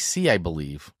NBC, I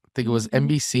believe. I think it was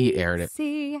NBC aired it.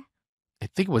 I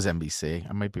think it was NBC.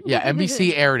 I might be. Yeah,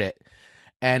 NBC aired it.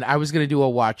 And I was going to do a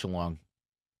watch along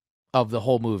of the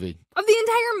whole movie. Of the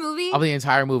entire movie? Of the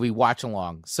entire movie, watch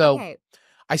along. So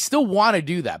I still want to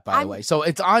do that, by the way. So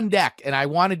it's on deck, and I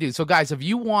want to do. So guys, if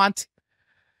you want,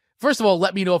 first of all,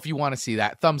 let me know if you want to see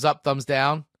that. Thumbs up, thumbs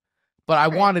down. But I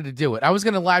wanted to do it. I was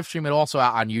going to live stream it also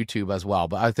out on YouTube as well.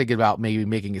 But I was thinking about maybe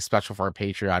making it special for our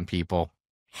Patreon people.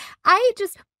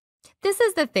 This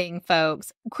is the thing,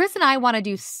 folks. Chris and I want to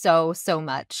do so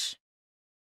much.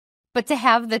 But to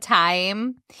have the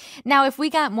time. Now, if we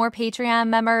got more Patreon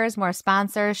members, more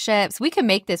sponsorships, we could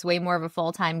make this way more of a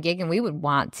full-time gig, and we would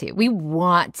want to. We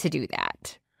want to do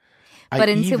that. But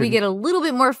until we get a little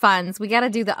bit more funds, we got to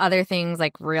do the other things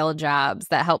like real jobs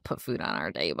that help put food on our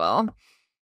table.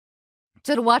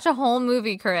 So to watch a whole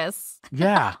movie, Chris.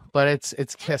 Yeah, but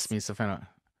it's Kiss Me. So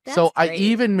I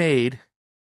even made,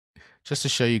 just to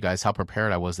show you guys how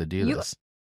prepared I was to do this,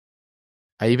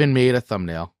 I even made a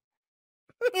thumbnail.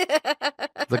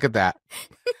 Look at that.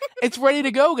 It's ready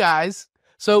to go, guys.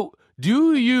 So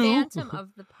do you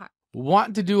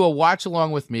want to do a watch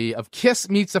along with me of Kiss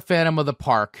Meets the Phantom of the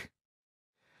Park?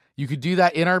 You could do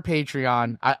that in our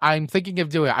Patreon. I'm thinking of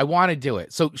doing it. I want to do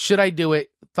it. So should I do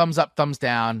it? Thumbs up, thumbs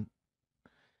down.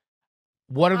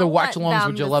 What are the watch alongs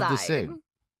would you love to see?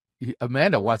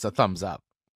 Amanda wants a thumbs up.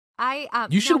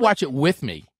 You should watch it with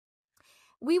me.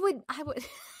 I would. How long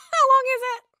is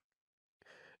it?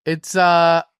 It's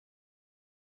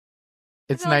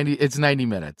 90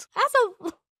 minutes. That's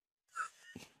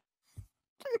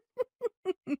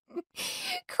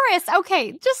Chris,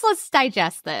 okay, just let's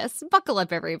digest this. Buckle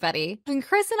up, everybody. When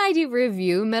Chris and I do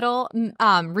review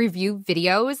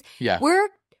videos,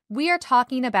 we are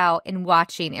talking about and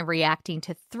watching and reacting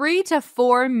to 3 to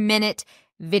 4 minute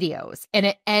videos, and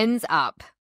it ends up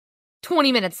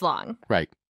 20 minutes long. Right.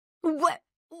 What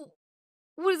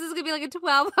is this gonna be, like a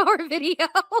 12-hour video?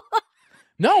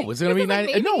 No, it's gonna be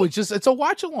 90. No, it's a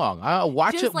watch along.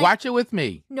 Watch it with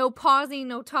me. No pausing,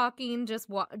 no talking, just.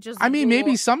 I mean,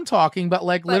 maybe some talking, but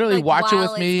literally watch it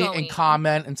with me and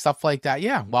comment and stuff like that.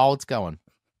 Yeah, while it's going.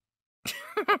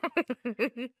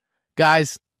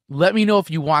 Guys, let me know if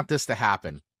you want this to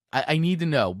happen. I need to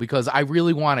know because I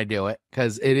really want to do it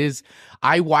because it is.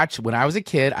 I watched when I was a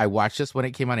kid. I watched this when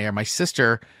it came on air. My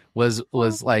sister was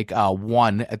like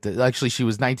one at the. Actually, she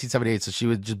was 1978, so she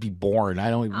would just be born. I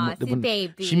don't even.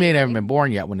 Baby. She may not have been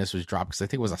born yet when this was dropped because I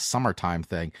think it was a summertime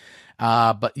thing.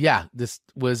 But yeah, this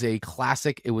was a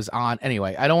classic. It was on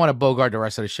anyway. I don't want to bogart the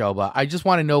rest of the show, but I just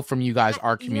want to know from you guys,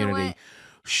 our community.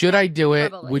 Should I do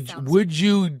it? Would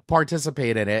you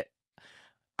participate in it?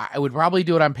 I would probably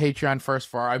do it on Patreon first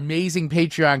for our amazing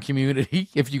Patreon community,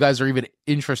 if you guys are even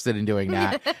interested in doing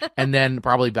that, and then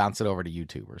probably bounce it over to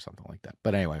YouTube or something like that.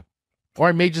 But anyway, or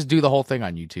I may just do the whole thing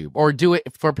on YouTube or do it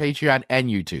for Patreon and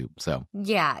YouTube. So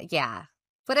yeah.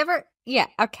 Whatever. Yeah.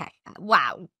 Okay.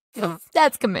 Wow.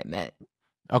 That's commitment.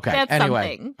 Okay. That's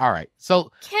anyway. Something. All right.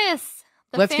 So Kiss.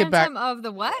 Let's get back. Phantom of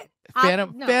the what?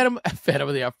 Phantom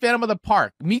of the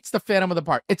Park meets the Phantom of the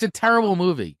Park. It's a terrible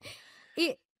movie.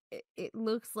 It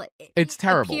looks like it's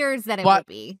terrible. Appears that it would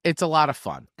be. It's a lot of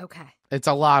fun. Okay. It's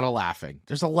a lot of laughing.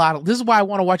 There's a lot of. This is why I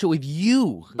want to watch it with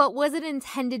you. But was it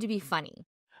intended to be funny?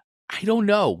 I don't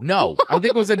know. No, I think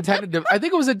it was intended to. I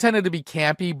think it was intended to be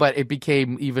campy, but it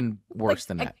became even worse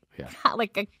than that. Yeah,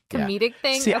 like a comedic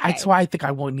thing. See, okay. that's why I think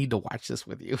I won't need to watch this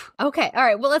with you. Okay. All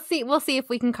right. Well, let's see. We'll see if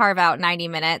we can carve out 90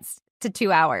 minutes to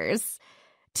 2 hours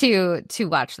to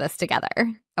watch this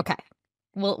together. Okay.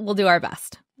 We'll do our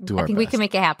best. I think we can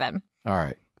make it happen. All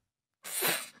right.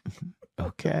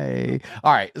 Okay.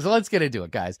 All right. So let's get into it,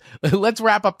 guys. Let's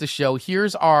wrap up the show.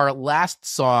 Here's our last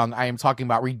song. I am talking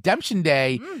about Redemption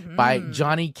Day by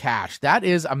Johnny Cash. That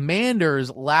is Amanda's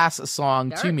last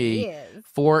song to me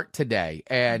for today.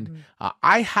 And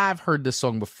I have heard this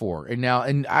song before. And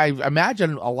I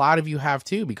imagine a lot of you have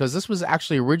too, because this was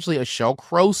actually originally a Sheryl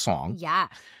Crow song. Yeah.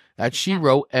 That she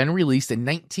wrote and released in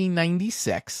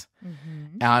 1996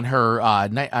 on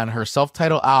her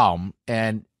self-titled album,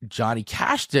 and Johnny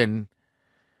Cash then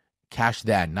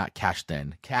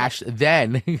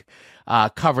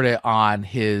covered it on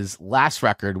his last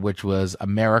record, which was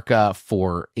America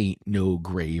for Ain't No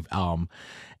Grave.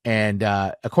 And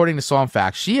according to Song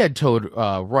Facts, she had told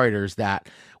Reuters that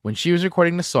when she was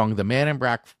recording the song, the man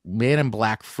in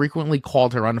black frequently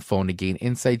called her on the phone to gain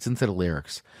insights into the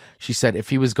lyrics. She said if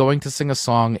he was going to sing a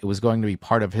song, it was going to be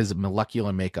part of his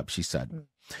molecular makeup, she said.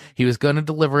 He was going to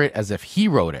deliver it as if he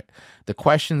wrote it. The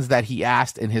questions that he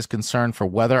asked and his concern for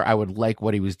whether I would like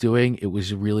what he was doing, it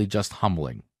was really just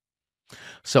humbling.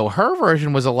 So her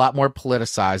version was a lot more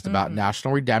politicized about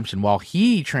national redemption, while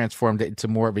he transformed it into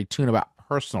more of a tune about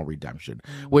personal redemption,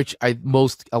 which a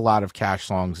lot of Cash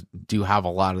songs do have a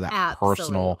lot of that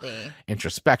personal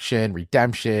introspection,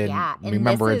 redemption,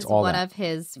 remembrance, all that. One of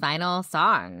his final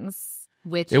songs,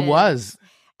 which was.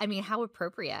 I mean, how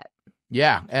appropriate.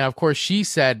 Yeah. And of course, she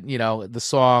said, the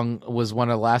song was one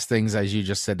of the last things, as you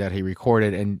just said, that he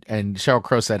recorded. And Sheryl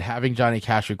Crow said, having Johnny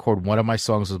Cash record one of my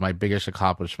songs was my biggest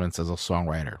accomplishments as a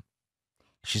songwriter.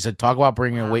 She said, talk about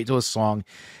bringing weight to a song.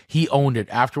 He owned it.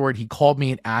 Afterward, he called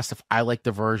me and asked if I liked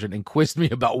the version and quizzed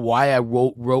me about why I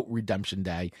wrote Redemption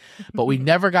Day. But we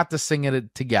never got to sing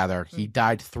it together. He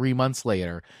died 3 months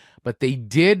later. But they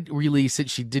did release it.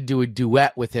 She did do a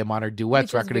duet with him on her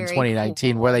duets record in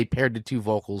 2019 where they paired the two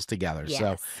vocals together. Yes.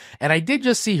 So, and I did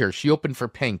just see her. She opened for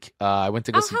Pink. I went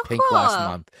to go see Pink last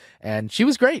month, and she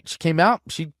was great. She came out.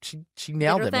 She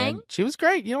nailed it, man. She was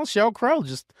great. Sheryl Crow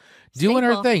just doing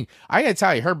her thing. I gotta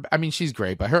tell you, she's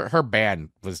great, but her band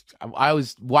was. I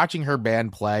was watching her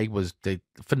band play was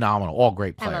phenomenal. All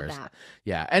great players. I love that.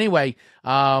 Yeah. Anyway,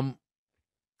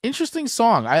 interesting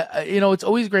song. It's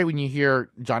always great when you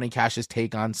hear Johnny Cash's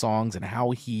take on songs and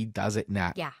how he does it in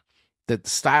that. Yeah. The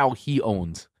style he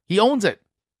owns. He owns it.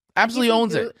 Absolutely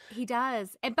owns it. He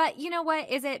does. But you know what?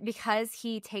 Is it because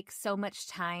he takes so much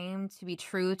time to be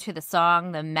true to the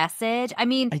song, the message? I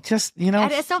mean, I just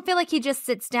don't feel like he just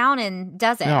sits down and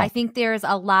does it. No. I think there's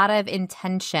a lot of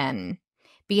intention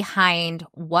behind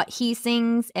what he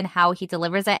sings and how he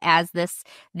delivers it as this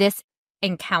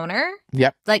encounter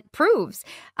proves.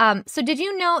 So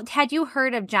had you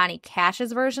heard of Johnny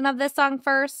Cash's version of this song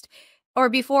first or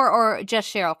before, or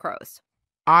just Sheryl Crow's?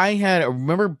 I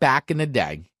remember back in the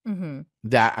day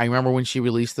that I remember when she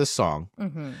released this song,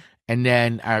 and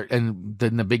then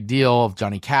the big deal of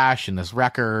Johnny Cash and this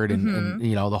record and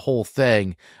the whole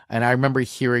thing, and I remember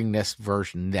hearing this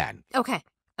version then. Okay.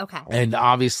 And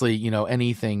obviously,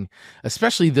 anything,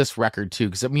 especially this record too,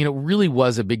 because it really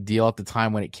was a big deal at the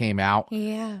time when it came out.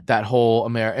 Yeah. That whole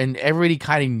and everybody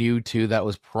kind of knew too that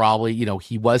was probably,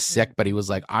 he was sick, but he was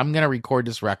like, I'm going to record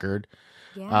this record.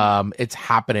 Yeah. It's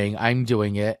happening. I'm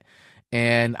doing it.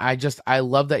 And I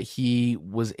love that he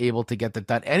was able to get that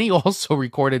done. And he also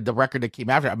recorded the record that came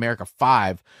after, America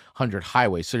 500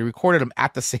 Highway. So he recorded them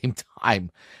at the same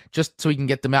time just so he can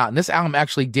get them out. And this album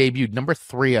actually debuted number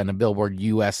 3 on the Billboard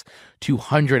US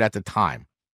 200 at the time.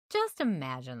 Just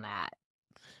imagine that.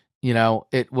 You know,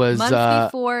 it was months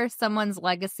before someone's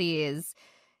legacy is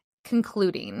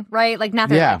concluding, right? Like not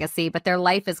their legacy, but their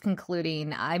life is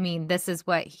concluding. I mean, this is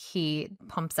what he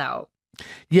pumps out.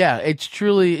 Yeah, it's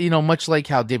truly, you know, much like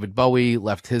how David Bowie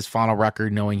left his final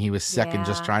record knowing he was sick and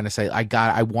just trying to say,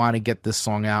 I want to get this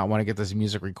song out. I want to get this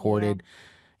music recorded.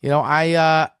 You know,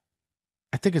 I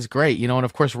think it's great, you know, and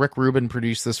of course Rick Rubin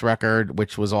produced this record,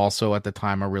 which was also at the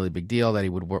time a really big deal that he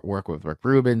would work with Rick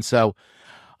Rubin. So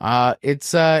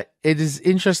it is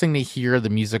interesting to hear the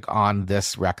music on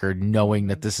this record, knowing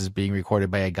that this is being recorded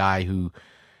by a guy who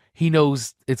he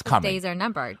knows it's coming. Days are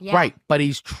numbered, right? But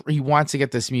he wants to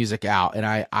get this music out, and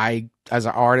I as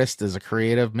an artist, as a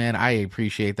creative man, I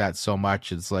appreciate that so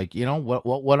much. It's like, you know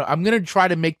what I'm gonna try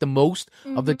to make the most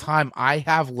of the time I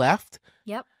have left.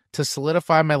 Yep. To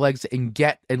solidify my legs and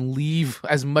get and leave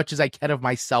as much as I can of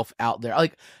myself out there.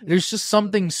 Like there's just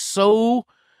something so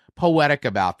poetic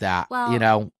about that. Well, you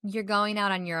know, you're going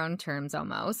out on your own terms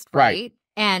almost, right?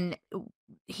 And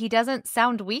he doesn't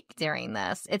sound weak during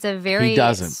this. It's a very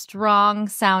strong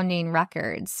sounding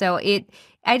record. So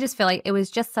I just feel like it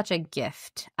was just such a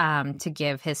gift to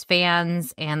give his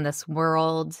fans and this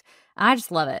world. I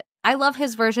just love it. I love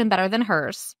his version better than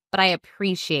hers, but I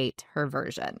appreciate her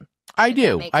version. I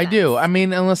do. I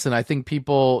mean, and listen, I think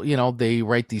people, you know, they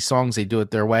write these songs, they do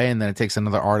it their way, and then it takes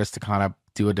another artist to kind of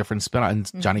do a different spin on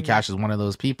it. And Johnny Cash is one of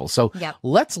those people. So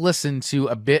let's listen to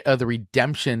a bit of the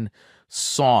Redemption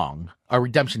song,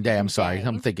 Redemption Day. I'm sorry.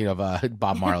 I'm thinking of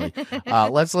Bob Marley.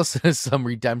 Let's listen to some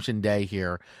Redemption Day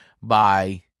here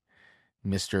by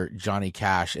Mr. Johnny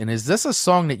Cash. And is this a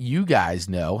song that you guys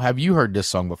know? Have you heard this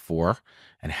song before?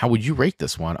 And how would you rate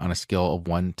this one on a scale of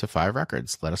 1 to 5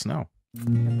 records? Let us know. The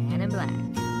Man in Black.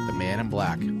 The Man in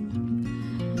Black.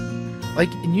 Like,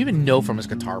 and you even know from his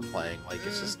guitar playing, like,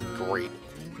 it's just great.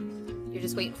 You're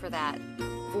just waiting for that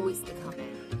voice to come in.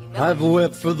 You know I've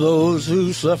wept for those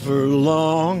who suffer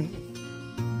long,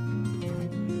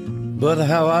 but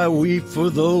how I weep for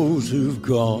those who've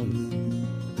gone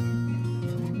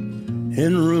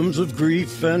in rooms of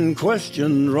grief and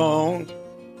questioned wrong,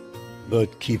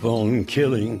 but keep on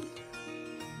killing.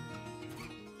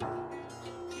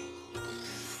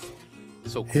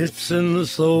 So cool. It's in the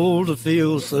soul to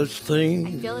feel such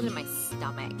things. I feel it in my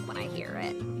stomach when I hear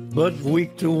it. But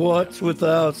weak to watch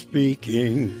without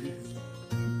speaking.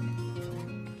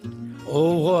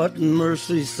 Oh, what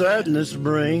mercy sadness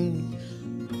brings,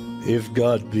 if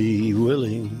God be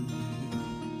willing.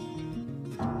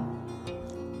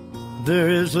 There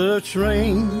is a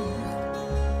train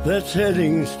that's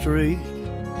heading straight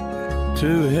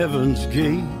to heaven's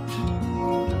gate,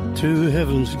 to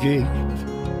heaven's gate.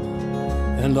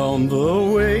 And on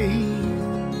the way,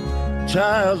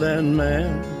 child and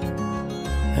man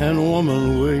and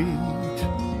woman wait,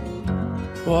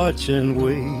 watch and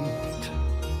wait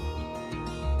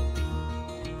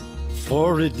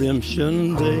for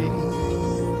Redemption Day.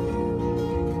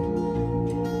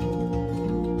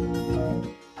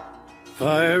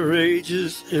 Fire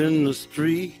rages in the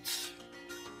streets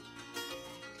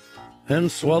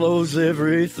and swallows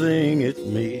everything it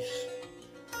meets.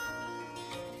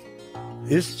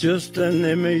 It's just an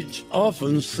image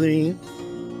often seen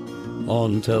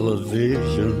on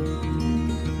television.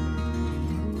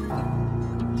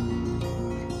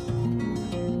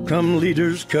 Come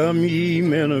leaders, come ye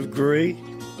men of great,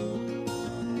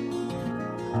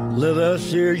 let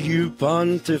us hear you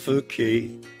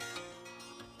pontificate.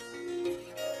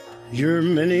 Your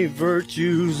many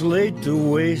virtues laid to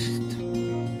waste,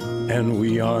 and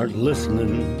we aren't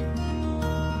listening.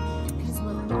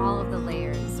 All of the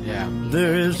layers. Yeah.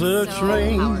 There is a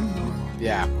train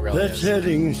really that's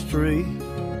heading straight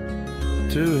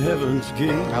to heaven's gate.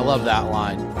 I love that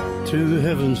line. To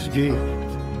heaven's gate.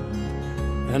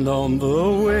 And on the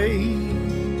way,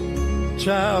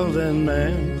 child and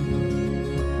man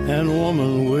and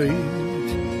woman wait,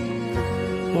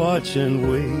 watch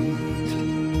and wait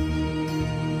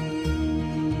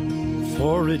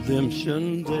for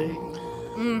Redemption Day.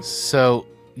 So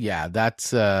yeah, that's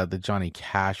the Johnny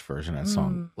Cash version of that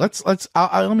song. Let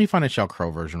me find a Sheryl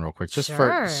Crow version real quick, just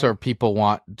for so people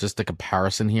want just a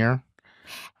comparison here.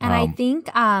 And I think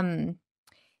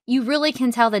you really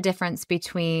can tell the difference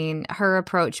between her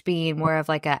approach being more of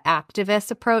like an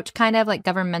activist approach, kind of like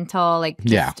governmental, like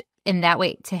just in that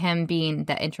way, to him being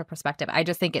the introspective. I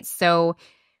just think it's so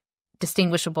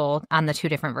distinguishable on the two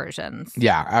different versions.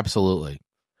 Yeah, absolutely.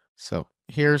 So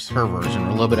here's her version, or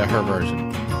a little bit of her version.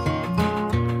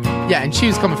 Yeah, and she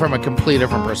was coming from a completely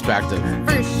different perspective.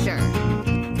 For sure.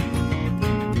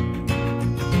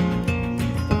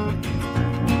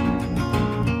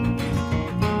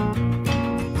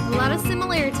 A lot of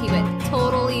similarity, but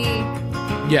totally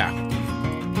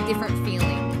different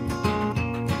feeling.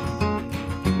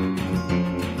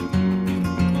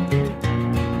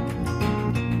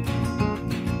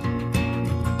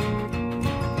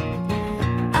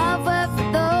 I've worked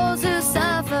for those who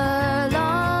suffer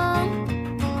long,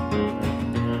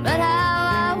 but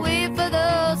how I weep for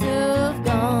those who've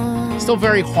gone. Still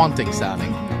very haunting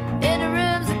sounding. In the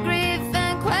rooms of grief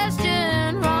and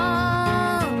question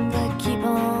wrong, but keep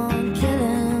on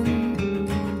killing.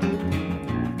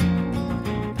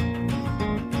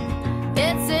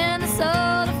 It's in the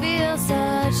soul to feel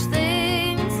such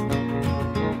things,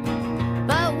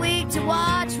 but weak to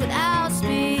watch without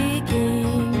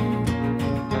speaking.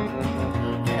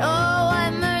 Oh,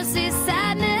 what mercy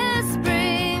sadness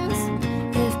brings,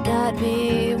 if God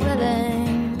be willing.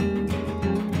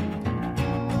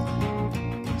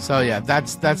 So yeah,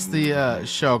 that's the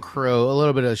Sheryl Crow, a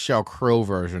little bit of Sheryl Crow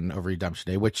version of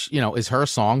Redemption Day, which, you know, is her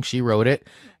song. She wrote it.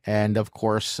 And of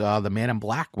course, the Man in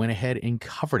Black went ahead and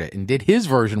covered it and did his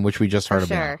version, which we just heard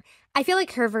about. Sure. I feel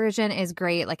like her version is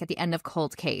great, like at the end of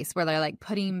Cold Case, where they're like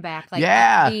putting back like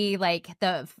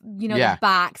the the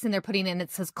box, and they're putting in,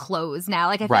 it says close now.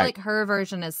 Like I feel like her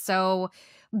version is so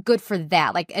good for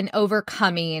that, like an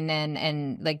overcoming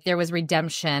and like there was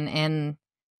redemption and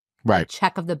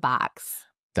check of the box.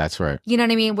 That's right. You know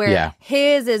what I mean? Where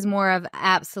his is more of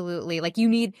absolutely like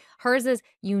hers is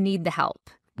you need the help.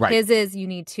 Right. His is you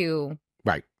need to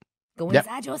go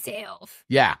inside yourself.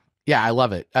 Yeah. Yeah, I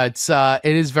love it. It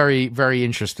is very, very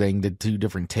interesting, the two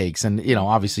different takes. And, you know,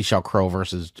 obviously Sheryl Crow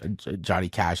versus Johnny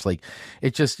Cash. Like,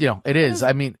 it just, you know, it is.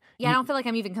 I mean. Yeah, I don't feel like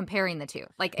I'm even comparing the two.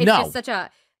 Like, it's just such a,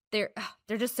 they're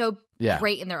just so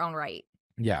great in their own right.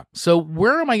 Yeah. So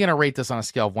where am I going to rate this on a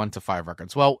scale of 1 to 5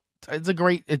 records? Well,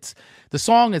 the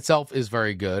song itself is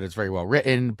very good. It's very well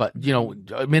written, but you know,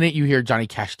 the minute you hear Johnny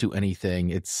Cash do anything,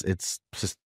 it's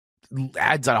just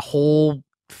adds a whole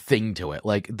thing to it,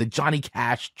 like the Johnny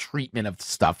Cash treatment of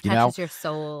stuff, you touches know, your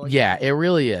soul. Yeah, it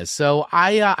really is. So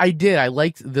I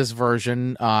liked this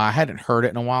version. I hadn't heard it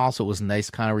in a while, so it was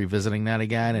nice kind of revisiting that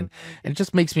again, and it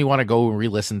just makes me want to go and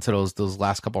re-listen to those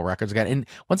last couple records again. And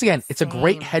once again, it's a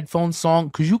great headphone song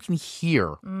because you can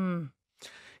hear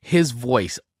his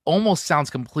voice almost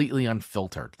sounds completely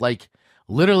unfiltered, like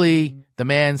literally the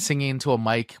man singing into a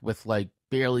mic with like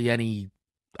barely any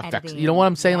effects. Editing. You know what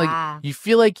I'm saying? Like you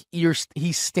feel like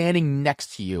he's standing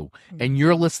next to you and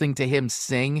you're listening to him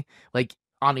sing like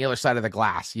on the other side of the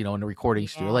glass, you know, in the recording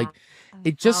studio. Like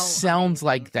it just sounds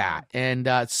like that. And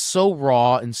it's so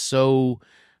raw and so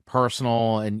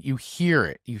personal, and you hear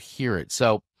it.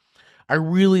 So I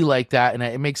really like that. And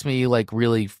it makes me like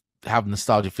really have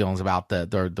nostalgia feelings about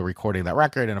the recording of that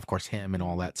record, and of course him and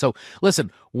all that. So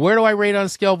listen, where do I rate on a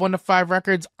scale of 1 to 5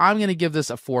 records? I'm going to give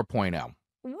this a 4.0.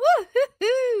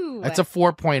 Woohoo! That's a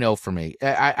 4.0 for me.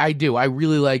 I do. I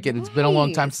really like it. It's been a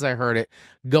long time since I heard it.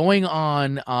 Going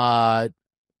on,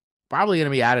 probably going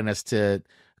to be adding this to a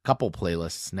couple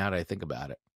playlists now that I think about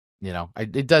it. You know,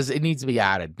 it needs to be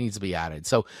added.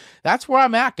 So that's where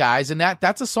I'm at, guys. And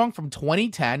that's a song from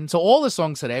 2010. So all the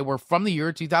songs today were from the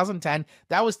year 2010.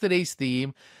 That was today's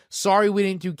theme. Sorry we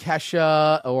didn't do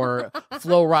Kesha or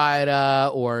Flo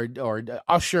Rida or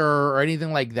Usher or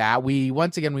anything like that. We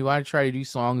want to try to do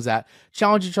songs that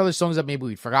challenge each other, songs that maybe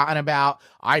we'd forgotten about.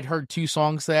 I'd heard 2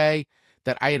 songs today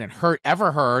that I hadn't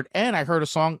ever heard, and I heard a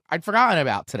song I'd forgotten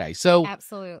about today. So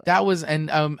absolutely, that was,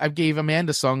 and I gave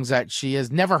Amanda songs that she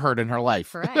has never heard in her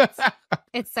life. Correct.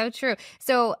 It's so true.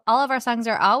 So all of our songs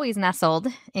are always nestled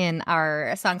in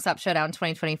our Song Swap Showdown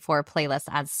 2024 playlist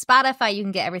on Spotify. You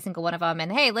can get every single one of them.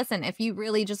 And hey, listen, if you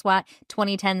really just want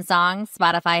 2010 songs,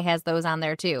 Spotify has those on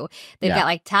there too. They've got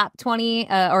like top 20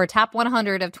 or top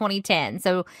 100 of 2010.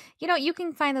 So, you know, you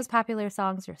can find those popular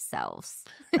songs yourselves.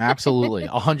 Absolutely.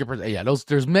 100%. Yeah,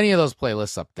 there's many of those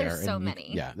playlists up there. There's so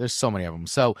many. There's so many of them.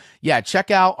 So yeah, check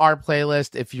out our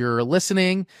playlist. If you're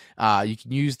listening, you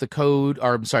can use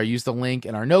use the link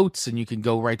in our notes, and you can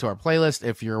go right to our playlist.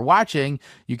 If you're watching,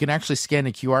 you can actually scan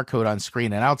the QR code on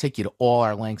screen, and I'll take you to all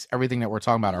our links, everything that we're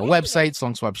talking about, our website,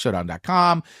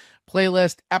 songswapshowdown.com,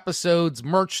 playlist, episodes,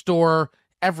 merch store,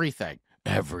 everything.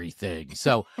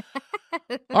 So,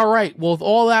 all right. Well, with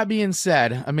all that being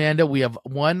said, Amanda, we have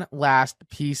one last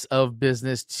piece of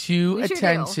business to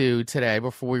attend to today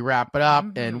before we wrap it up.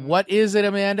 And what is it,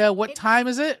 Amanda? What time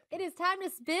is it? It is time to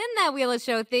spin that wheel of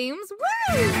show themes.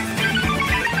 Woo!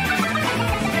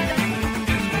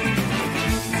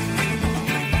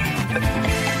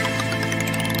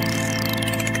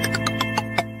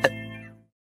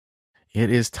 It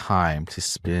is time to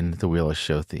spin the wheel of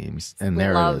show themes. And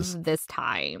there it is. Love this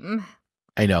time.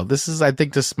 I know. I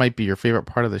think this might be your favorite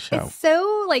part of the show. It's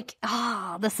so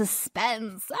the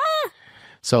suspense.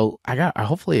 So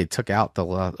hopefully it took out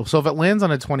so if it lands on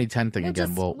a 2010 thing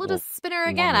again, we'll just spin her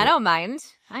again. I don't mind.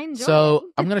 I enjoy it. So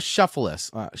I'm going to shuffle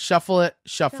this. Shuffle it.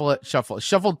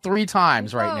 Shuffled 3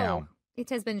 times right now.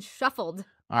 It has been shuffled.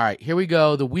 All right, here we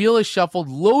go. The wheel is shuffled,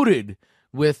 loaded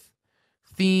with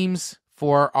themes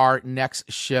for our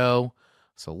next show.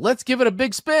 So let's give it a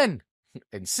big spin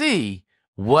and see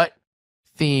what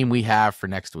theme we have for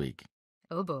next week.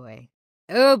 Oh, boy.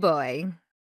 Oh, boy.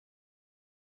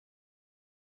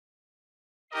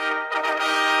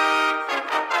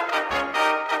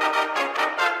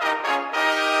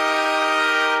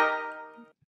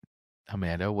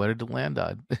 Amanda, what did it land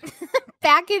on?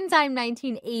 Back in Time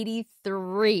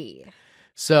 1983.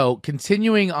 So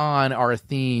continuing on our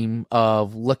theme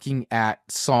of looking at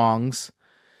songs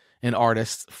and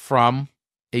artists from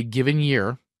a given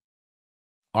year,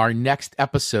 our next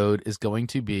episode is going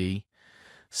to be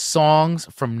songs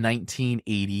from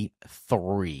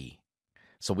 1983.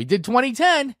 So we did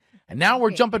 2010, and now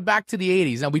we're jumping back to the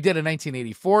 80s. Now we did a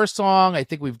 1984 song. I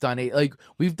think we've done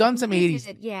some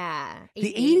 80s. Yeah.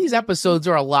 The 80s episodes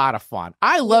are a lot of fun.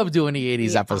 I love doing the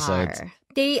 80s episodes.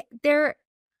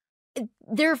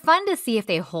 They're fun to see if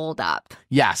they hold up.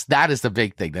 Yes, that is the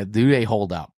big thing. Do they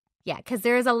hold up? Yeah, because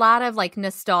there's a lot of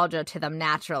nostalgia to them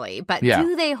naturally, but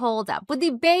do they hold up? With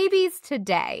the babies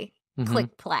today,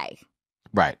 click play.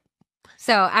 Right.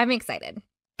 So I'm excited.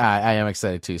 I am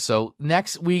excited too. So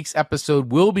next week's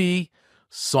episode will be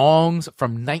songs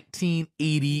from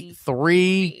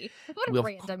 1983. What a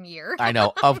random year. I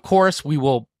know. Of course, we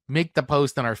will make the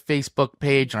post on our Facebook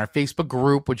page, on our Facebook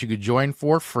group, which you could join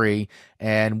for free.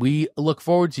 And we look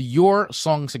forward to your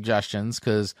song suggestions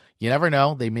because you never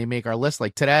know. They may make our list.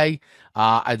 Like today,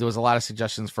 there was a lot of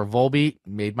suggestions for Volbeat,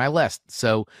 made my list.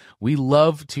 So we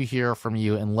love to hear from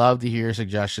you and love to hear your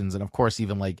suggestions. And of course,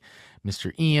 even like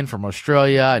Mr. Ian from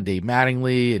Australia and Dave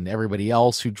Mattingly and everybody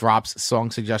else who drops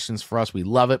song suggestions for us. We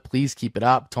love it. Please keep it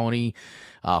up. Tony,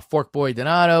 Fork Boy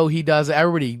Donato, he does it.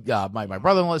 Everybody, my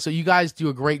brother-in-law. So you guys do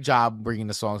a great job bringing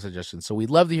the song suggestions. So we'd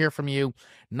love to hear from you.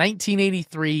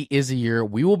 1983 is a year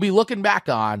we will be looking back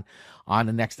on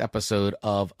the next episode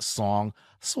of Song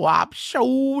Swap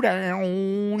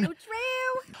Showdown. So true.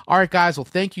 All right, guys. Well,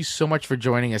 thank you so much for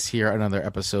joining us here on another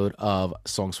episode of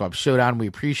Song Swap Showdown. We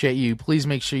appreciate you. Please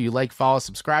make sure you like, follow,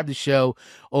 subscribe to the show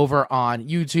over on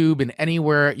YouTube and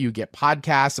anywhere you get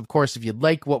podcasts. Of course, if you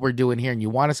like what we're doing here and you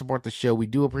want to support the show, we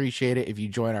do appreciate it if you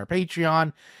join our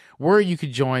Patreon, where you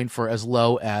could join for as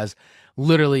low as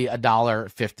literally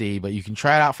 $1.50, but you can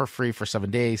try it out for free for 7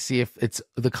 days. See if it's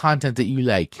the content that you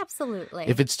like. Absolutely.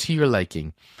 If it's to your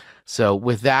liking. So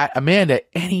with that, Amanda,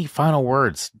 any final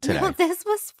words today? No, this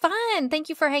was fun. Thank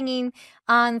you for hanging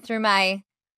on through my,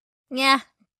 a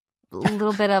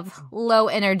little bit of low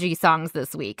energy songs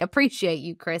this week. Appreciate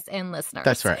you, Chris, and listeners.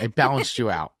 That's right. I balanced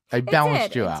you out. It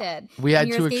did. We had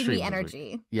Yours two gave extremes. me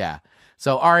energy. Yeah.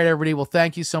 So, all right, everybody. Well,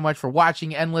 thank you so much for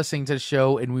watching and listening to the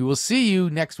show. And we will see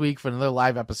you next week for another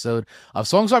live episode of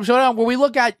Song Swap Showdown, where we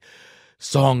look at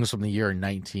songs from the year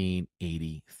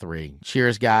 1983.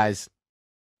 Cheers, guys.